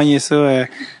gagner ça.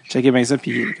 Checkez bien ça.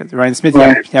 Puis Ryan Smith,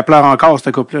 il pleure encore,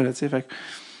 cette coupe-là. Tu sais, fait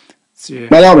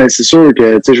non, mais c'est sûr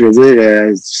que, tu sais, je veux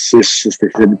dire, c'est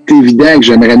évident que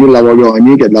j'aimerais mieux l'avoir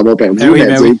gagné que de l'avoir perdu.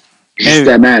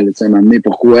 Justement, tu sais, à un moment donné,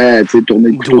 pourquoi, tu sais, tourner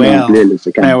le couteau dans le plaid, là,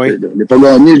 c'est quand même, je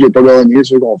l'ai pas gagné, c'est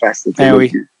sûr qu'on fasse.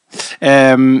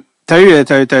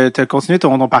 T'as continué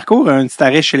ton parcours, un petit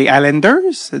arrêt chez les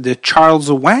Islanders de Charles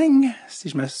Wang, si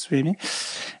je me souviens bien.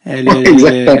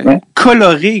 Le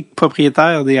coloré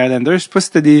propriétaire des Islanders. Je sais pas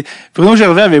si t'as Bruno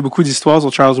Gervais avait beaucoup d'histoires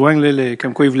sur Charles Wang, là,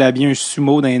 comme quoi il voulait habiller un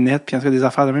sumo dans les nets, puis en tout cas des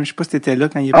affaires de même. Je sais pas si t'étais là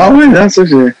quand il est Ah oui, non, ça,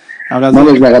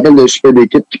 moi, je me rappelle de super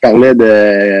d'équipe qui parlait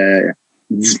de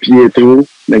Di Pietro,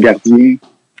 le gardien.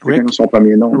 Rick. Son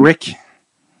premier nom. Rick.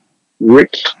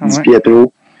 Di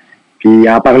Pietro. Puis il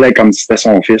en parlait comme si c'était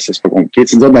son fils, c'est pas compliqué.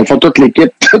 Tu dis, dans le fond, toute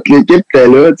l'équipe était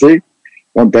là, tu sais.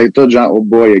 On était tous genre, oh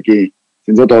boy, OK.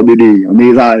 C'est nous autres, on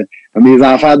est des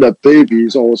enfants adoptés, puis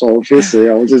son fils,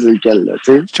 on sait c'est lequel, là,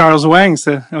 tu sais. Charles Wang,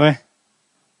 ça, ouais.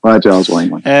 Ouais, Charles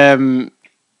Wang, ouais.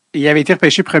 Il avait été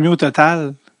repêché premier au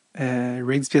total.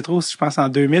 Rick Di Pietro, je pense, en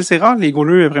 2000. C'est rare, les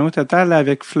goalers premier au total, là,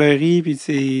 avec Fleury, puis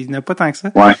il n'y en a pas tant que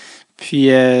ça. Ouais. Puis,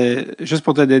 juste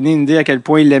pour te donner une idée à quel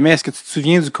point il l'aimait, est-ce que tu te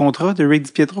souviens du contrat de Rick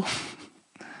Di Pietro?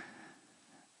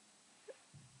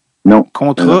 Non.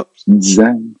 Contrat. 10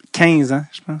 ans. 15 ans,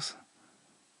 je pense.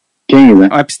 15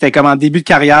 ans. Ouais, puis c'était comme en début de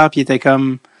carrière, puis il était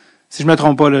comme, si je me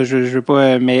trompe pas, là, je veux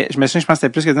pas, mais je me souviens, je pense que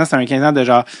c'était plus que 10 ans, c'était un 15 ans de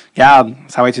genre, regarde,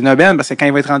 ça va être une aubaine, parce que quand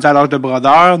il va être rendu à l'âge de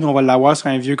brodeur, nous, on va l'avoir sur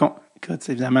un vieux écoute,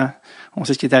 évidemment, on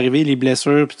sait ce qui est arrivé, les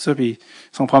blessures, puis tout ça, puis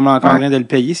ils sont probablement encore en train de le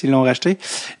payer s'ils l'ont racheté.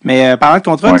 Mais parlant de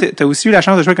contrat, t'as aussi eu la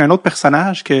chance de jouer avec un autre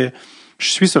personnage que je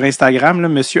suis sur Instagram, là,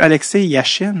 Monsieur Alexei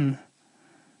Yashin.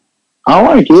 Ah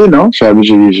ouais, OK, non, je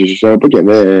savais pas qu'il y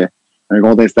avait un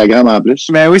compte Instagram en plus.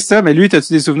 Ben oui, c'est ça. Mais lui,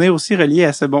 t'as-tu des souvenirs aussi reliés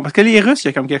à ce bon? Parce que les Russes, il y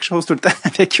a comme quelque chose tout le temps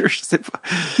avec eux, je sais pas.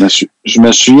 Je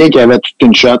me souviens qu'il y avait toute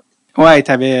une shot. Ouais,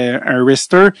 t'avais un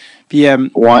wrister. Puis,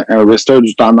 ouais, un wrister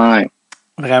du tonnerre.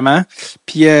 Vraiment.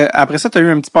 Puis après ça, t'as eu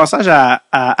un petit passage à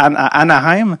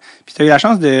Anaheim. Puis t'as eu la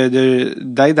chance d'être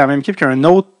dans la même équipe qu'un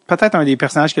autre, peut-être un des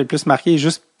personnages qui a le plus marqué,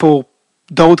 juste pour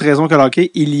d'autres raisons que le hockey,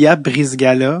 Ilya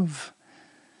Brizgalov.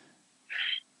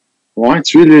 Ouais,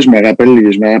 tu sais, là, je me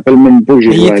rappelle même pas que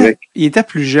j'ai joué avec. Il était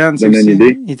plus jeune, c'est aussi.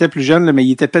 Il était plus jeune, là, mais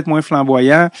il était peut-être moins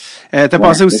flamboyant. T'as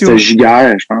passé aussi c'est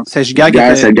Giguère, je pense. C'est Giguère,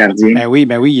 c'est le gardien.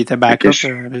 Ben oui, il était backup,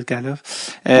 Brizgalov.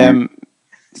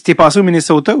 T'es passé au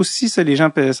Minnesota aussi, ça, les gens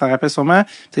s'en rappellent sûrement.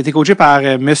 T'as été coaché par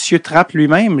Monsieur Trapp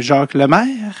lui-même, Jacques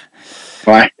Lemaire.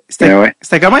 Ouais.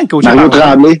 C'était comment être coaché Mario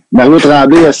Tremblay. Mario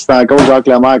Tremblay, assistant coach, Jacques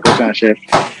Lemaire, coach en chef.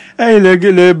 Hey,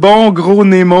 le bon gros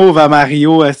Nemo à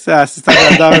Mario, assistant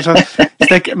d'âge.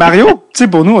 Mario, tu sais,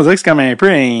 pour nous, on dirait que c'est comme un peu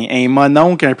un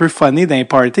mononcle, un peu funné d'un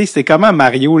party. C'était comment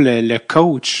Mario, le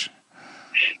coach?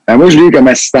 Ben, moi, je l'ai comme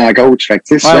assistant coach. Fait que,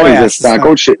 tu sais, souvent, les assistants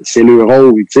coach, c'est le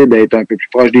rôle, tu sais, d'être un peu plus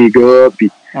proche des gars, puis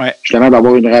justement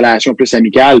d'avoir une relation plus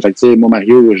amicale. Fait que, tu sais, moi,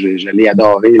 Mario, je l'ai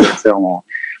adoré, là, tu sais,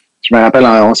 je me rappelle,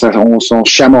 on se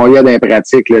chamaillait dans les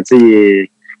pratiques, là, tu sais,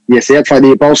 il essayait de faire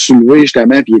des passes soulevées,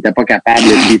 justement, puis il était pas capable,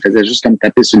 là, puis il faisait juste comme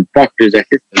taper sur le puck, puis je disais,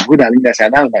 tu joues dans la Ligue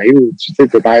nationale, Mario, tu sais,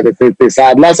 t'es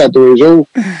ça de glace à tous les jours,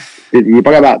 il est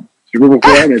pas capable. Je sais pas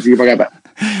pourquoi, mais il est pas capable.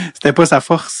 C'était pas sa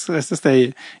force. Ça,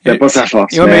 c'était pas sa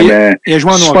force. Ouais, mais il a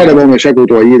joué en noir. Super de bon monsieur à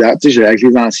côtoyer. Tu sais, avec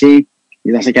les anciens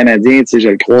Canadiens, tu sais, je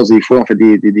le croise des fois, on fait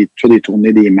des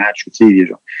tournées, des matchs, tu sais,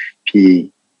 genre.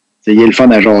 Puis, il est le fun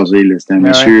à jaser, là. C'est un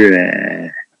monsieur,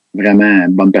 vraiment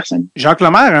une bonne personne. Jacques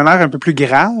Lemaire a un air un peu plus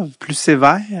grave, plus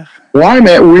sévère. Ouais,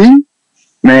 mais oui.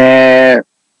 Mais,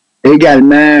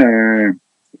 également,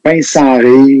 pince sans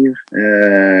rire,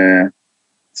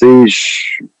 tu sais,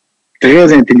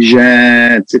 très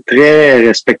intelligent, tu sais, très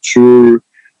respectueux.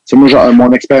 Tu sais, moi,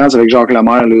 mon expérience avec Jacques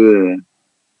Lemaire, là,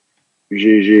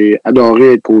 j'ai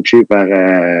adoré être coaché par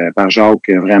Jacques,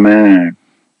 vraiment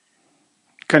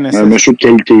un monsieur de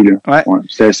qualité, là. Ouais.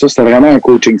 C'était vraiment un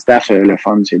coaching staff, le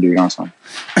fun, ces deux ensemble.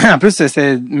 En plus,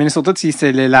 c'est Minnesota,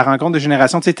 c'est la rencontre de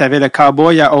génération. Tu sais, t'avais le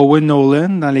cowboy à Owen Nolan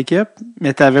dans l'équipe,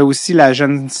 mais t'avais aussi la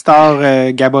jeune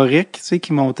star Gaborik, tu sais,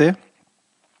 qui montait.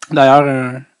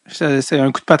 D'ailleurs, c'est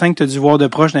un coup de patin que t'as dû voir de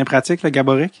proche dans les pratiques, le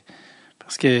Gaborik,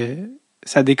 parce que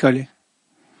ça décollait.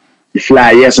 Il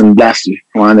flyait sur une glace, lui.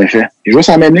 Ouais, en effet. Il jouait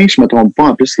sur la même ligne, je me trompe pas.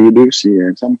 En plus, les deux, il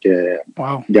me semble que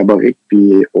Gaborik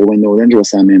puis Owen Nolan jouaient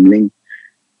sur la même ligne.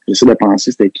 J'essaie de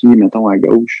penser c'était qui, mettons, à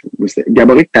gauche.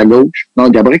 Gaborik, t'es à gauche. Non,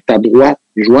 Gaborik, t'es à droite.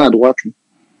 Il jouait à droite, lui.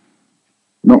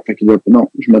 Non, non,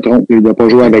 je me trompe. Il doit pas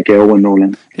jouer avec Owen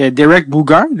Nolan. Derek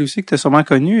Boogaard, aussi, que t'as sûrement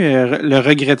connu. Le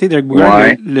regretté Derek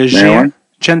Boogaard, le géant.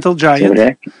 Gentle Giant.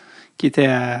 Qui était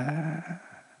à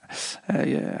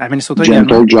Minnesota Gentle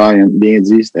également. Giant, bien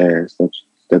dit, c'était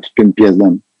toute une pièce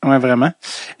d'homme. Ouais, vraiment.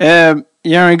 Il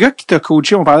y a un gars qui t'a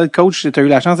coaché, on parlait de coach, tu as eu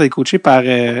la chance d'être coaché par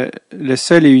le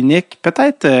seul et unique,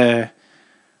 peut-être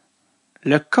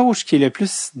le coach qui est le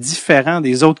plus différent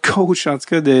des autres coachs, en tout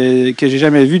cas, que j'ai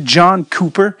jamais vu, John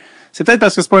Cooper. C'est peut-être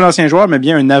parce que c'est pas un ancien joueur, mais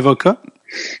bien un avocat.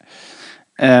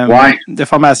 De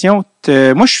formation.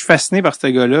 Moi, je suis fasciné par ce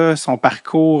gars-là, son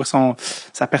parcours, sa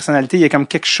personnalité. Il y a comme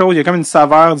quelque chose, il y a comme une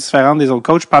saveur différente des autres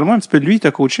coachs. Parle-moi un petit peu de lui. Tu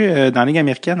as coaché dans la Ligue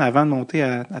américaine avant de monter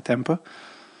à Tampa.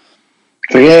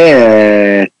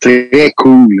 Très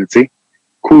cool, tu sais.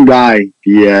 Cool guy.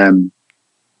 Puis,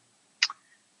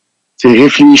 tu sais,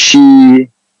 réfléchi,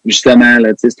 justement,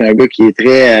 là, tu sais, c'est un gars qui est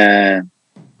très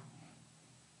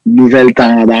nouvelle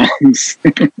tendance.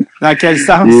 Dans quel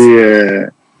sens? Et,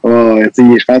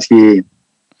 je pense qu'il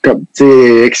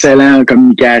est excellent en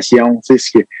communication.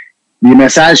 Les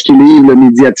messages qu'il livre là,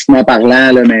 médiatiquement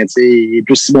parlant, là, mais il est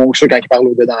plus si bon que ça quand il parle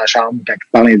au gars dans la chambre, quand il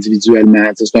parle individuellement.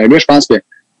 C'est un gars, je pense que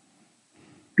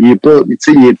il est pas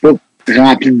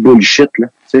rempli de bullshit. Là,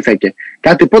 fait que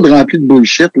quand t'es pas rempli de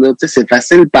bullshit, là, c'est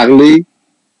facile de parler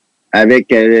avec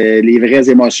les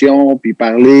vraies émotions, puis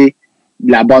parler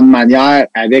de la bonne manière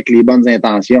avec les bonnes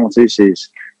intentions. Tu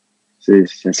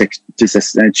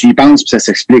y penses puis ça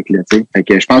s'explique, là, tu sais. Fait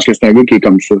que je pense que c'est un gars qui est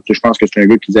comme ça. Je pense que c'est un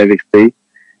gars qui dit la vérité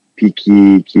puis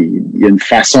qui il y a une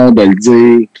façon de le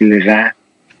dire qu'il rend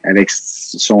avec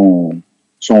son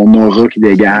aura qui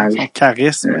dégage. Son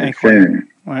charisme incroyable.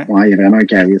 Ouais, il y a vraiment un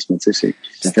charisme, tu sais.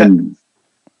 Ça fait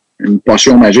une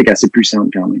potion magique assez puissante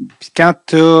quand même. Puis quand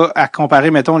tu as à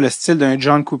comparer, mettons, le style d'un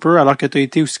John Cooper alors que tu as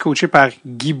été aussi coaché par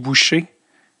Guy Boucher,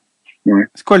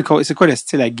 c'est quoi le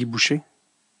style à Guy Boucher?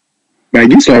 Ben,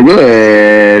 Guy, c'est un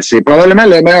gars, c'est probablement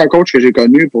le meilleur coach que j'ai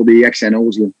connu pour des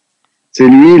X&Os, là. Tu sais,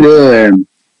 lui, là,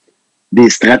 des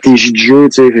stratégies de jeu,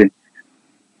 tu sais,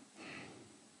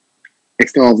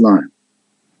 extraordinaire.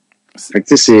 Fait que,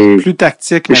 tu sais, c'est. Plus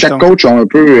tactique, chaque coach a un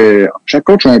peu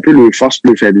leurs forces,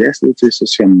 leurs faiblesses, là, tu sais, ça,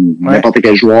 c'est comme n'importe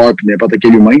quel joueur puis n'importe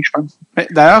quel humain, je pense.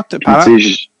 D'ailleurs,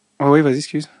 oui, vas-y,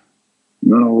 excuse.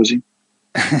 Non, vas-y.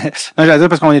 Non, j'allais dire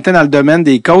parce qu'on était dans le domaine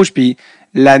des coachs, puis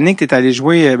l'année que tu es allé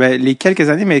jouer, les quelques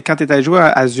années, mais quand tu es allé jouer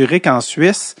à Zurich en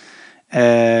Suisse, tu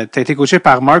as été coaché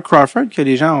par Mark Crawford, que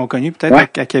les gens ont connu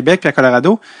peut-être à Québec puis à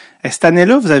Colorado. Cette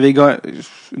année-là, vous avez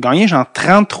gagné genre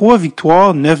 33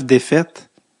 victoires, 9 défaites.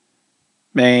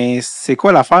 Ben, c'est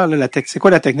quoi l'affaire, là? C'est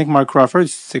quoi la technique Mark Crawford?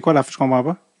 C'est quoi l'affaire? Je comprends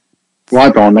pas. Ouais,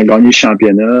 puis on a gagné le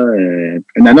championnat.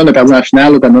 Une année, on a perdu en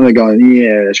finale, l'autre année, on a gagné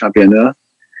le championnat.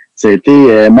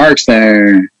 Mark,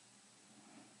 c'était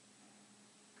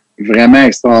vraiment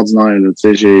extraordinaire, là.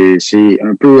 Tu sais, c'est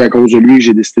un peu à cause de lui que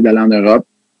j'ai décidé d'aller en Europe.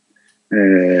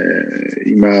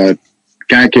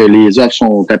 Quand que les offres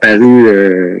sont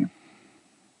apparues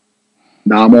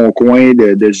dans mon coin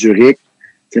de Zurich,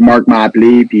 tu sais, Mark m'a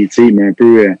appelé, puis tu sais, il m'a un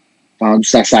peu vendu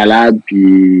sa salade,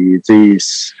 puis tu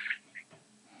sais,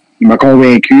 il m'a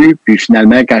convaincu, puis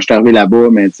finalement, quand je suis arrivé là-bas,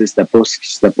 mais tu sais, c'était pas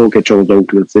quelque chose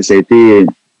d'autre, là. Tu sais, ça a été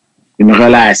une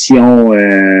relation.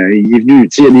 Il est venu,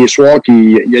 tu sais, il y a des soirs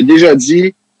il a déjà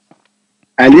dit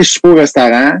aller souper au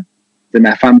restaurant, c'est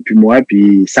ma femme puis moi,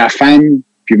 puis sa femme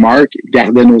puis Mark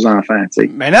gardaient nos enfants, tu sais.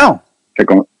 Mais non! Fait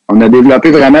qu'on, on a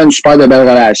développé vraiment une super de belle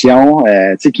relation,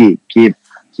 tu sais, qui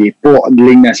est pas de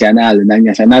Ligue nationale. Dans la Ligue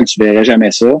nationale, tu verrais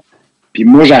jamais ça. Puis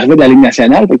moi, j'arrivais de la Ligue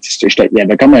nationale, fait que il y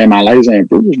avait comme un malaise un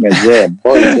peu. Je me disais,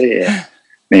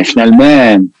 mais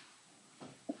finalement,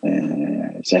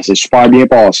 ça s'est super bien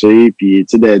passé. Puis,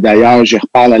 tu sais, d'ailleurs, j'y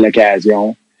reparle à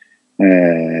l'occasion.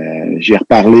 J'ai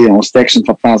reparlé, on se texte une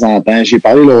fois de temps en temps. J'ai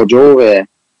parlé l'autre jour,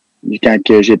 quand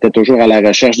j'étais toujours à la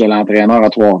recherche de l'entraîneur à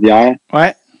Trois-Rivières.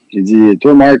 Ouais. J'ai dit,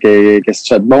 toi, Marc, qu'est-ce que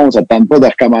tu fais de bon? Ça te tente pas de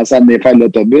recommencer à venir faire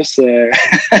l'autobus?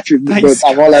 Tu veux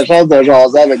avoir la chance de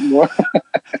jaser avec moi.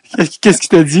 Qu'est-ce qu'il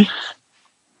t'a dit?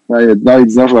 Ouais, non, il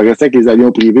dit non, je vais rester avec les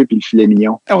avions privés puis le filet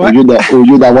mignon. Ouais. Au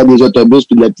lieu d'avoir des autobus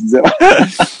puis de la pizza.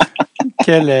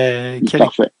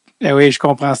 Parfait. Oui, je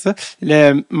comprends ça.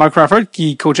 Le Mark Crawford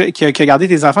qui a gardé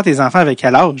tes enfants avec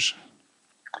quel âge?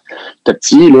 T'es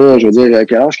petit, là, je veux dire,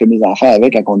 quel âge que mes enfants avaient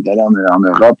quand on était allé en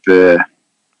Europe,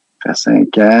 ça fait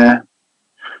 5 ans.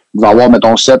 Il va avoir,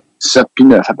 mettons, 7 puis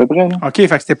 9 à peu près. Là. OK, fait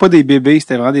que c'était pas des bébés,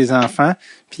 c'était vraiment des enfants.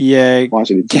 Puis, ouais,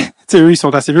 c'est des petits. Tu sais, eux, ils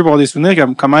sont assez vieux pour avoir des souvenirs,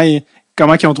 comme comment ils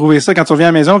ont trouvé ça quand tu reviens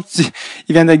à la maison, puis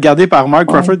ils viennent d'être gardés par Mark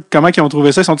Crawford. Comment ils ont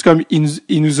trouvé ça? Ils sont-ils comme,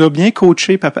 il nous a bien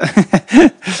coaché, papa?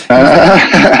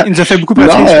 Il nous a fait beaucoup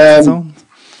pratiquer.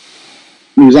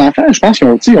 Les enfants, je pense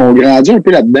qu'ils ont grandi un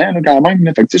peu là-dedans, là, quand même.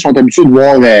 Là. Fait que, ils sont habitués de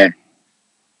voir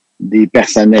des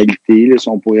personnalités, là, si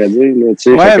on pourrait dire. Là,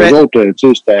 ouais, les autres,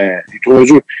 c'était trop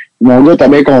dur. Mon gars était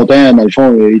bien content, dans le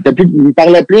fond. Il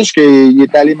parlait plus qu'il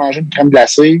était allé manger une crème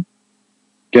glacée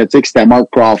que c'était Mark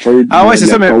Crawford. Ah ouais, c'est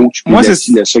ça, mais moi, c'est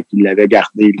ça qu'il l'avait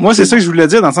gardé. Là, moi, c'est ça que je voulais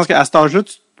dire, dans le sens qu'à cet âge-là,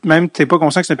 même t'es pas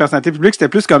conscient que c'est une personnalité publique, c'était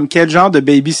plus comme quel genre de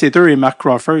babysitter est Mark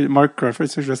Crawford, c'est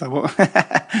ça que je veux savoir.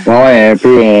 Ouais, un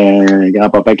peu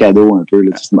grand-papa cadeau, un peu.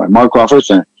 Là, Mark Crawford,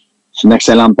 c'est une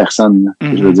excellente personne. Là.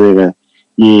 Mm-hmm. Je veux dire,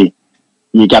 il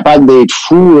est capable d'être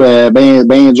fou,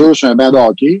 ben dur sur un banc de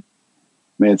hockey,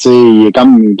 mais tu sais, il est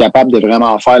comme capable de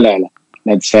vraiment faire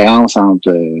la différence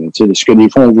entre ce que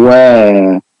des fois on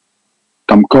voit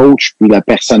comme coach puis la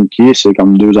personne qui est, c'est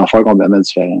comme deux affaires complètement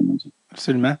différentes.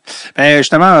 Absolument. Ben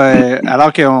justement,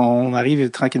 alors qu'on arrive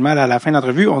tranquillement à la fin de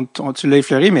l'entrevue, tu l'as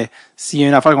effleuré, mais s'il y a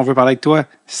une affaire qu'on veut parler avec toi,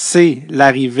 c'est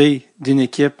l'arrivée d'une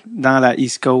équipe dans la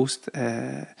East Coast.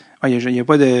 Il y a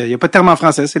pas de terme en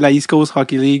français, c'est la East Coast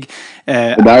Hockey League.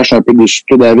 D'ailleurs, je suis un peu déçu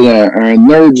David, un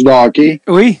nerd du hockey.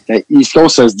 Oui. La East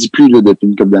Coast, ça se dit plus là, depuis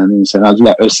une couple d'années. C'est rendu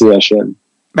la ECHL.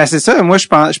 Ben c'est ça. Moi,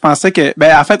 je pensais que,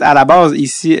 en fait, à la base,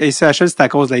 ici, ECHL, c'est à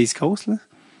cause de la East Coast, là.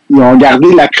 Ils ont gardé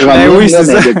l'acronyme, oui, là,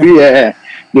 mais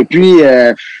depuis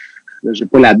j'ai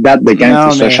pas la date de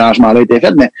quand ce changement-là a été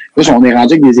fait, mais là, on est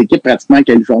rendu avec des équipes pratiquement en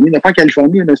Californie. Il n'y a pas en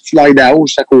Californie, il y a un l'Idaho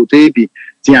juste à côté, puis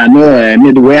il y en a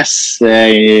Midwest,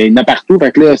 il y en a partout.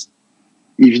 Fait que là,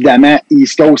 évidemment,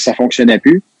 East Coast, ça fonctionnait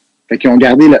plus. Fait qu'ils ont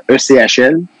gardé le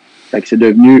ECHL. Fait que c'est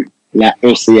devenu la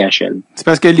ECHL. C'est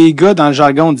parce que les gars, dans le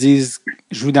jargon, disent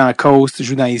 « joue dans Coast,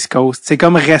 joue dans East Coast ». C'est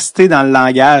comme rester dans le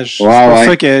langage. Ouais, c'est pour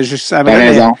ça que je savais. T'as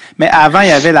raison. Mais avant, il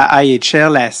y avait la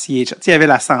IHL, la CHL. Tu sais, il y avait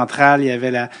la centrale, il y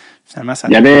avait la... Finalement, ça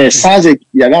il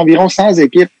y avait environ 100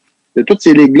 équipes de toutes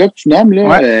ces ligues-là que tu nommes, là.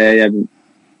 Ouais.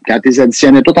 Quand tu les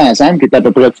additionnais toutes ensemble, qui étaient à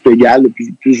peu près tout égales,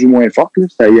 plus ou moins fortes,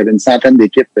 là, il y avait une centaine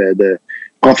d'équipes de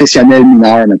professionnels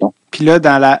mineurs, mettons. Puis là,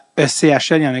 dans la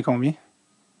ECHL, il y en a combien?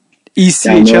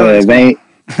 ECHL. Il y en a 20.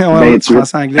 Ouais,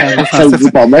 français, anglais, ça le dit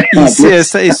pas bien.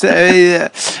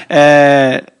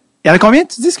 Il y en a combien,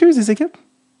 tu dis, excuse, des équipes?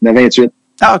 Il y en a 28.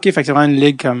 Ah, OK, fait que c'est vraiment une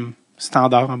ligue comme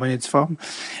standard, en bonne et due forme.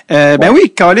 Ben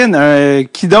oui, Colin,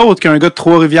 qui d'autre qu'un gars de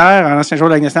Trois-Rivières, un ancien joueur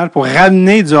de la Ligue nationale, pour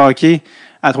ramener du hockey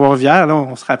à Trois-Rivières? Là,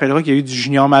 on se rappellera qu'il y a eu du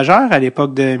junior majeur à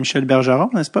l'époque de Michel Bergeron,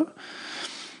 n'est-ce pas?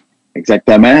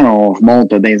 Exactement. On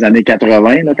remonte dans les années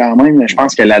 80, là, quand même. Je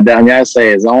pense que la dernière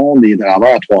saison des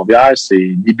Draveurs à Trois-Rivières,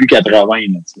 c'est début 80,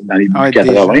 là, dans les débuts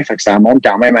 80. Fait que ça remonte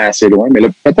quand même assez loin. Mais là,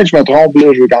 peut-être que je me trompe,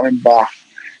 là, je veux quand même pas.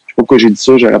 Je sais pas pourquoi j'ai dit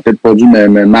ça, j'aurais peut-être pas dû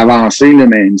m'avancer, là,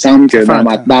 mais il me semble que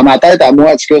dans ma tête, à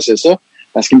moi, en tout cas, c'est ça.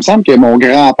 Parce qu'il me semble que mon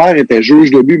grand-père était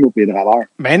juge de but, moi, pour les Draveurs.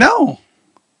 Ben non!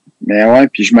 Mais ouais,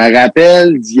 puis je me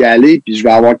rappelle d'y aller, puis je vais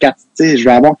avoir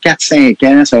 4-5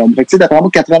 ans, selon moi. Fait que, d'après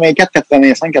moi, 84,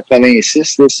 85,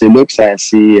 86, là, c'est là que ça,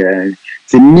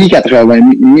 c'est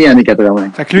mi-80, mi-année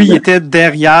 80. Fait que lui, il était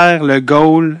derrière le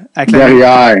goal, avec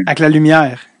la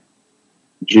lumière.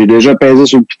 J'ai déjà pesé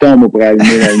sur le piton, moi, pour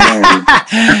allumer la lumière.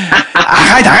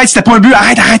 Arrête, c'était pas un but,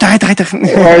 arrête. Ouais,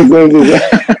 c'est ça.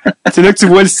 C'est là que tu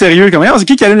vois le sérieux, comme, c'est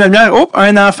qui allume la lumière? Oh,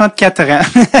 un enfant de 4 ans.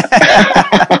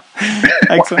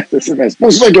 Accent. C'est pas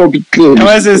ça qu'ils ont plus de club.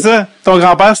 Ouais, c'est ça. Ton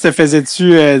grand-père se te faisait-tu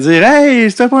dire « Hey,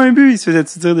 je te pas un but », il se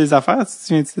faisait-tu dire des affaires? Tu te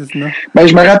souviens de ça? Ben,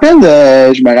 je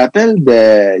me rappelle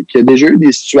qu'il y a déjà eu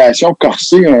des situations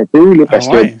corsées un peu, là, parce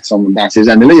que dans ces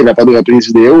années-là, il n'y avait pas de reprise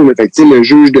vidéo, là. Fait que, tu sais, le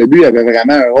juge de but avait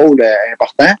vraiment un rôle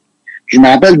important. Je me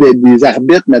rappelle des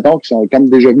arbitres, mettons, qui sont comme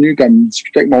déjà venus comme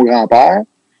discuter avec mon grand-père.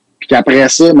 Puis qu'après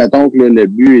ça, mettons que là, le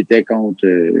but était contre,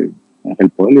 je me rappelle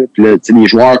pas, là. Puis là, tu sais, les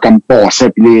joueurs comme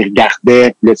passaient, puis les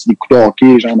regardaient, puis là, tu sais, des coups de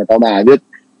hockey, genre, mettons, dans la vitre.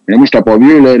 Mais là, moi, j'étais pas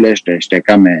vieux, là j'étais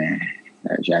comme,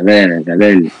 j'avais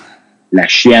la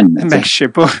chienne. Ben, je sais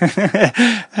pas.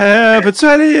 Peux-tu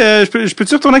aller, je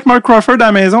peux-tu retourner avec Mark Crawford à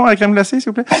la maison à la crème glacée,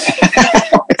 s'il vous plaît?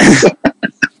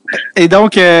 Et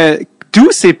donc, d'où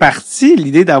c'est parti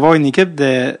l'idée d'avoir une équipe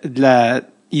de la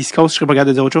East Coast, je serais pas capable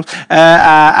de dire autre chose,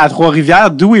 à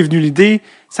Trois-Rivières? D'où est venue l'idée?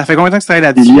 Ça fait combien de temps que tu travailles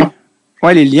là-dessus? Les Lions.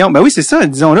 Ouais, les Lions. Ben oui, c'est ça,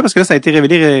 disons-le, parce que là, ça a été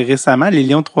révélé récemment, les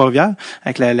Lions de Trois-Rivières,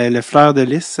 avec le fleur de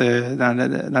lys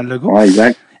dans le logo. Ouais,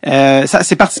 exact.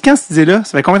 C'est parti quand, cette idée-là?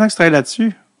 Ça fait combien de temps que tu travailles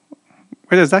là-dessus?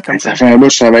 Ça fait un bout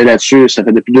que je travaille là-dessus. Ça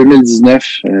fait depuis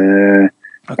 2019. Okay.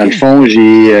 Dans le fond,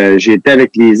 j'ai été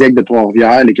avec les Aigles de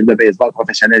Trois-Rivières, l'équipe de baseball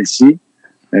professionnelle ici,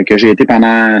 que j'ai été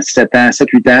pendant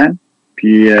 7-8 ans.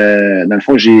 Puis, dans le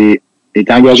fond, j'ai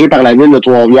été engagé par la ville de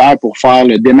Trois-Rivières pour faire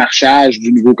le démarchage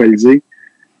du nouveau Colisée.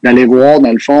 D'aller voir,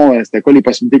 dans le fond, c'était quoi les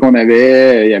possibilités qu'on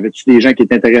avait. Y avait-tu des gens qui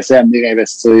étaient intéressés à venir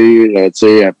investir, tu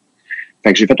sais.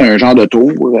 Fait que j'ai fait un genre de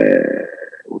tour,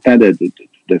 autant de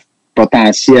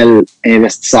potentiels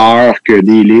investisseurs que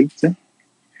des ligues, tu sais.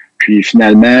 Puis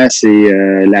finalement,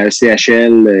 c'est la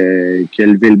ECHL qui a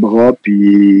levé le bras,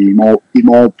 puis ils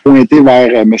m'ont pointé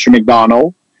vers M.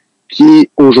 McDonald, qui est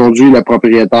aujourd'hui le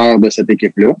propriétaire de cette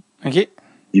équipe-là. OK.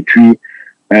 Et puis,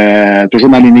 toujours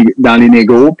dans les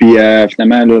négos, puis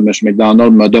finalement, là, M.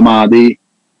 McDonald m'a demandé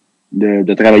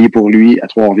de travailler pour lui à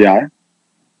Trois-Rivières.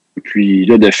 Puis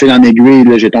là, de fil en aiguille,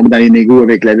 là, j'ai tombé dans les négos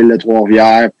avec la ville de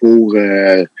Trois-Rivières pour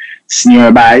signer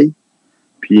un bail.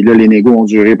 Puis là, les négos ont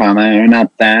duré pendant 1 an de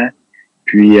temps.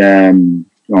 Puis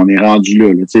on est rendu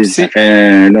là. Tu sais, ça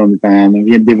fait là, on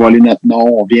vient de dévoiler notre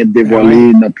nom, on vient de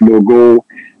dévoiler notre logo.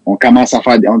 On commence à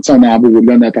faire, on est embauché,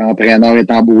 là, notre entraîneur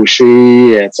est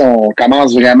embauché. On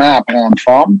commence vraiment à prendre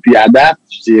forme. Puis à date,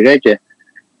 je dirais que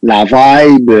la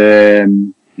vibe,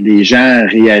 les gens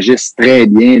réagissent très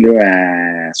bien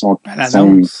là, sont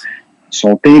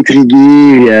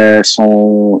intrigués, ils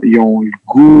ont le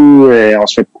goût, on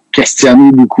se fait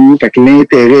questionner beaucoup. Fait que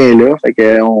l'intérêt est là. Fait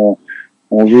que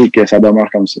on veut que ça demeure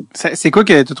comme ça. C'est quoi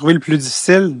que tu as trouvé le plus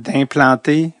difficile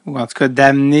d'implanter ou en tout cas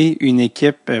d'amener une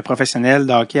équipe professionnelle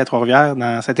de hockey à Trois-Rivières?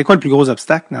 C'était quoi le plus gros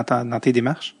obstacle dans tes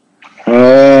démarches?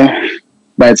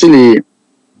 Ben, tu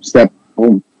sais,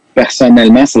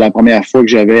 personnellement, c'est la première fois que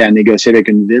j'avais à négocier avec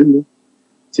une ville.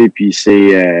 Tu sais, puis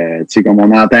c'est, tu sais, comme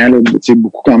on entend, là, tu sais,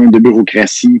 beaucoup quand même de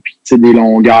bureaucratie, puis tu sais, des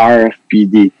longueurs, puis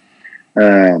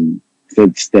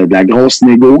c'était de la grosse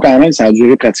négo quand même. Ça a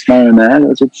duré pratiquement 1 an, là,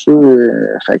 tu sais, tout ça.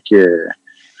 Fait que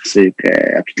c'est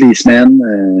à toutes les semaines,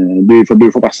 2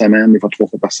 fois par semaine, des fois 3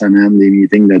 fois par semaine, des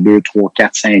meetings de 2, 3, 4,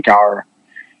 5 heures.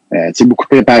 Tu sais, beaucoup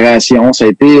de préparation. Ça a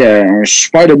été un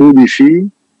super de beau défi.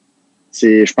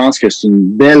 Je pense que c'est une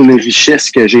belle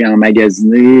richesse que j'ai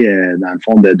emmagasinée, dans le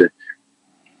fond, de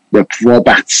pouvoir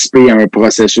participer à un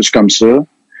processus comme ça.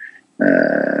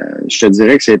 Je te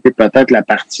dirais que ça a été peut-être la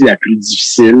partie la plus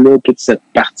difficile, là, toute cette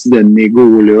partie de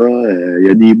négo-là. Il y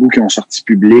a des bouts qui ont sorti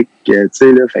public, tu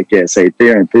sais, là, fait que ça a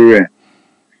été un peu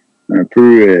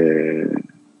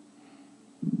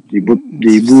des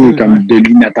bouts comme de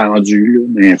l'inattendu, là,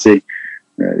 mais tu sais,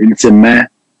 ultimement,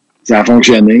 ça a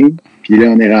fonctionné. Puis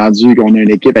là, on est rendu qu'on a une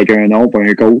équipe avec un nom, puis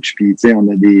un coach, puis tu sais, on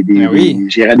a des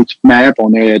gérants d'équipement, puis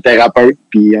on a un thérapeute,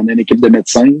 puis on a une équipe de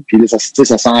médecins, puis là,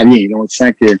 ça s'en vient. Là, on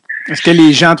sent que... Est-ce que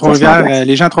les gens à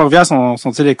Trois-Rivières,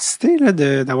 sont-ils excités là,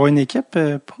 d'avoir une équipe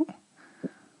pro?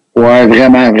 Ouais,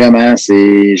 vraiment, vraiment.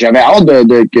 J'avais hâte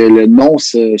que le nom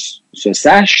se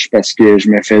sache, parce que je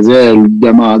me faisais le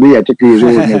demander à tous les jours.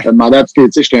 Je me faisais demander à tous les,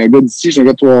 tu sais, j'étais un gars d'ici, j'étais un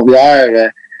gars de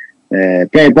Trois-Rivières,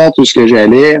 peu importe où ce que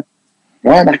j'allais.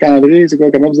 Ouais, Marc-André, c'est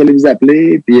quoi, comment vous allez vous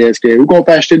appeler? Puis où qu'on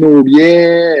peut acheter nos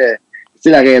billets? Tu sais,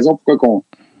 la raison pourquoi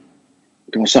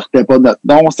qu'on sortait pas notre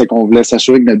nom, c'était qu'on voulait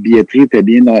s'assurer que notre billetterie était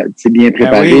bien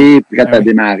préparée, prête à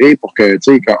démarrer pour que,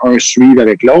 tu sais, qu'un suive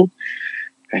avec l'autre.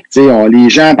 Fait que, tu sais, les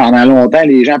gens, pendant longtemps,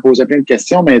 les gens posaient plein de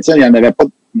questions, mais tu sais, il n'y en avait pas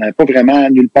vraiment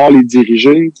nulle part les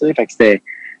diriger, tu sais. Fait que c'était,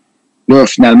 là,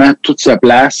 finalement, tout se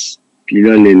place. Puis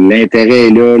là, l'intérêt est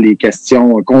là, les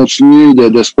questions continuent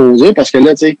de se poser parce que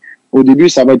là, tu sais, au début,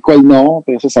 ça va être quoi le nom?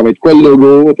 Après ça va être quoi le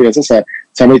logo? Après ça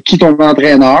va être qui ton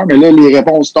entraîneur? Mais là, les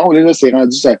réponses tombent. Là, c'est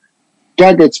rendu ça.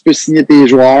 quand que tu peux signer tes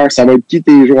joueurs, ça va être qui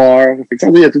tes joueurs. Fait que,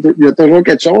 il y a toujours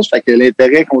quelque chose, fait que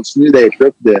l'intérêt continue d'être là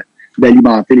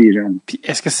d'alimenter les gens. Puis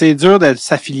est-ce que c'est dur de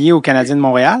s'affilier aux Canadiens de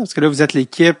Montréal? Parce que là, vous êtes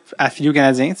l'équipe affiliée aux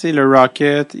Canadiens, tu sais, le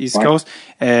Rocket, East Coast.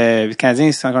 Le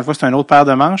Canadien, encore une fois, c'est un autre paire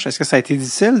de manches. Est-ce que ça a été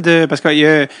difficile parce qu'il y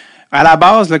a, à la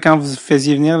base, là, quand vous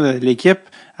faisiez venir l'équipe,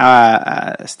 il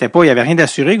y avait rien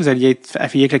d'assuré que vous alliez être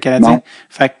affilié avec le Canadien. Non.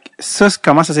 Fait que ça,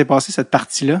 comment ça s'est passé, cette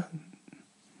partie-là?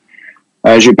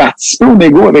 J'ai participé au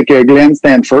négo avec Glenn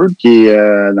Stanford, qui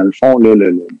est, dans le fond, là,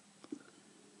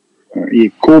 il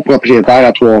est copropriétaire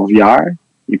à Trois-Rivières.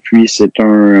 Et puis, c'est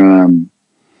un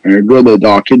gars de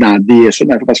hockey dans DSA,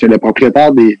 dans le fond, parce que le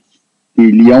propriétaire des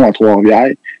Lions à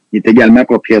Trois-Rivières, il est également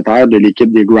propriétaire de l'équipe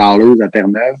des Growlers à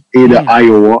Terre-Neuve et de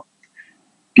Iowa.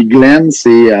 Puis Glenn,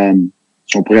 c'est,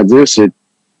 si on pourrait dire, c'est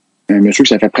un monsieur qui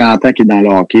ça fait 30 ans qu'il est dans le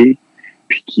hockey,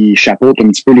 puis qui chapeaute un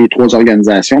petit peu les trois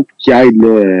organisations, puis qui aide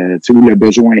là, où le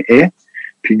besoin est.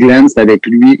 Puis Glenn, c'est avec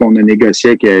lui qu'on a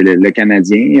négocié avec le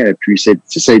Canadien. Puis ça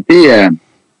a été,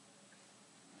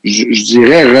 je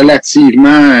dirais,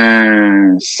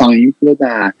 relativement simple.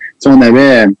 Là,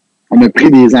 on a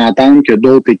pris des ententes que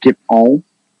d'autres équipes ont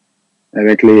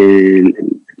avec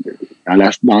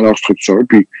dans leur structure.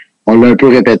 Puis on l'a un peu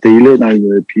répété là,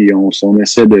 puis on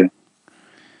essaie de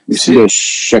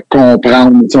se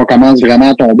comprendre. On commence vraiment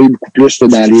à tomber beaucoup plus là,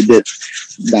 dans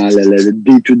le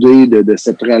day-to-day de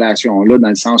cette relation-là, dans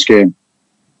le sens que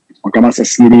on commence à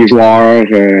signer les joueurs.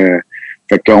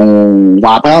 Fait qu'on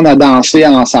va apprendre à danser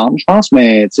ensemble, je pense,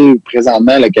 mais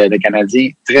présentement, le Canadien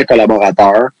est très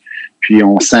collaborateur. Puis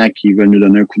on sent qu'ils veulent nous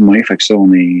donner un coup de main. Fait que ça,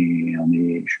 on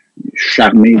est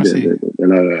charmé de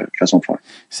leur façon de faire.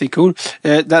 C'est cool.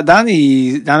 Dans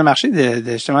le marché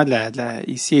justement de la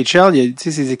ECHL, il y a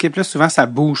ces équipes-là, souvent ça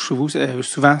bouge,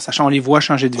 souvent on les voit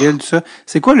changer de ville, tout ça.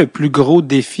 C'est quoi le plus gros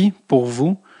défi pour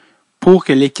vous pour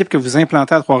que l'équipe que vous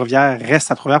implantez à Trois-Rivières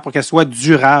reste à Trois-Rivières pour qu'elle soit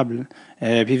durable?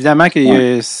 Puis évidemment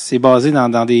que c'est basé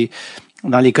dans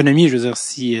l'économie, je veux dire,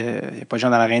 si y a pas de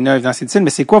gens dans l'aréna, évidemment, c'est difficile, mais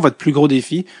c'est quoi votre plus gros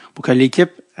défi pour que l'équipe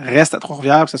reste à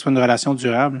Trois-Rivières pour que ce soit une relation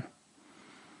durable?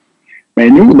 Ben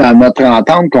nous, dans notre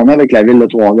entente qu'on a avec la ville de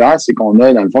Trois-Rivières, c'est qu'on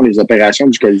a, dans le fond, les opérations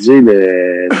du Colisée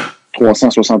de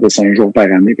 365 jours par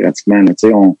année, pratiquement.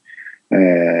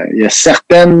 Il y a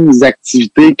certaines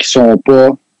activités qui ne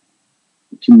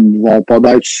vont pas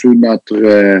être sous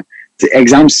notre...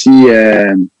 exemple, si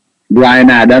Brian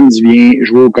Adams vient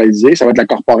jouer au Colisée, ça va être la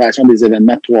Corporation des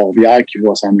événements de Trois-Rivières qui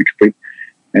va s'en occuper.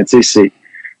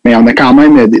 Mais on a quand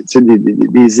même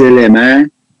des éléments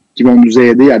qui vont nous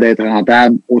aider à être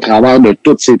rentables au travers de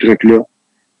tous ces trucs-là.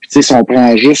 Puis, si on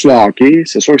prend juste le hockey,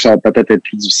 c'est sûr que ça va peut-être être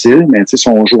plus difficile, mais si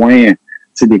on joint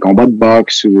des combats de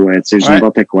boxe ou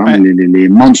n'importe quoi, les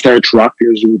Monster Truck,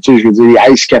 je veux dire, les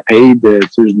Ice Capade,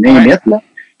 name it, là,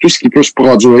 tout ce qui peut se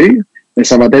produire, mais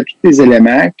ça va être tous les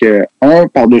éléments que, un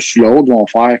par-dessus l'autre, vont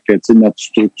faire que notre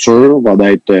structure va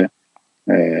être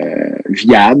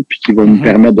viable puis qui va nous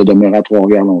permettre de demeurer à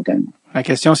Trois-Rivières longtemps. La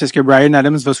question, c'est est-ce que Brian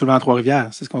Adams va souvent à Trois-Rivières?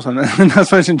 C'est ce qu'on s'en a.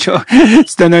 C'est une chose.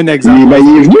 Tu donnes un exemple. Il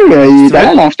est venu, il est allé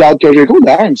à l'amphithéâtre Cogeco,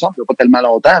 d'ailleurs, il me semble, il n'y a pas tellement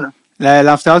longtemps.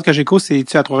 L'amphithéâtre Cogeco,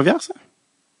 c'est-tu à Trois-Rivières, ça?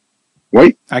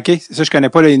 Oui. OK. Ça, je connais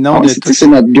pas les noms de tout. C'est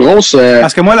notre grosse...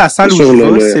 Parce que moi, la salle où je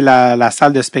vais, c'est la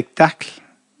salle de spectacle.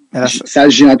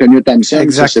 Salle Jean-Antonio Thompson.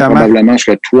 Exactement. Ça, c'est probablement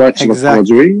ce que toi, tu vas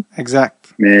produire. Exact.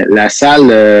 Mais la salle,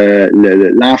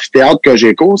 l'amphithéâtre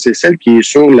Cogeco, c'est celle qui est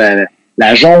sur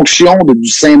la jonction du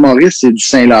Saint-Maurice et du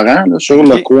Saint-Laurent, là, sur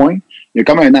le coin. Il y a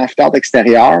comme un amphithéâtre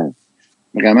extérieur,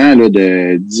 vraiment là,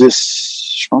 de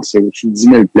 10, je pense que c'est au-dessus de 10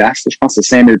 000 places. Je pense que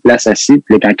c'est 5 000 places assis.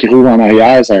 Puis là, quand il roule en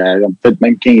arrière, ça a peut-être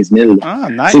même 15 000. Ah,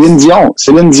 nice. Céline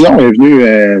Dion est venue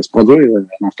se produire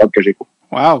dans le stade Cogeco.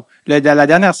 Wow. La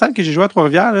dernière salle que j'ai jouée à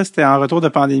Trois-Rivières, c'était en retour de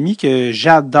pandémie, que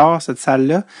j'adore cette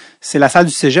salle-là. C'est la salle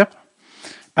du Cégep.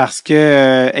 Parce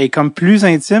que elle est comme plus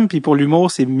intime, puis pour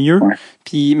l'humour, c'est mieux. Ouais.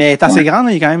 Puis, mais elle est assez grande,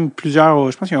 il y a quand même plusieurs,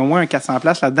 je pense qu'il y a au moins 400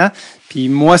 places là-dedans. Puis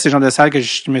moi, c'est le genre de salle que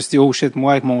je me suis dit, oh shit,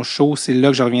 moi, avec mon show, c'est là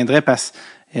que je reviendrai parce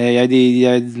il y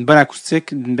a une bonne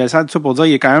acoustique, une belle salle, tout ça pour dire,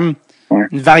 il y a quand même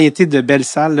une variété de belles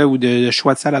salles, là, ou de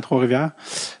choix de salles à Trois-Rivières.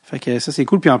 Fait que ça, c'est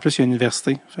cool. Puis en plus, il y a une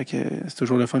université. Fait que c'est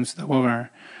toujours le fun aussi d'avoir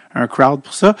un crowd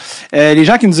pour ça. Les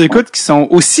gens qui nous écoutent, qui sont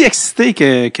aussi excités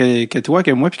que toi,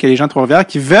 que moi, puis que les gens de Trois-Rivières,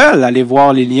 qui veulent aller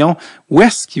voir les Lions, où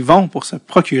est-ce qu'ils vont pour se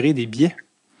procurer des billets?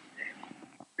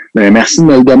 Ben, merci de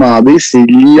me le demander. C'est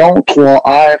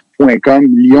lion3r.com,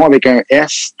 Lion avec un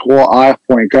S,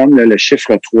 3r.com, le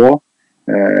chiffre 3.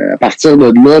 À partir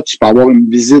de là, tu peux avoir une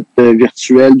visite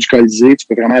virtuelle du Colisée. Tu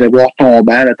peux vraiment aller voir ton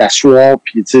banc, t'asseoir,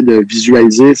 puis de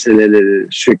visualiser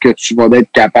ce que tu vas être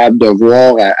capable de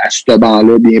voir à ce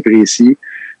banc-là bien précis.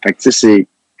 Fait que c'est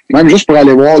Même juste pour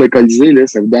aller voir le Colisée, là,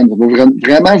 ça va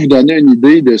vraiment vous donner une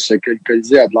idée de ce que le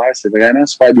Colisée a de l'air. C'est vraiment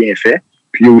super bien fait.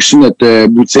 Puis il y a aussi notre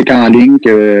boutique en ligne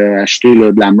acheter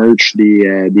là, de la merch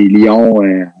des Lions.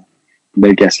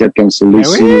 Belle casquette comme celle-là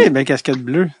ici. Oui, belle casquette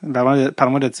bleue.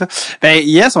 Parle-moi de ça.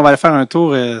 Yes, on va aller faire un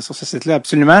tour sur ce site-là,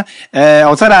 absolument.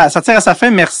 Ça tire à sa fin.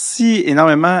 Merci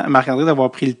énormément, Marc-André, d'avoir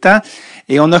pris le temps.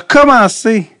 Et on a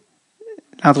commencé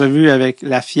l'entrevue avec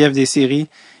la fièvre des séries.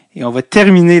 Et on va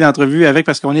terminer l'entrevue avec,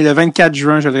 parce qu'on est le 24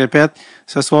 juin, je le répète.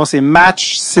 Ce soir, c'est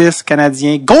match 6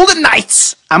 canadien Golden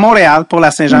Knights à Montréal pour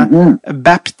la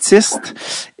Saint-Jean-Baptiste.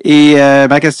 Et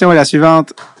ma question est la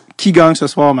suivante. Qui gagne ce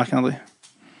soir, Marc-André?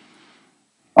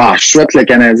 Je souhaite que le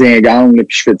Canadien gagne, là,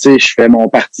 puis je fais mon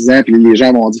partisan, puis les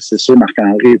gens vont dire c'est sûr,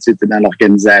 Marc-André, tu es dans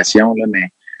l'organisation, là,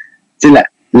 mais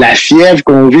la fièvre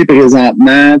qu'on vit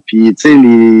présentement, puis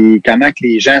comment que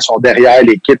les gens sont derrière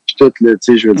l'équipe, puis tout, là,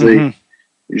 je veux dire,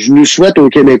 je nous souhaite aux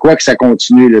Québécois que ça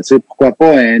continue, là, pourquoi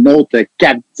pas un autre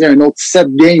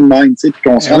 7 games même, puis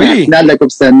qu'on se rende à la finale de la Coupe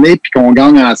Stanley, puis qu'on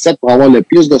gagne en 7 pour avoir le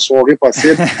plus de soirées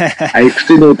possible à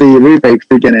écouter nos TV et à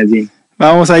écouter le Canadien.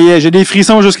 Bon, ça y est, j'ai des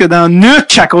frissons jusque dans le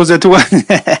nuque à cause de toi.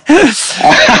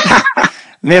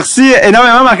 Merci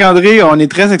énormément, Marc-André. On est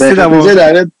très excités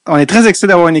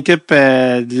d'avoir une équipe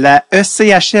de la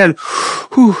ECHL.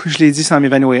 Je l'ai dit sans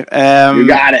m'évanouir. You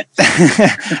got it.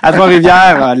 À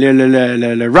Trois-Rivières,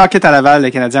 le Rocket à Laval, le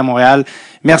Canadien à Montréal.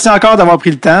 Merci encore d'avoir pris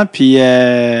le temps. Puis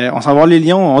on s'en va voir les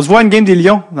Lions. On se voit à une game des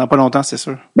Lions dans pas longtemps, c'est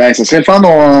sûr. Ça serait le fun.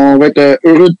 On va être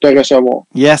heureux de te recevoir.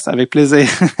 Yes, avec plaisir.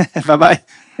 Bye bye.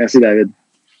 Merci, David.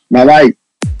 Bye bye.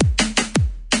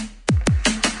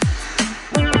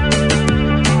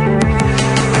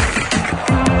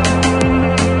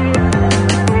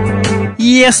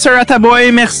 Yes, sir,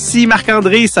 Attaboy. Merci,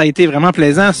 Marc-André. Ça a été vraiment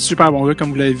plaisant. Super bon jeu, comme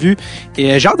vous l'avez vu.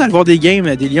 Et j'ai hâte d'aller voir des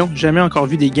games des Lions. J'ai jamais encore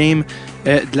vu des games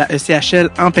de la ECHL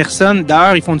en personne.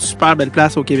 D'ailleurs, ils font une super belle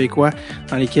place aux Québécois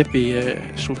dans l'équipe et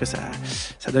je trouve que ça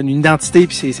donne une identité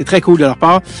puis c'est très cool de leur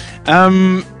part.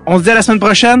 On se dit à la semaine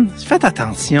prochaine. Faites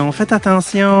attention,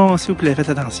 s'il vous plaît, faites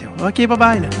attention. OK, bye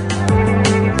bye. Là.